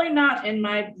podcast, totally not in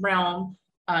my realm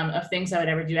of things I would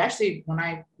ever do. Actually, when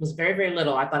I was very, very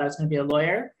little, I thought I was going to be a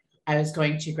lawyer. I was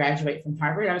going to graduate from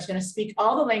Harvard. I was going to speak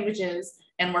all the languages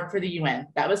and work for the UN.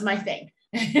 That was my thing.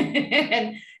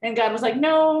 and God was like,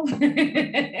 no,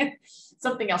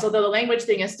 something else. Although the language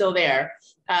thing is still there.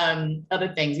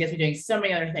 Other things, he has me doing so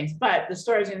many other things. But the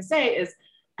story I was going to say is,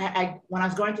 when I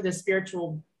was going through this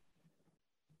spiritual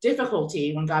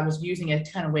difficulty, when God was using it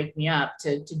to kind of wake me up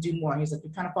to do more, he's like,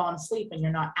 you're kind of falling asleep and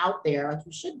you're not out there like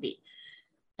you should be.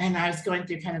 And I was going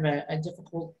through kind of a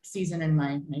difficult season in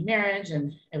my marriage,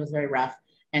 and it was very rough.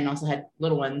 And also had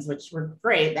little ones, which were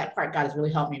great. That part God has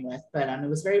really helped me with. But it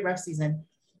was a very rough season.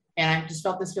 And I just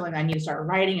felt this feeling I need to start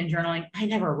writing and journaling. I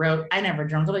never wrote, I never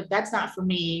journaled. I'm like, that's not for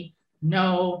me.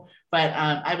 No. But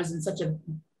I was in such a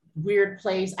weird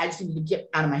place. I just needed to get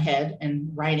out of my head, and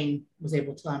writing was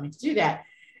able to allow me to do that.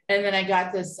 And then I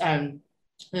got this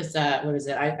this, what is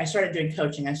it? I started doing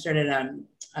coaching. I started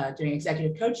doing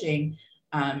executive coaching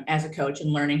as a coach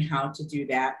and learning how to do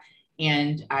that.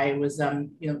 And I was,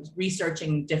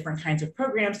 researching different kinds of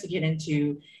programs to get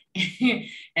into.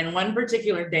 And one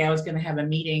particular day, I was going to have a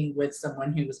meeting with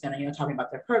someone who was going to, talk about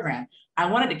their program.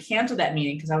 I wanted to cancel that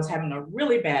meeting because I was having a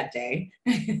really bad day,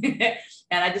 and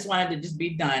I just wanted to just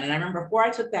be done. And I remember before I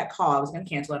took that call, I was going to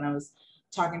cancel it, and I was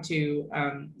talking to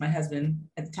my husband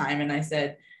at the time, and I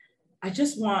said, I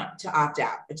just want to opt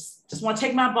out. I just want to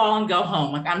take my ball and go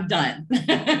home. Like, I'm done.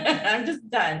 I'm just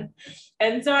done.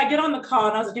 And so I get on the call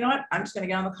and I was like, you know what? I'm just going to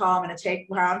get on the call. I'm going to take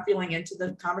how I'm feeling into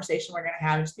the conversation we're going to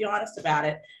have. Just be honest about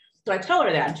it. So I tell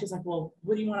her that, and she's like, well,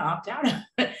 what do you want to opt out of?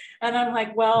 And I'm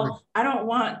like, well, I don't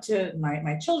want to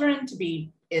my children to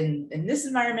be in this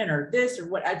environment or this or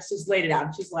what. I just laid it out.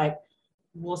 And she's like,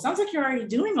 well, it sounds like you're already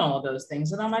doing all of those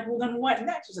things. And I'm like, well, then what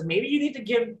next? She's like, maybe you need to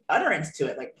give utterance to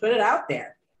it, like put it out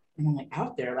there. And I'm like,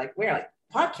 out there, like where? Like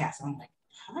podcasts. I'm like,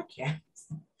 podcasts?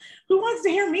 Who wants to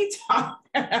hear me talk?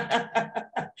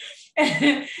 and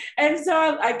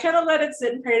so I kind of let it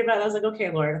sit and prayed about it. I was like,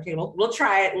 okay, Lord, okay, we'll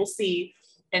try it. We'll see.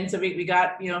 And so we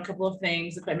got, a couple of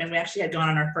things, equipment. We actually had gone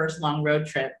on our first long road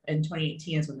trip in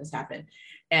 2018 is when this happened.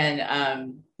 And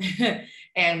and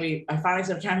I finally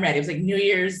said, okay, I'm ready. It was like New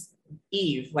Year's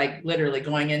Eve, like literally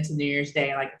going into New Year's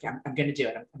Day. Like, okay, I'm going to do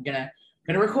it. I'm going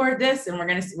to record this, and we're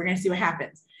going to see what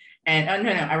happens. And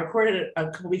no, I recorded it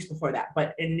a couple weeks before that.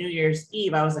 But in New Year's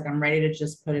Eve, I was like, I'm ready to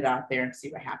just put it out there and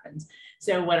see what happens.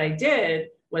 So what I did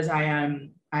was I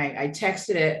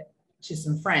texted it to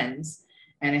some friends,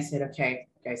 and I said, okay,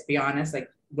 guys, be honest. Like,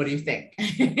 what do you think?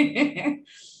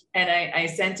 And I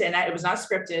sent it, and it was not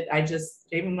scripted. I just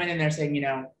even went in there saying,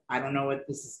 I don't know what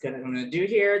this is I'm going to do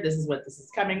here. This is what this is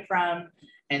coming from,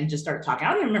 and just start talking. I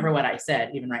don't even remember what I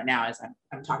said even right now as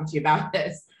I'm talking to you about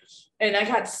this. And I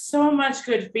got so much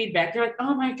good feedback. They're like,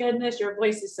 oh my goodness, your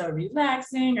voice is so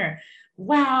relaxing, or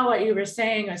wow, what you were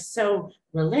saying is so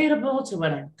relatable to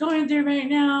what I'm going through right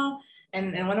now.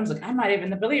 And one of them's like, I'm not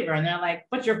even a believer. And they're like,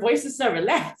 but your voice is so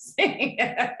relaxing.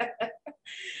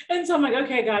 And so I'm like,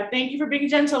 okay, God, thank you for being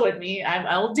gentle with me.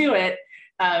 I'll do it.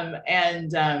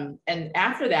 And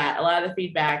after that, a lot of the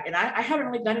feedback, and I haven't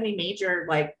really done any major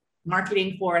like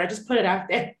marketing for it. I just put it out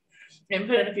there and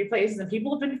put it in a few places, and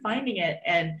people have been finding it.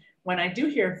 And when I do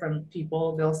hear from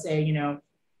people, they'll say,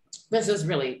 this is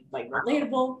really like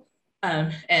relatable.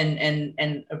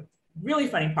 And a really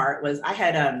funny part was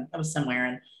I was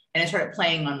somewhere and it started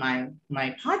playing on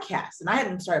my podcast, and I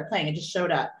hadn't started playing. It just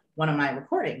showed up one of my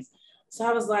recordings. So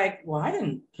I was like, well, I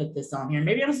didn't put this on here.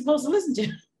 Maybe I'm supposed to listen to it.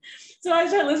 So I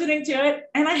started listening to it,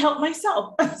 and I helped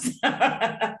myself. So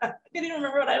I didn't even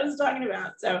remember what I was talking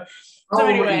about. So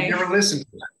anyway. You never listened to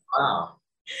that. Wow.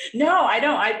 No, I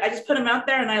don't. I just put them out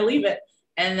there and I leave it,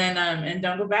 and then and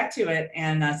don't go back to it.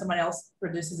 And someone else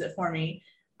produces it for me.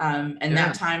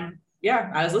 That time,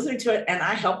 I was listening to it and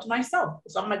I helped myself.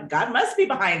 So I'm like, God must be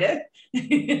behind it.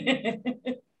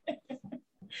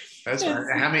 That's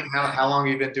right. How long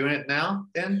have you been doing it now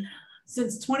then?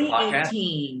 Since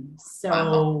 2018.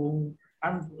 So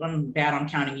wow. I'm bad on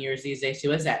counting years these days.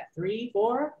 So is that 3,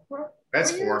 4?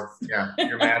 That's 4. Yeah,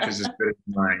 your math is as good as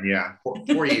mine. Yeah,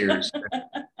 4 years.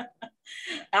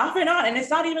 Off and on, and it's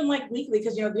not even like weekly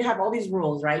because you have all these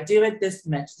rules, right? Do it this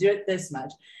much, do it this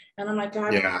much, and I'm like,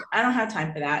 God, I don't have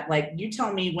time for that. Like, you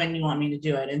tell me when you want me to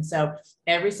do it, and so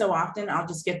every so often I'll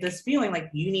just get this feeling like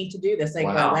you need to do this. Like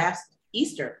last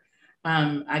Easter,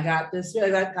 I got this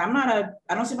feeling like I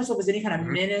don't see myself as any kind of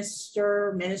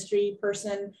ministry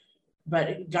person,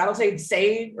 but God will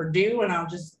say or do, and I'll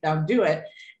do it.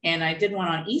 And I did one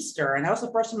on Easter, and that was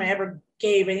the first time I ever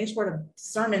gave any sort of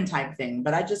sermon type thing,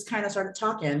 but I just kind of started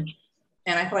talking,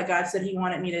 and I felt like God said he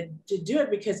wanted me to do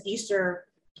it because Easter,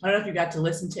 I don't know if you got to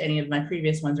listen to any of my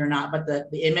previous ones or not, but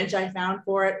the image I found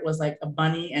for it was like a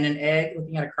bunny and an egg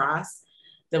looking at a cross.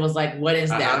 That was like, what is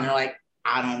that? And they're like,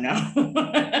 I don't know.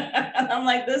 And I'm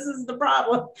like, this is the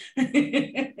problem.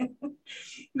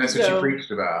 That's what you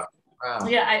preached about. Wow.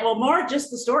 Yeah, more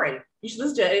just the story. You should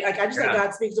listen to it. Like I just let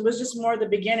God speak. It was just more the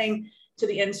beginning to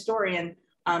the end story. And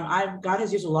God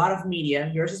has used a lot of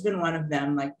media. Yours has been one of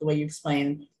them, like the way you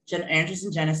explained, Andrews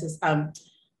and Genesis.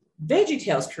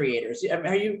 VeggieTales creators. Have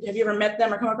you ever met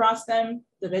them or come across them?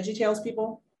 The VeggieTales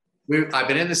people? I've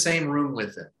been in the same room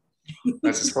with them.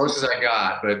 That's as close as I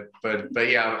got. But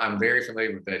yeah, I'm very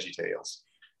familiar with VeggieTales.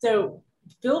 So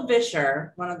Phil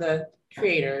Vischer, one of the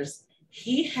creators,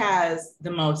 he has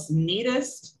the most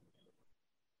neatest,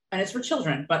 and it's for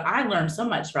children, but I learned so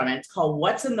much from it. It's called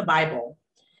What's in the Bible.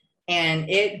 And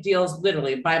it deals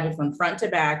literally Bible from front to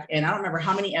back. And I don't remember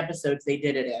how many episodes they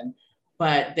did it in,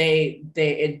 but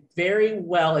it very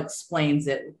well explains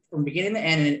it from beginning to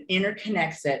end, and it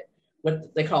interconnects it with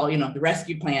what they call, the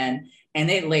rescue plan, and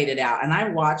they laid it out. And I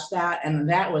watched that, and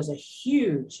that was a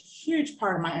huge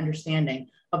part of my understanding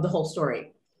of the whole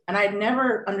story. And I'd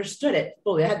never understood it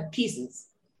fully. I had pieces,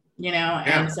 Yeah.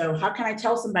 and so how can I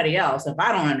tell somebody else if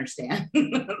I don't understand?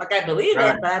 Like, I believe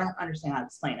it, but I don't understand how to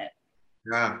explain it.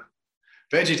 Yeah.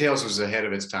 VeggieTales was ahead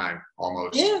of its time,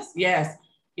 almost. Yes.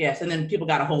 And then people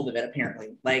got a hold of it,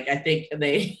 apparently. Like, I think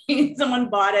someone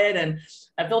bought it, and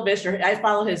Phil Vischer, I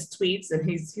follow his tweets, and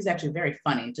he's actually very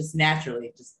funny, just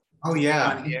naturally, just Oh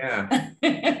yeah, funny. yeah.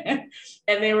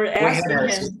 And they were asking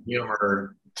him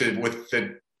humor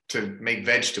to make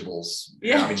vegetables.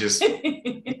 Yeah. I mean, just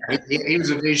he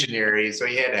was a visionary, so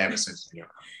he had to have a sense of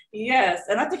humor. Yes,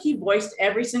 and I think he voiced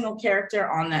every single character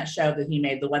on that show that he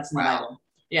made, the What's in the Bible.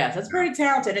 Yes, that's very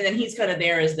talented. And then he's kind of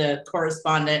there as the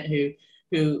correspondent who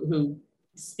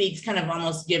speaks, kind of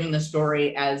almost giving the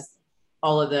story as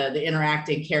all of the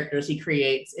interacting characters he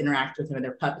creates interact with him, and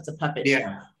they're puppets, a puppet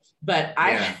show. But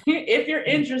if you're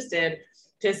interested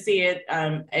to see it,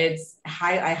 I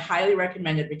highly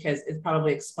recommend it, because it's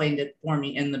probably explained it for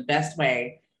me in the best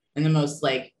way, in the most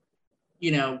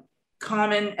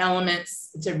common elements,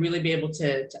 to really be able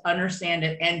to understand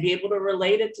it and be able to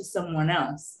relate it to someone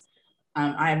else.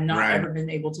 I have not ever been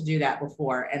able to do that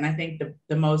before. And I think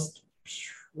the most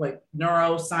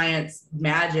neuroscience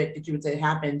magic that you would say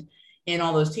happened in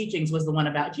all those teachings was the one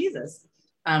about Jesus.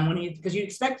 Because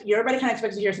everybody kind of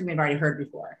expects to hear something they've already heard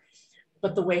before.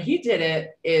 But the way he did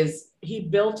it is he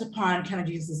built upon kind of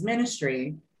Jesus's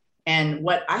ministry. And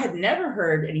what I had never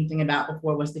heard anything about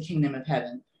before was the kingdom of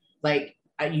heaven. Like,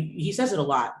 he says it a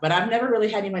lot, but I've never really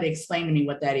had anybody explain to me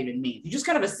what that even means. You just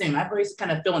kind of assume. I've always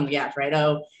kind of fill in the gaps, right?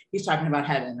 Oh, he's talking about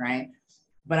heaven, right?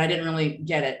 But I didn't really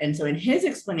get it. And so in his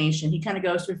explanation, he kind of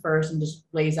goes through first and just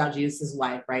lays out Jesus's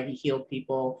life, right? He healed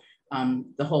people,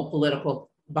 the whole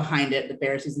political behind it, the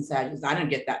Pharisees and Sadducees. I didn't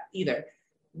get that either,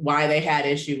 why they had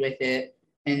issue with it.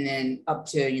 And then up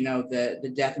to,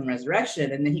 the death and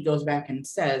resurrection. And then he goes back and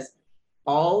says,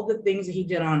 all the things that he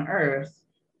did on earth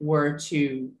were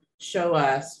to show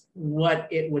us what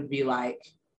it would be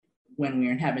like when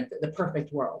we're in heaven, the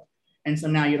perfect world. And so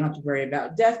now you don't have to worry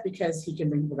about death, because he can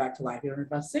bring people back to life. You don't have to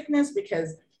worry about sickness,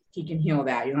 because he can heal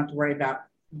that. You don't have to worry about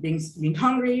being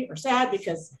hungry or sad,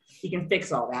 because he can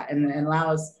fix all that and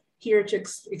allow us here to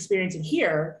experience it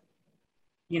here,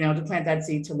 to plant that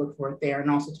seed, to look for it there, and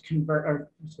also to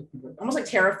convert, almost like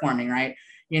terraforming, right?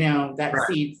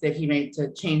 Seeds that he made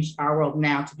to change our world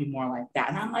now to be more like that.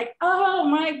 And I'm like, oh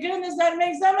my goodness, that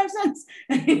makes sense.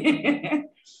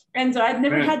 And so I'd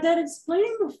never had that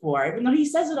explained before, even though he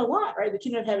says it a lot, right? The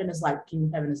kingdom of heaven is light. The kingdom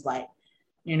of heaven is light,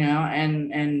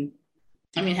 and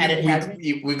I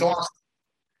mean, we glossed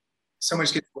so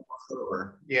much gets glossed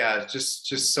over. Yeah,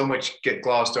 just so much get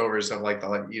glossed over, stuff like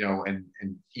that,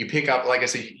 and you pick up, like I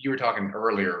said, you were talking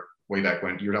earlier, way back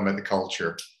when you were talking about the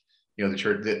culture, the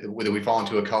church, whether we fall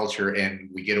into a culture and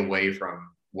we get away from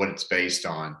what it's based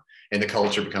on, and the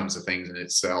culture becomes the things in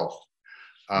itself.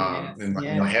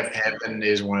 Heaven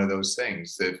is one of those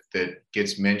things that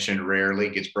gets mentioned rarely,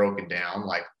 gets broken down,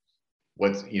 like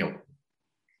what's,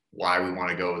 why we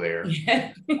want to go there.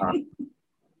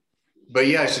 But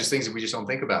yeah, it's just things that we just don't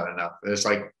think about enough. It's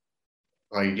like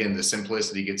again, the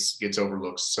simplicity gets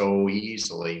overlooked so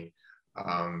easily,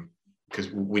 because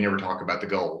we never talk about the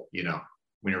goal.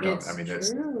 We never talk. I mean,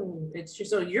 that's true. It's true.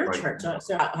 So your church.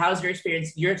 So how's your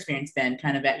experience been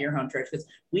kind of at your home church? Because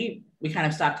we kind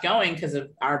of stopped going because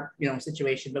of our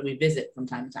situation, but we visit from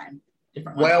time to time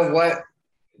different ones. Well,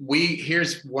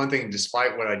 here's one thing.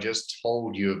 Despite what I just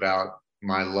told you about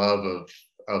my love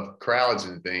of crowds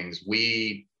and things,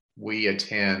 we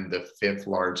attend the 5th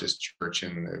largest church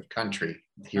in the country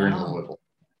here in Louisville.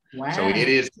 Wow. So it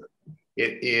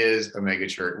is a mega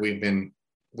church. We've been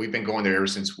going there ever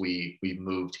since we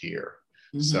moved here.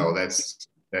 Mm-hmm. So that's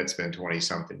been 20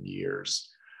 something years.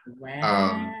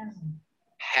 Wow.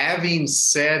 Having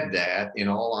said that, in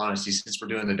all honesty, since we're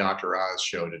doing the Dr. Oz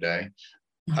show today,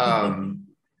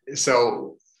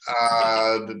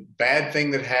 the bad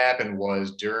thing that happened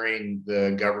was during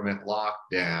the government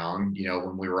lockdown,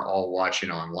 when we were all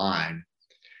watching online.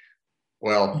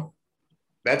 Well,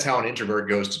 that's how an introvert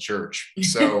goes to church.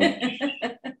 So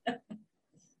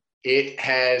it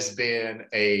has been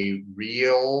a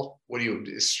real,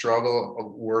 struggle, a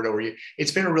word over you.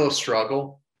 It's been a real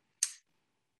struggle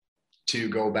to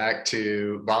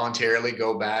voluntarily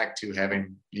go back to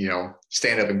having,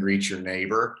 stand up and greet your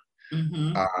neighbor.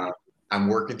 Mm-hmm. I'm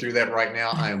working through that right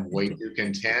now. I am way too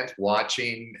content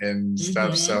watching and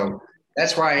stuff. So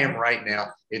that's where I am right now.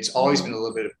 It's always been a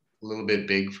little bit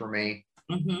big for me.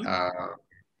 Mm-hmm.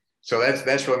 So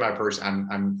that's really my person.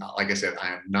 I'm like I said,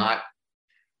 I am not.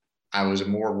 I was a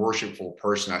more worshipful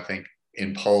person, I think,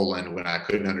 in Poland when I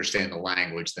couldn't understand the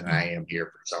language than I am here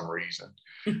for some reason.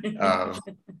 Um,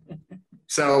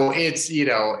 so it's, you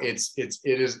know, it's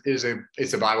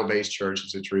a Bible-based church.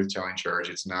 It's a truth-telling church.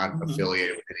 It's not Mm-hmm.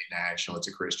 affiliated with any national. It's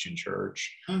a Christian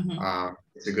church. Mm-hmm.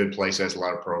 It's a good place. It has a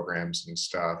lot of programs and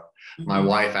stuff. Mm-hmm. My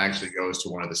wife actually goes to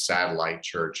one of the satellite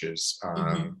churches.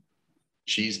 Mm-hmm.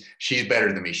 She's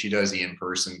better than me. She does the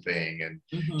in-person thing, and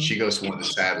Mm-hmm. she goes to one of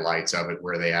the satellites of it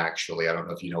where they actually, I don't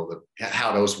know if you know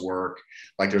how those work.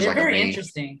 Like there's They're like very a main,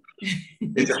 interesting.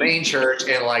 it's a main church,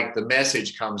 and like the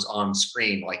message comes on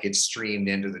screen, like it's streamed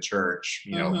into the church,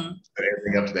 you know, Mm-hmm. but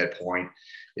everything up to that point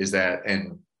is that,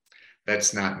 and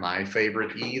that's not my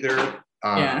favorite either.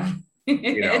 Yeah.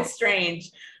 You know, It's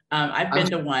strange. I've I'm been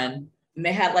to one, and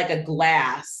they had like a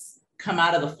glass come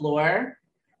out of the floor,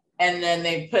 and then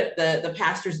they put the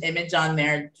pastor's image on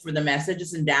there for the message.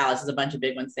 It's in Dallas. There's a bunch of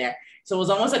big ones there. So it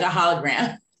was almost like a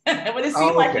hologram. But it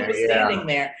seemed like he was standing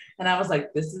there. And I was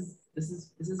like, this is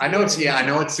I know it's, yeah, I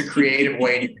know it's a creative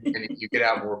way, and you get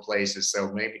out more places.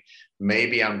 So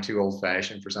maybe I'm too old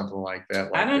fashioned for something like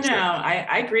that. Like I don't this. know.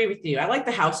 I agree with you. I like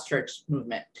the house church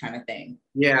movement kind of thing.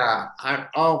 Yeah.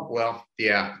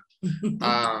 Yeah.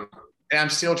 And I'm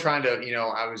still trying to, you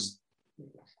know,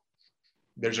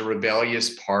 there's a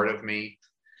rebellious part of me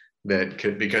that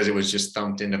could, because it was just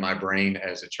thumped into my brain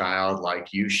as a child,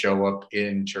 like you show up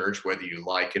in church whether you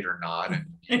like it or not,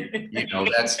 and you know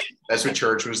that's what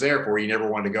church was there for. You never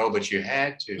wanted to go, but you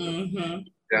had to. Mm-hmm.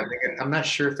 I'm not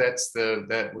sure if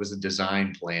that was a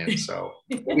design plan. So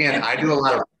again, I do a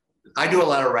lot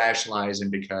of rationalizing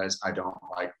because I don't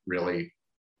like really.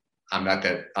 I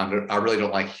really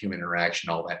don't like human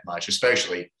interaction all that much,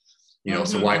 especially, you know.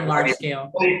 Mm-hmm. So Large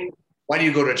scale. Why do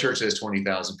you go to a church that has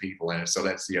 20,000 people in it? So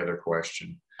that's the other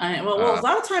question. Well, a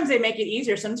lot of times they make it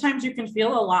easier. Sometimes you can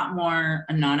feel a lot more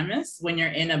anonymous when you're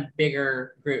in a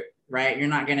bigger group, right? You're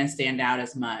not going to stand out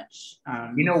as much.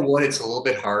 You know what? It's a little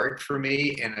bit hard for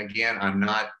me. And again,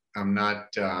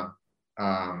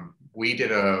 we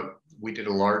did a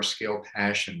large scale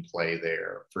passion play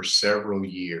there for several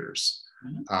years.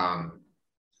 Mm-hmm.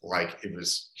 Like it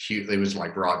was huge. It was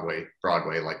like Broadway,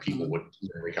 like people would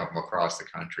literally come from across the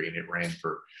country, and it ran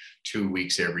for 2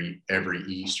 weeks every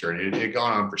Easter, and it had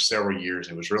gone on for several years.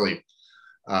 It was really,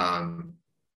 like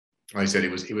I said,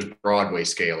 it was Broadway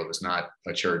scale. It was not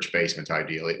a church basement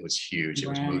ideal. It was huge. It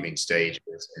was moving stages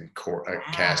and a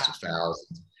cast of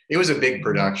thousands. It was a big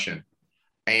production,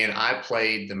 and I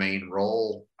played the main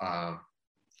role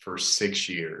for 6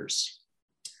 years.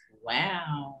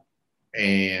 Wow.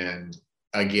 And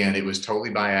again, it was totally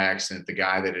by accident. The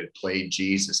guy that had played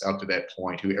Jesus up to that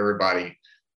point, who everybody,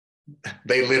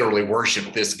 they literally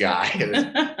worshiped this guy.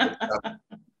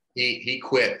 He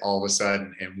quit all of a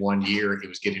sudden. And one year, it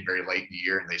was getting very late in the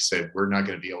year, and they said, we're not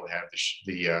going to be able to have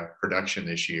the production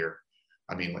this year.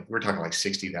 I mean, we're talking like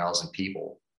 60,000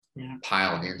 people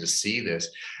piling in to see this.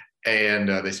 And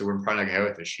they said, we're probably not going to have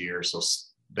it this year. So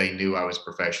they knew I was a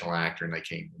professional actor, and they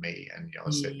came to me and, you know,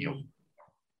 said, you know,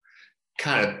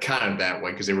 kind of that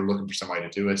way, because they were looking for somebody to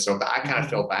do it. So I kind of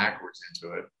fell backwards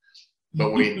into it,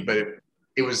 but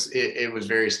it was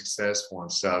very successful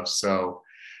and stuff. So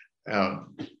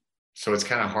it's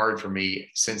kind of hard for me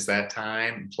since that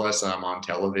time. Plus I'm on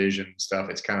television and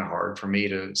stuff. It's kind of hard for me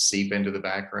to seep into the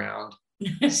background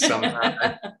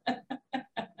sometimes.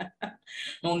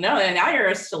 Well, no, and now you're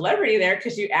a celebrity there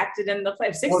because you acted in the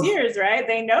play 6 years, right?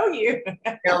 They know you.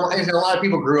 And a lot of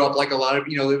people grew up, like a lot of,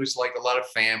 you know, it was like a lot of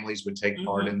families would take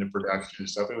part in the production and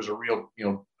stuff. It was a real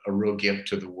gift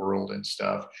to the world and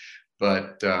stuff.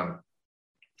 But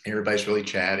everybody's really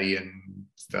chatty and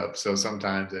stuff. So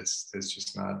sometimes it's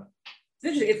just not. It's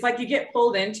interesting. It's like you get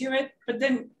pulled into it, but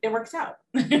then it works out.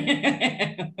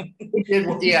 It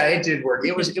did work.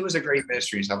 It was a great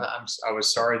mystery. So I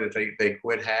was sorry that they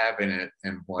quit having it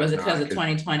and whatnot. Was it because of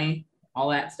 2020, all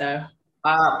that stuff?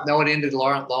 No, it ended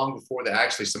long before that.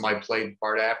 Actually, somebody played the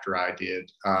part after I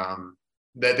did.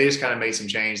 That they just kind of made some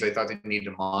change. They thought they needed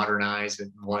to modernize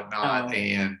it and whatnot,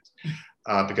 and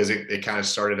because it kind of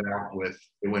started out with,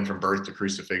 it went from birth to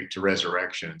crucifixion to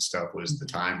resurrection and stuff was the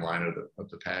timeline of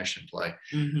the passion play.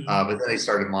 But then they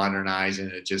started modernizing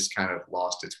it. It just kind of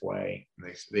lost its way.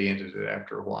 And they ended it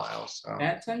after a while. So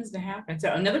that tends to happen.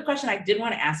 So another question I did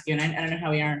want to ask you, and I don't know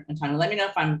how we are on time. Let me know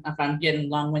if I'm getting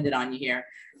long-winded on you here.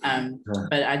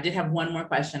 But I did have one more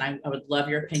question I would love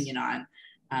your opinion on.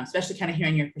 Especially kind of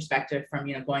hearing your perspective from,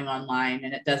 you know, going online,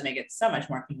 and it does make it so much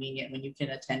more convenient when you can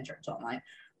attend church online.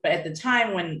 But at the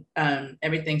time when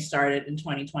everything started in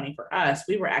 2020 for us,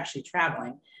 we were actually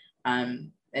traveling.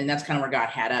 and that's kind of where God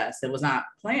had us. It was not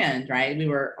planned, right?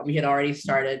 We had already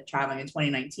started traveling in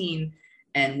 2019,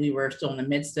 and we were still in the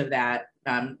midst of that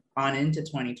on into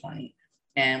 2020.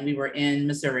 And we were in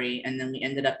Missouri, and then we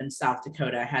ended up in South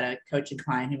Dakota. I had a coaching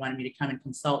client who wanted me to come and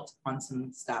consult on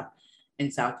some stuff in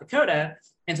South Dakota.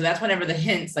 And so that's whenever the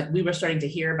hints, like we were starting to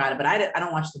hear about it, but I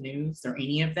don't watch the news or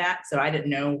any of that. So I didn't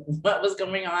know what was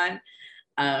going on.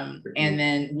 And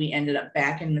then we ended up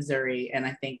back in Missouri. And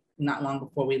I think not long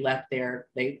before we left there,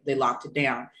 they locked it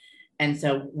down. And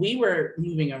so we were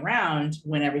moving around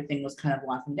when everything was kind of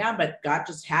locking down, but God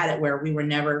just had it where we were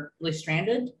never really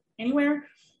stranded anywhere.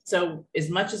 So as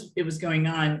much as it was going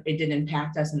on, it didn't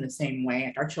impact us in the same way.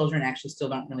 Like our children actually still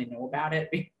don't really know about it.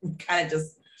 We kind of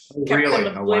just kept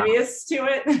them oblivious to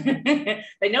it.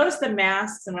 They noticed the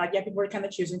masks and we're like, yeah, people were kind of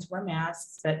choosing to wear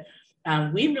masks, but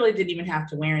we really didn't even have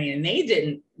to wear any, and they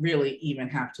didn't really even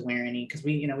have to wear any because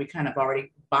we kind of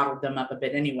already bottled them up a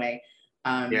bit anyway.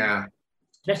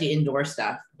 Especially indoor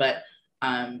stuff, but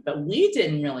we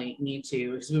didn't really need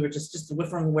to because we were just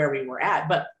from where we were at.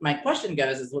 But my question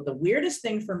goes is, well, the weirdest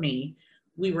thing for me,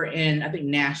 we were in, I think,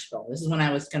 Nashville. This is when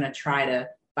I was going to try to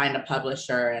find a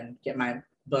publisher and get my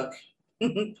book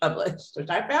published,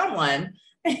 which I found one.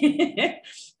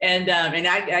 and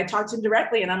I talked to him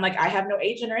directly, and I'm like, I have no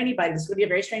agent or anybody. This would be a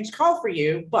very strange call for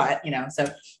you, but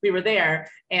so we were there,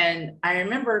 and I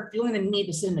remember feeling the need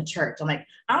to sit in a church. I'm like,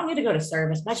 I don't need to go to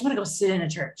service, but I just want to go sit in a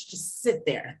church, just sit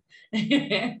there,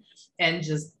 and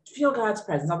just feel God's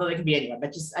presence. Although they can be anywhere,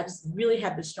 but I just really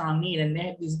had this strong need. And they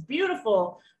had this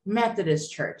beautiful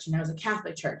Methodist church, it was a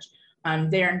Catholic church,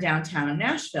 there in downtown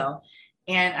Nashville.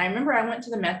 And I remember I went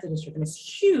to the Methodist church in this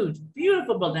huge,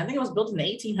 beautiful building. I think it was built in the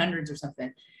 1800s or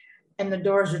something. And the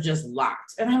doors were just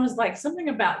locked. And I was like, something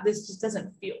about this just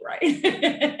doesn't feel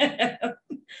right.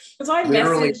 So I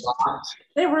literally messaged. Locked.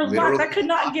 They were locked. I could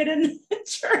not get in the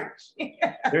church.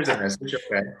 There's a message.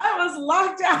 Okay. I was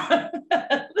locked out of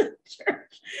the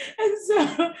church. And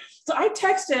so I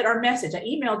texted or messaged. I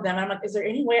emailed them. I'm like, is there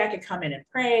any way I could come in and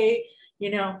pray?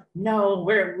 No,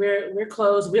 we're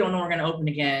closed. We don't know we're going to open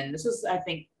again. This was, I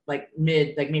think,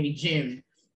 maybe June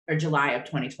or July of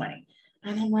 2020.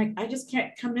 And I'm like, I just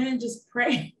can't come in and just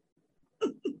pray.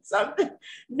 Something.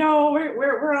 No,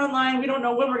 we're online. We don't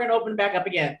know when we're going to open back up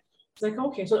again. It's like,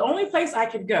 okay. So the only place I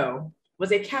could go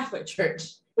was a Catholic church,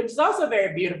 which is also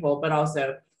very beautiful, but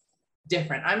also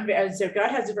different. So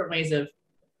God has different ways of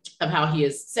how he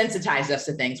has sensitized us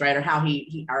to things, right? Or how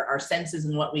our senses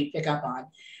and what we pick up on.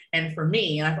 And for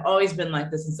me, and I've always been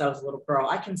like this since I was a little girl,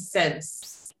 I can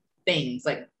sense things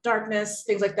like darkness,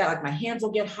 things like that. Like my hands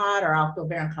will get hot or I'll feel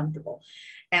very uncomfortable.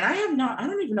 And I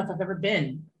don't even know if I've ever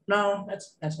been. No,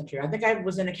 that's not true. I think I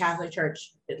was in a Catholic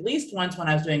church at least once when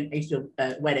I used to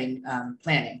do wedding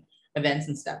planning events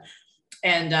and stuff.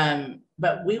 And,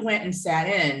 but we went and sat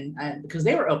in because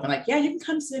they were open, like, yeah, you can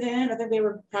come sit in. I think they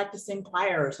were practicing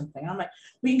choir or something. I'm like,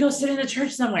 we can go sit in a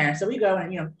church somewhere. So we go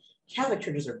and, Catholic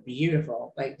churches are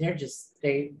beautiful. Like they're just,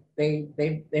 they make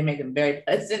them very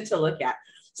pleasant to look at.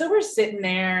 So we're sitting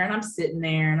there and I'm sitting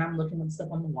there and I'm looking at stuff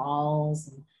on the walls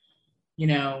and,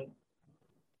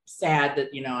 sad that,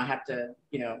 I have to,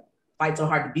 fight so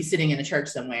hard to be sitting in a church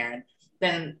somewhere. And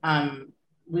then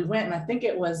we went, and I think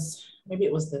maybe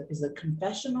it was the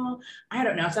confessional. I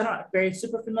don't know. So I'm not very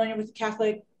super familiar with the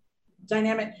Catholic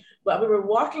dynamic, but we were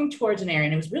walking towards an area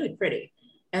and it was really pretty.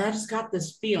 And I just got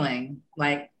this feeling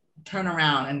like, turn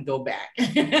around and go back.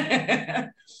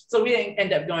 So we didn't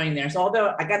end up going there. So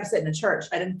although I got to sit in a church,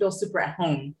 I didn't feel super at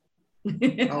home.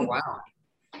 Oh, wow.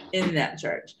 In that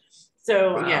church.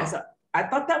 So wow. Yeah, so I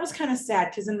thought that was kind of sad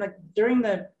because during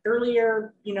the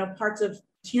earlier, parts of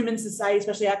human society,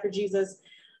 especially after Jesus,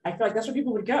 I feel like that's where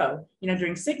people would go,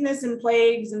 during sickness and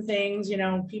plagues and things,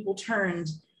 people turned,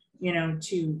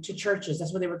 to churches.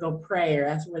 That's where they would go pray, or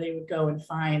that's where they would go and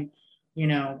find,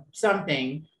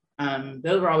 something.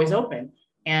 Those were always open.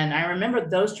 And I remember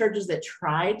those churches that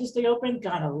tried to stay open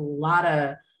got a lot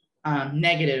of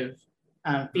negative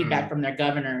feedback from their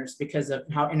governors because of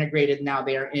how integrated now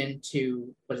they're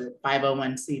into,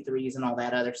 501c3s and all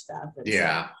that other stuff.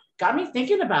 Yeah. So got me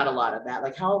thinking about a lot of that,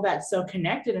 like how that's so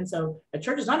connected. And so a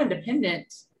church is not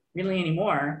independent really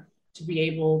anymore to be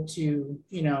able to,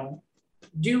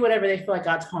 do whatever they feel like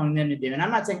God's calling them to do. And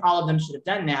I'm not saying all of them should have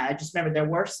done that. I just remember there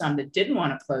were some that didn't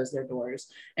want to close their doors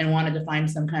and wanted to find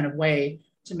some kind of way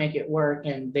to make it work.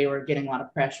 And they were getting a lot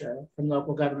of pressure from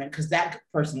local government because that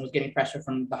person was getting pressure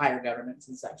from the higher governments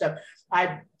and stuff. So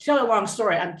I tell a long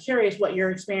story. I'm curious what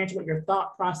your experience, what your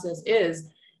thought process is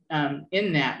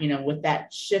in that, with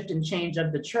that shift and change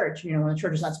of the church, when the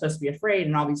church is not supposed to be afraid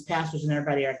and all these pastors and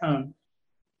everybody are at home,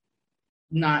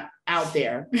 not out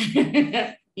there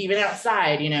even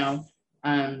outside,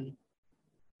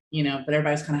 but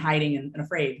everybody's kind of hiding and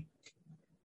afraid.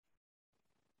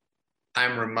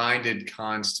 I'm reminded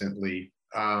constantly,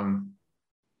 the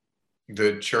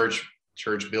church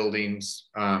buildings,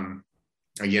 again,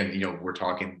 we're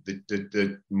talking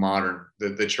the modern,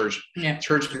 the church,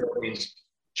 church buildings,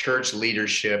 church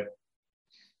leadership,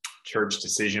 church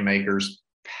decision makers,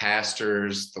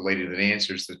 pastors, the lady that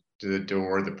answers the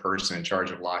door, the person in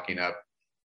charge of locking up,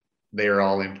 they are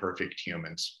all imperfect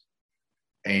humans.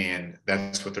 And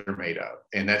that's what they're made of.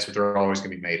 And that's what they're always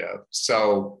going to be made of.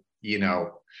 So,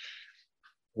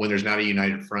 when there's not a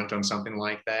united front on something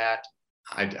like that,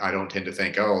 I don't tend to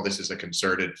think, oh, this is a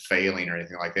concerted failing or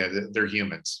anything like that. They're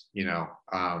humans, and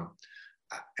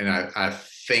I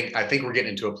think we're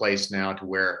getting into a place now to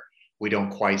where we don't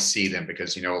quite see them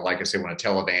because, like I said, when a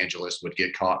televangelist would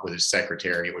get caught with his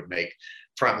secretary, it would make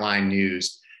frontline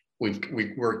news.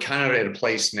 We're kind of at a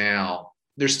place now.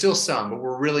 There's still some, but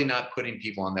we're really not putting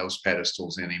people on those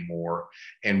pedestals anymore,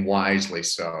 and wisely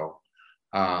so.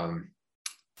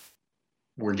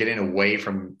 We're getting away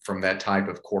from that type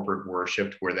of corporate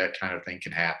worship where that kind of thing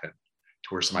can happen, to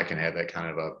where somebody can have that kind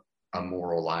of a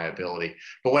moral liability.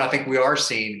 But what I think we are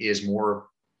seeing is more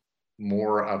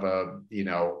of a,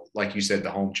 like you said, the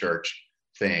home church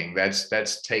thing.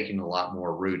 That's taking a lot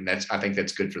more root, and I think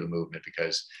that's good for the movement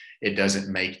because it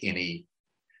doesn't make any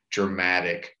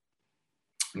dramatic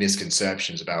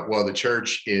misconceptions about, well, the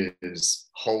church is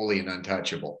holy and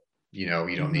untouchable. You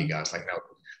don't need guys like that.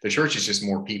 The church is just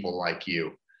more people like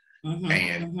you.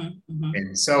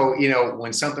 And so,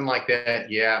 when something like that,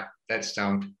 that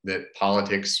stunk, that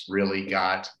politics really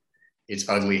got its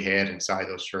ugly head inside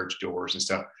those church doors and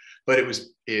stuff. But it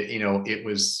was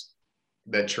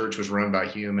that church was run by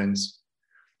humans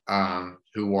who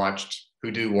do watch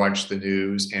the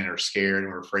news and are scared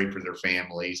and were afraid for their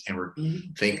families and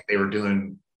think they were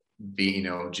doing.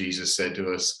 Jesus said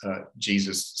to us,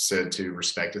 Jesus said to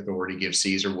respect authority, give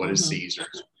Caesar what is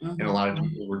Caesar's. And a lot of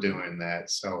people were doing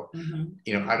that. So,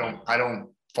 I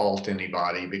don't fault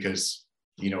anybody because,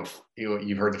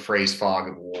 you've heard the phrase fog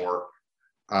of war.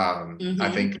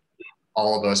 I think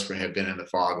all of us have been in the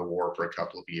fog of war for a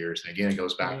couple of years. And again, it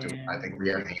goes back to, I think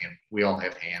we all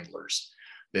have handlers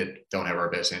that don't have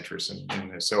our best interests.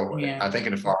 And so I think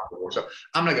in the fog of war, so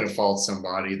I'm not going to fault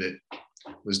somebody that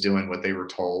was doing what they were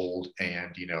told,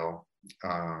 and so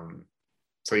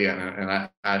and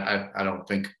I don't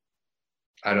think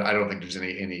there's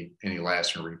any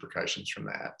lasting repercussions from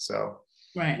that. So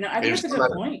right, no, I think that's a good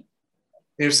point.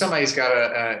 If somebody's got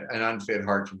an unfit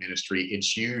heart for ministry,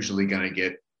 it's usually going to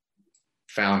get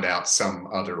found out some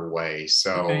other way.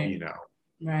 So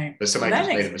right, but somebody just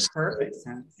made a mistake. Perfect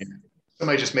sense.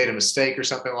 Somebody just made a mistake or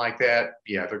something like that.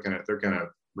 Yeah, they're gonna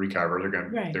recover. They're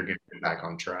gonna get back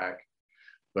on track.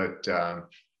 But yeah,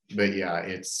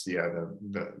 it's the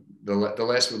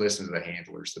less we listen to the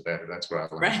handlers, the better. That's what I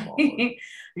learned. Right.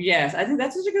 Yes, I think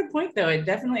that's such a good point, though. It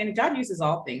definitely, and God uses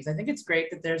all things. I think it's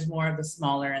great that there's more of the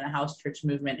smaller, and the house church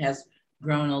movement has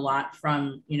grown a lot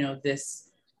from this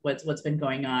what's been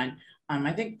going on.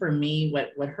 I think for me,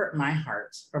 what hurt my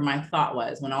heart, or my thought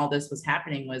was when all this was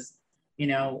happening was,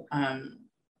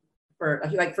 for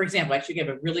example, I actually gave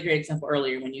a really great example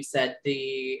earlier when you said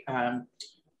the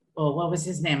what was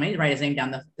his name? I need to write his name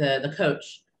down. The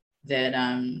coach that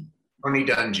Tony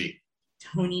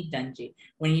Dungy.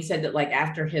 When you said that, like,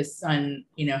 after his son,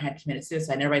 had committed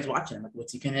suicide, and everybody's watching him, like,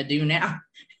 what's he gonna do now?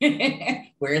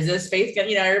 Where is his faith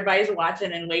going? Everybody's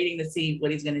watching and waiting to see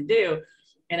what he's gonna do.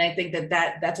 And I think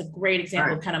that's a great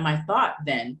example of kind of my thought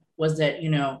then was that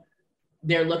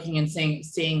they're looking and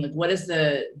seeing like, what is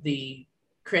the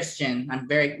Christian, I'm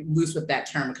very loose with that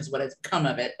term because what has come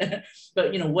of it,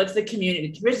 but what's the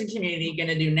Christian community going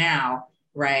to do now,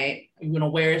 right?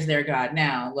 Where is their God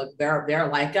now? Look, they're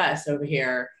like us over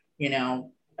here,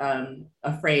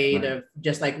 afraid of,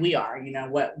 just like we are.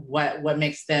 What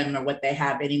makes them or what they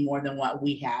have any more than what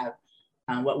we have,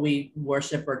 what we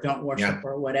worship or don't worship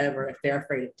or whatever, if they're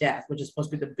afraid of death, which is supposed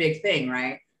to be the big thing,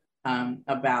 right?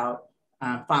 About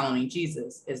following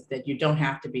Jesus, is that you don't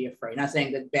have to be afraid. Not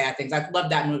saying that bad things. I love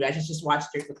that movie. I just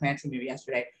watched the Clancy movie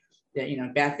yesterday.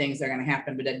 That bad things are going to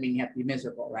happen, but doesn't mean you have to be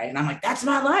miserable, right? And I'm like, that's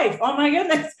my life. Oh my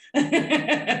goodness.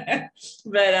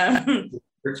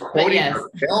 You're quoting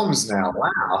films now.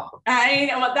 Wow. I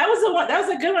know. Well, that was the one. That was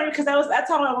a good one because that's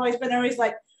how I've always been. Always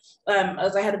like,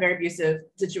 as I had a very abusive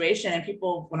situation, and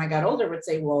people when I got older would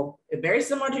say, "Well, very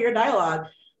similar to your dialogue."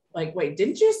 Like, wait,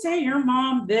 didn't you say your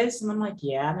mom this? And I'm like,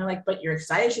 yeah. And they're like, but you're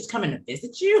excited she's coming to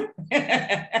visit you?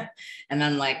 And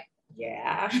I'm like,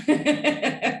 yeah.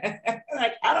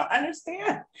 Like, I don't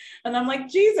understand. And I'm like,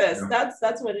 Jesus,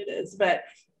 that's what it is. But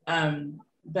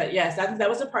but yes, that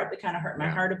was the part that kind of hurt my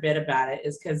heart a bit about it,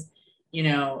 is because, you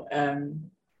know,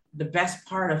 the best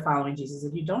part of following Jesus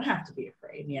is you don't have to be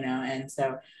afraid, you know, and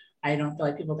so I don't feel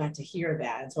like people got to hear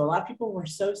that. And so a lot of people were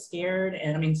so scared.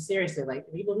 And I mean, seriously,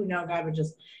 like people who know God were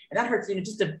just, and that hurts, you know,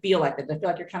 just to feel like that. To feel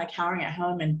like you're kind of cowering at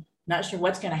home and not sure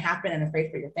what's going to happen and afraid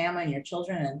for your family and your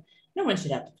children. And no one should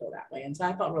have to feel that way. And so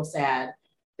I felt real sad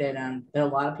that, that a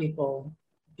lot of people,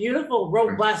 beautiful,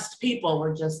 robust people,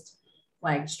 were just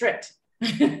like stripped,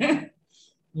 you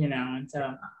know, and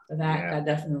so that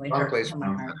definitely hurt my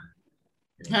heart.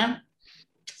 Huh?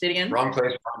 Say it again. Wrong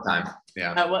place, wrong time.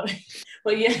 Yeah.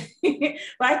 Well, yeah.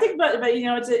 But I think, but you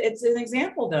know, it's an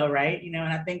example though, right? You know,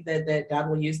 and I think that God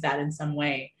will use that in some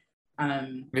way,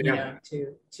 you know,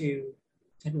 to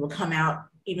people come out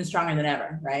even stronger than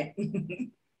ever, right?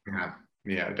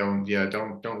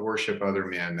 Don't worship other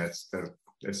men. That's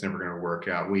never going to work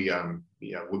out. We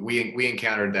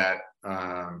encountered that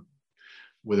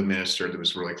with a minister that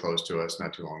was really close to us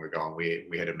not too long ago, and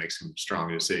we had to make some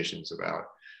strong decisions about,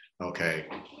 okay,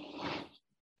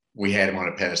 we had him on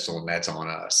a pedestal and that's on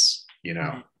us, you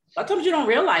know. Sometimes you don't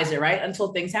realize it, right,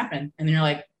 until things happen, and then you're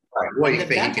like, right. Well, you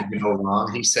think he can do no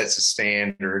wrong. He sets a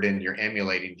standard, and you're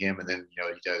emulating him, and then you know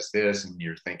he does this, and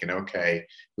you're thinking, okay,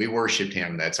 we worshiped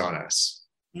him. That's on us.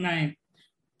 Right.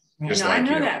 I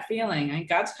know that feeling. And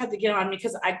God's had to get on me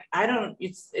because I don't.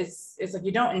 It's like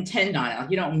you don't intend on it.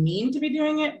 Like you don't mean to be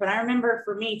doing it. But I remember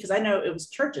for me, because I know it was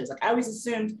churches. Like I always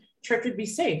assumed church would be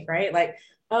safe, right? Like,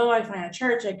 oh, I find a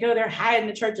church, I go there, hide in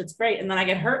the church, it's great, and then I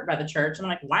get hurt by the church, and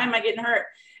I'm like, why am I getting hurt?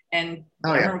 And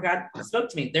I remember God spoke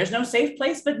to me. There's no safe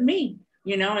place but me,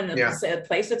 you know, and the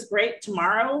place that's great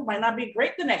tomorrow might not be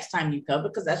great the next time you go,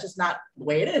 because that's just not the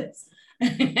way it is.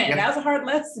 And that was a hard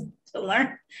lesson to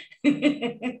learn.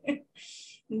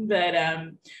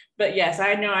 But yes,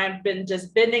 I know I've been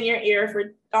just bending your ear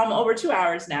for over 2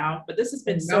 hours now, but this has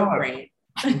been so great.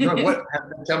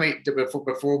 Tell me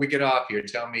before we get off here,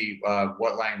 tell me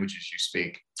what languages you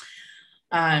speak.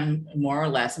 More or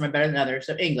less. Some are better than others.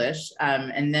 So English,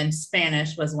 and then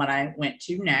Spanish was what I went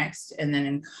to next. And then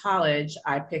in college,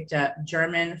 I picked up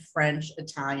German, French,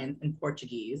 Italian, and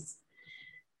Portuguese.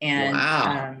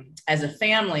 And as a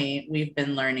family, we've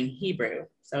been learning Hebrew.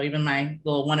 So even my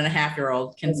little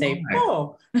 1.5-year-old can say,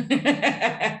 "Oh."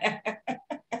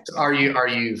 Are you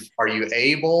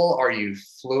able? Are you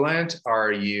fluent?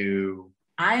 Are you?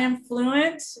 I am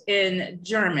fluent in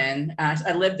German.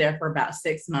 I lived there for about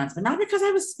 6 months, but not because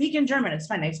I was speaking German. It's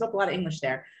fine. I spoke a lot of English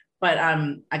there, but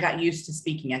I got used to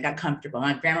speaking. I got comfortable.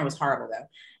 My grammar was horrible though.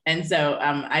 And so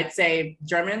I'd say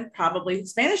German, probably.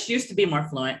 Spanish used to be more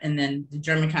fluent, and then the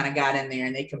German kind of got in there,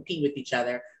 and they compete with each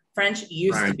other. French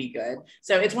used to be good.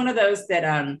 So it's one of those that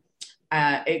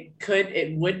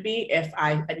it would be if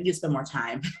I need to spend more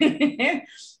time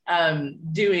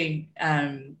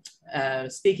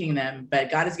speaking them,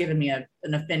 but God has given me an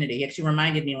affinity. He actually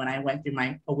reminded me when I went through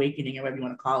my awakening, or whatever you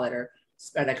want to call it, or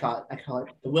I call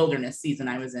it the wilderness season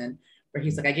I was in, where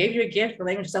he's like, I gave you a gift for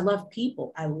languages. I love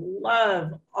people. I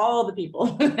love all the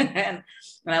people. and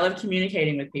I love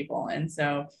communicating with people. And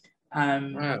so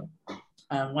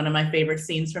one of my favorite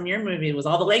scenes from your movie was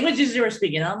all the languages you were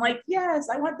speaking. And I'm like, yes,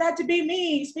 I want that to be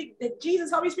me.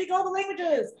 Jesus, help me speak all the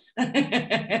languages.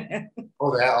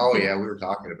 Oh yeah, we were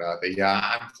talking about that. Yeah,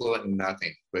 I'm fluent in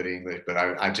nothing but English, but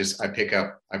I pick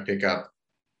up.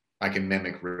 I can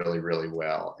mimic really, really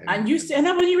well. And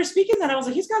then when you were speaking that, I was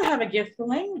like, he's got to have a gift for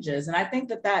languages, and I think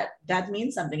that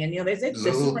means something. And you know, they say it's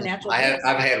supernatural.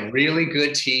 I've had really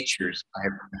good teachers.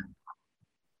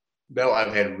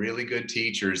 I've had really good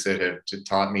teachers that have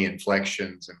taught me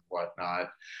inflections and whatnot.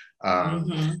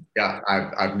 Yeah,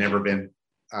 I've never been,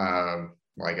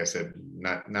 like I said,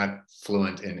 not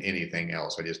fluent in anything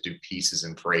else. I just do pieces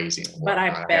and phrasing. But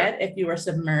I bet if you were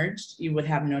submerged, you would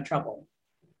have no trouble.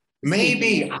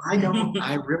 Maybe. I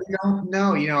really don't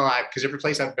know. You know, because every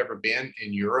place I've ever been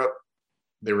in Europe,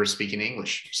 they were speaking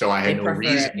English, so I had no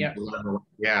reason.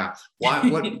 Yeah. Why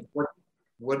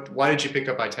did you pick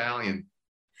up Italian?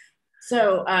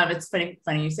 So it's funny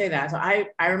you say that. So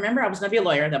I remember I was going to be a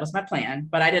lawyer. That was my plan,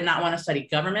 but I did not want to study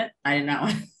government. I did not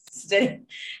want to study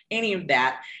any of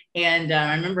that. And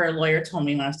I remember a lawyer told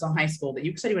me when I was still in high school that you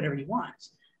can study whatever you want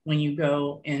when you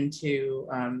go into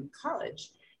college.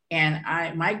 And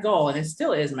my goal, and it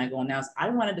still is my goal now, is I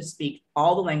wanted to speak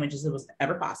all the languages that was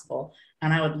ever possible.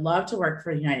 And I would love to work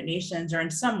for the United Nations or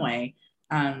in some way,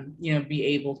 be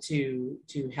able to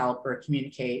help or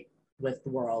communicate with the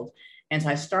world. And so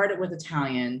I started with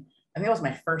Italian. I think it was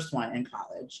my first one in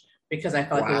college because I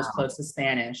felt like it was close to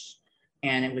Spanish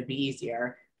and it would be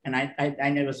easier. And I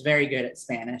know I was very good at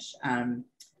Spanish. And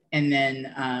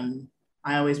then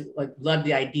I always like loved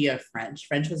the idea of French.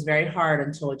 French was very hard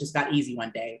until it just got easy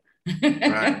one day.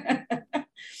 Right.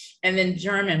 And then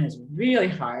German was really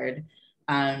hard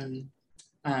in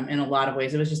a lot of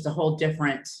ways. It was just a whole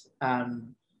different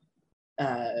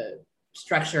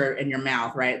structure in your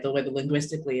mouth, right? The way that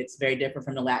linguistically it's very different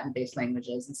from the Latin-based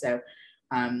languages. And so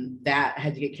that I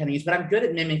had to get kind of used, but I'm good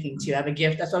at mimicking too. I have a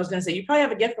gift. That's what I was going to say. You probably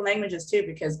have a gift for languages too,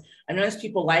 because I noticed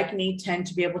people like me tend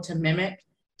to be able to mimic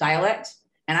dialect.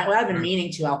 And what I've been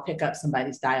meaning to, I'll pick up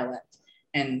somebody's dialect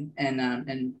and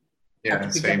yeah,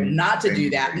 same, not to same do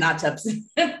that, thing. not to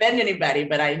offend anybody,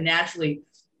 but I naturally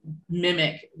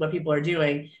mimic what people are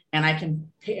doing, and I can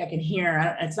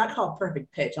hear. It's not called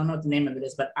perfect pitch. I don't know what the name of it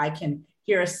is, but I can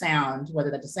hear a sound,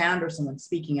 whether that's a sound or someone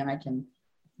speaking, and I can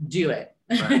do it.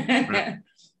 Right.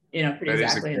 You know, pretty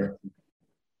exactly. And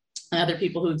other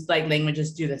people who like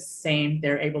languages do the same.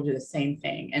 They're able to do the same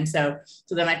thing. And so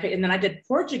then I did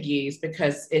Portuguese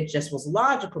because it just was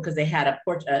logical, because they had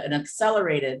an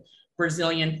accelerated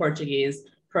Brazilian Portuguese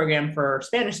program for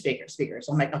Spanish speakers.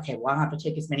 So I'm like, okay, well, I don't have to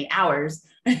take as many hours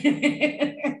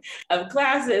of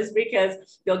classes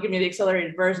because they'll give me the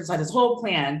accelerated version. So I had this whole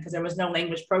plan, because there was no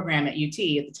language program at UT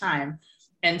at the time.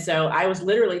 And so I was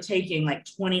literally taking like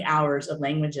 20 hours of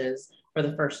languages for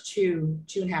the first two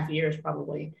and a half years,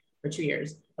 probably, or 2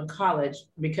 years of college,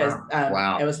 because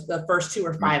it was the first 2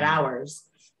 or 5 hours.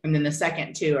 And then the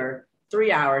second 2 or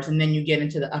 3 hours. And then you get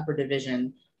into the upper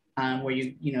division where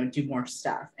you do more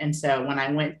stuff. And so when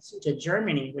I went to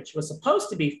Germany, which was supposed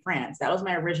to be France, that was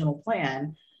my original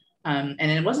plan. And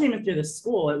it wasn't even through the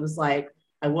school. It was like,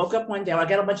 I woke up one day, I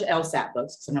got a bunch of LSAT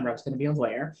books, because I remember I was going to be a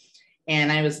lawyer.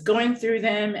 And I was going through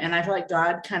them, and I feel like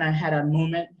God kind of had a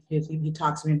moment. He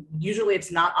talks to me. Usually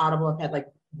it's not audible. I've had like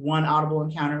one audible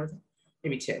encounter with him,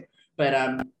 maybe 2.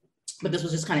 But this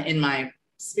was just kind of in my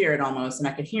spirit almost, and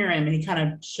I could hear him, and he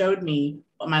kind of showed me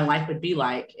what my life would be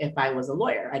like if I was a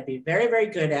lawyer. I'd be very, very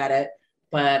good at it,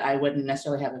 but I wouldn't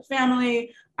necessarily have a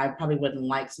family. I probably wouldn't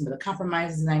like some of the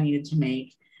compromises I needed to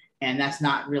make, and that's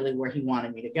not really where he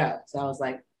wanted me to go. So I was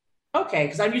like, okay,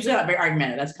 because I'm usually not very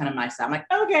argumentative. That's kind of my style. I'm like,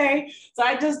 okay. So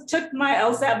I just took my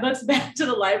LSAT books back to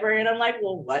the library, and I'm like,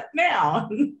 well, what now?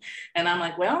 And I'm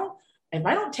like, well, if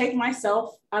I don't take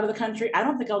myself out of the country, I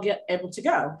don't think I'll get able to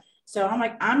go. So I'm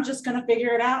like, I'm just going to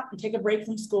figure it out and take a break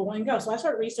from school and go. So I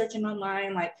started researching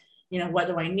online, like, what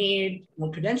do I need?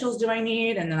 What credentials do I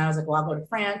need? And then I was like, well, I'll go to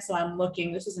France. So I'm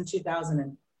looking, this was in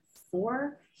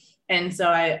 2004. And so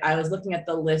I was looking at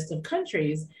the list of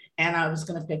countries, and I was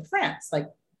going to pick France. Like,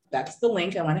 that's the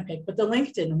link I want to pick, but the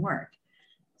link didn't work.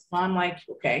 So I'm like,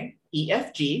 okay,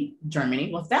 EFG, Germany.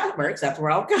 Well, if that works, that's where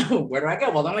I'll go. Where do I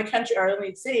go? Well, the only country or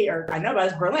only city I know about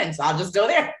is Berlin, so I'll just go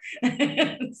there.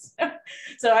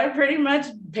 so I pretty much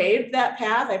paved that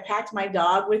path. I packed my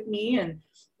dog with me, and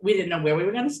we didn't know where we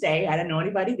were going to stay. I didn't know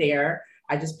anybody there.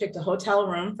 I just picked a hotel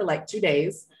room for like 2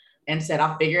 days and said,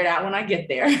 I'll figure it out when I get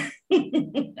there.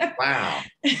 Wow.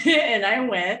 And I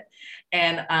went,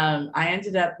 and I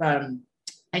ended up,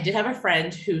 I did have a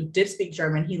friend who did speak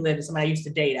German. He lived, somebody I used to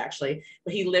date actually,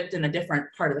 but he lived in a different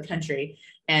part of the country.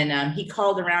 And he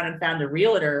called around and found a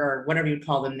realtor, or whatever you'd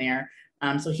call them there.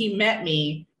 So he met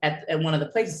me at one of the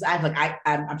places.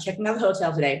 I'm checking out the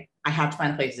hotel today. I have to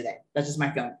find a place today. That's just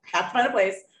my feeling. I have to find a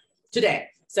place today.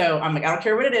 So I'm like, I don't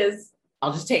care what it is.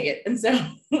 I'll just take it. And so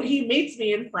he meets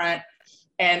me in front,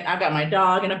 and I've got my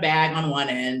dog in a bag on one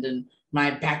end, and my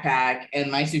backpack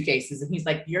and my suitcases. And he's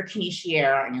like, you're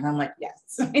Knishier. And I'm like,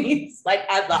 yes. And he's like,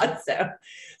 I thought so.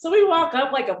 So we walk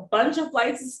up like a bunch of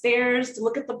flights of stairs to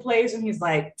look at the place. And he's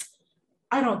like,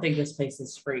 I don't think this place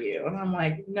is for you. And I'm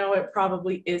like, no, it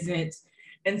probably isn't.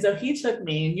 And so he took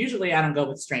me, and usually I don't go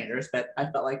with strangers, but I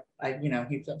felt like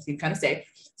he seemed kind of safe.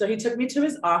 So he took me to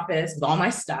his office with all my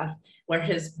stuff, where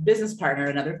his business partner,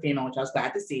 another female, which I was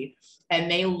glad to see, and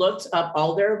they looked up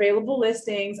all their available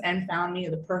listings and found me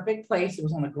the perfect place. It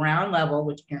was on the ground level,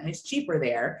 which apparently is cheaper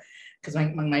there, because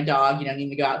my dog, needing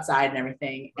to go outside and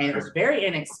everything. And it was very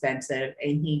inexpensive.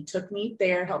 And he took me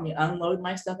there, helped me unload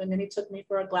my stuff, and then he took me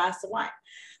for a glass of wine.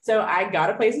 So I got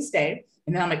a place to stay.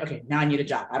 And then I'm like, okay, now I need a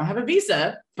job. I don't have a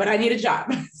visa, but I need a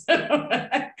job. So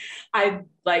I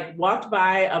walked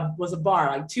by, was a bar,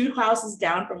 like 2 houses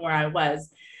down from where I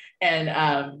was. And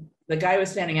the guy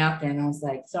was standing out there, and I was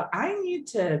like, so I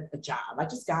need a job. I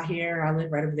just got here. I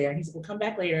live right over there. And he said, well, come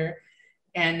back later.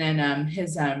 And then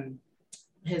his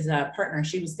partner,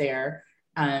 she was there.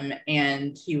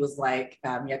 And he was like,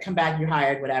 yeah, come back, you're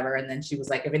hired, whatever. And then she was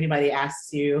like, if anybody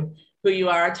asks you who you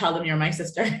are, tell them you're my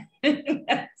sister.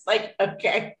 It's like,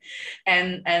 okay.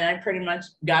 And I pretty much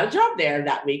got a job there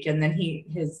that week. And then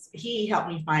he helped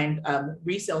me find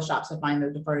resale shops to find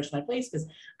to furnish my place because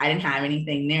I didn't have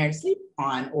anything there to sleep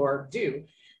on or do.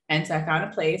 And so I found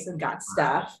a place and got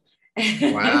stuff.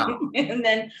 Wow. And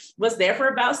then was there for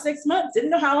about 6 months. Didn't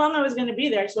know how long I was going to be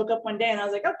there. I just woke up one day and I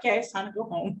was like, okay, it's time to go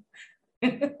home.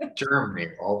 Germany,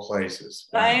 of all places.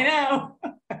 Wow. I know.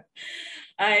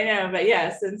 I know. But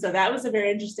yes. And so that was a very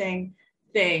interesting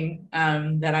thing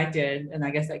that I did. And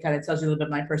I guess that kind of tells you a little bit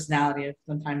of my personality. Of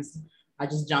sometimes I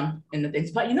just jump into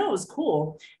things. But you know, it was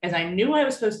cool as I knew I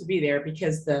was supposed to be there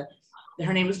because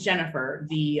her name was Jennifer,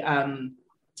 the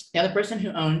other person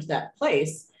who owned that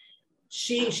place.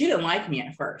 She didn't like me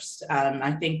at first.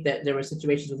 I think that there were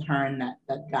situations with her and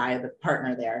that guy, the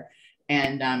partner there.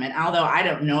 And although I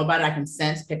don't know about it, I can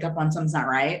pick up on something's not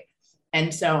right.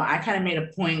 And so I kind of made a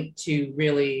point to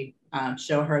really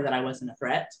show her that I wasn't a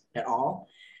threat at all.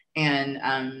 And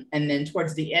then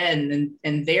towards the end,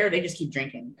 and there they just keep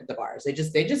drinking at the bars. They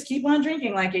just keep on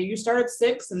drinking. Like you start at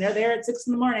 6 and they're there at 6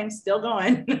 a.m, still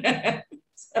going.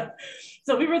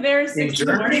 so we were there at 6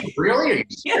 a.m. Really? Are you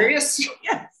serious?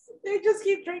 Yes. They just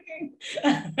keep drinking.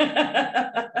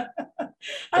 I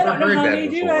don't know how they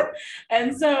do it.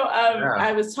 And so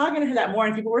I was talking to her that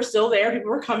morning. People were still there. People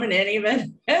were coming in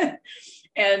even.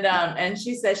 and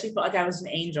she said she felt like I was an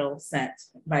angel sent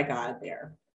by God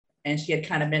there. And she had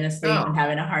kind of been asleep and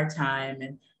having a hard time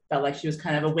and felt like she was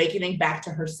kind of awakening back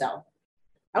to herself.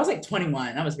 I was like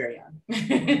 21. I was very young.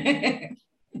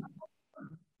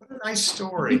 What a nice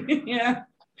story. Yeah.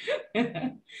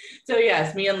 So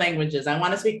yes, me and languages. I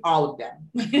want to speak all of them.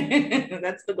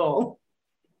 That's the goal.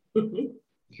 You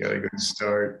got a good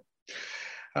start.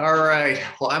 All right.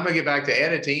 Well, I'm gonna get back to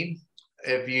editing.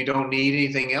 If you don't need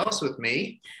anything else with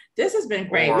me. This has been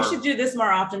great. We should do this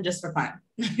more often just for fun.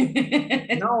 No,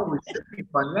 it should be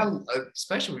fun. Yeah,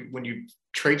 especially when you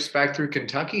traipse back through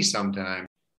Kentucky sometime.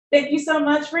 Thank you so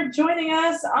much for joining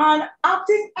us on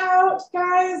Opting Out,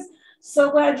 guys.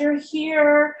 So glad you're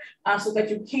here. So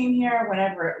glad you came here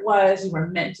whenever it was. You were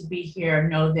meant to be here.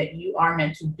 Know that you are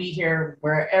meant to be here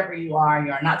wherever you are.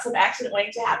 You are not some accident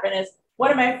waiting to happen, as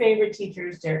one of my favorite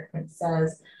teachers, Derek Prince,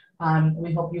 says.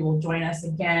 We hope you will join us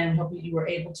again. We hope you were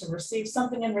able to receive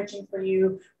something enriching for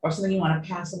you or something you want to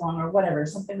pass along or whatever,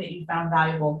 something that you found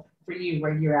valuable for you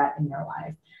where you're at in your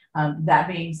life. That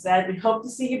being said, we hope to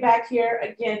see you back here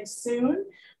again soon.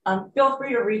 Feel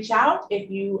free to reach out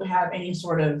if you have any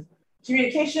sort of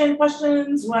communication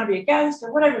questions, you want to be a guest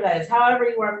or whatever that is, however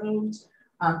you are moved,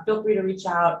 feel free to reach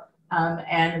out.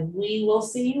 And we will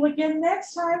see you again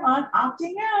next time on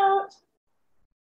Opting Out.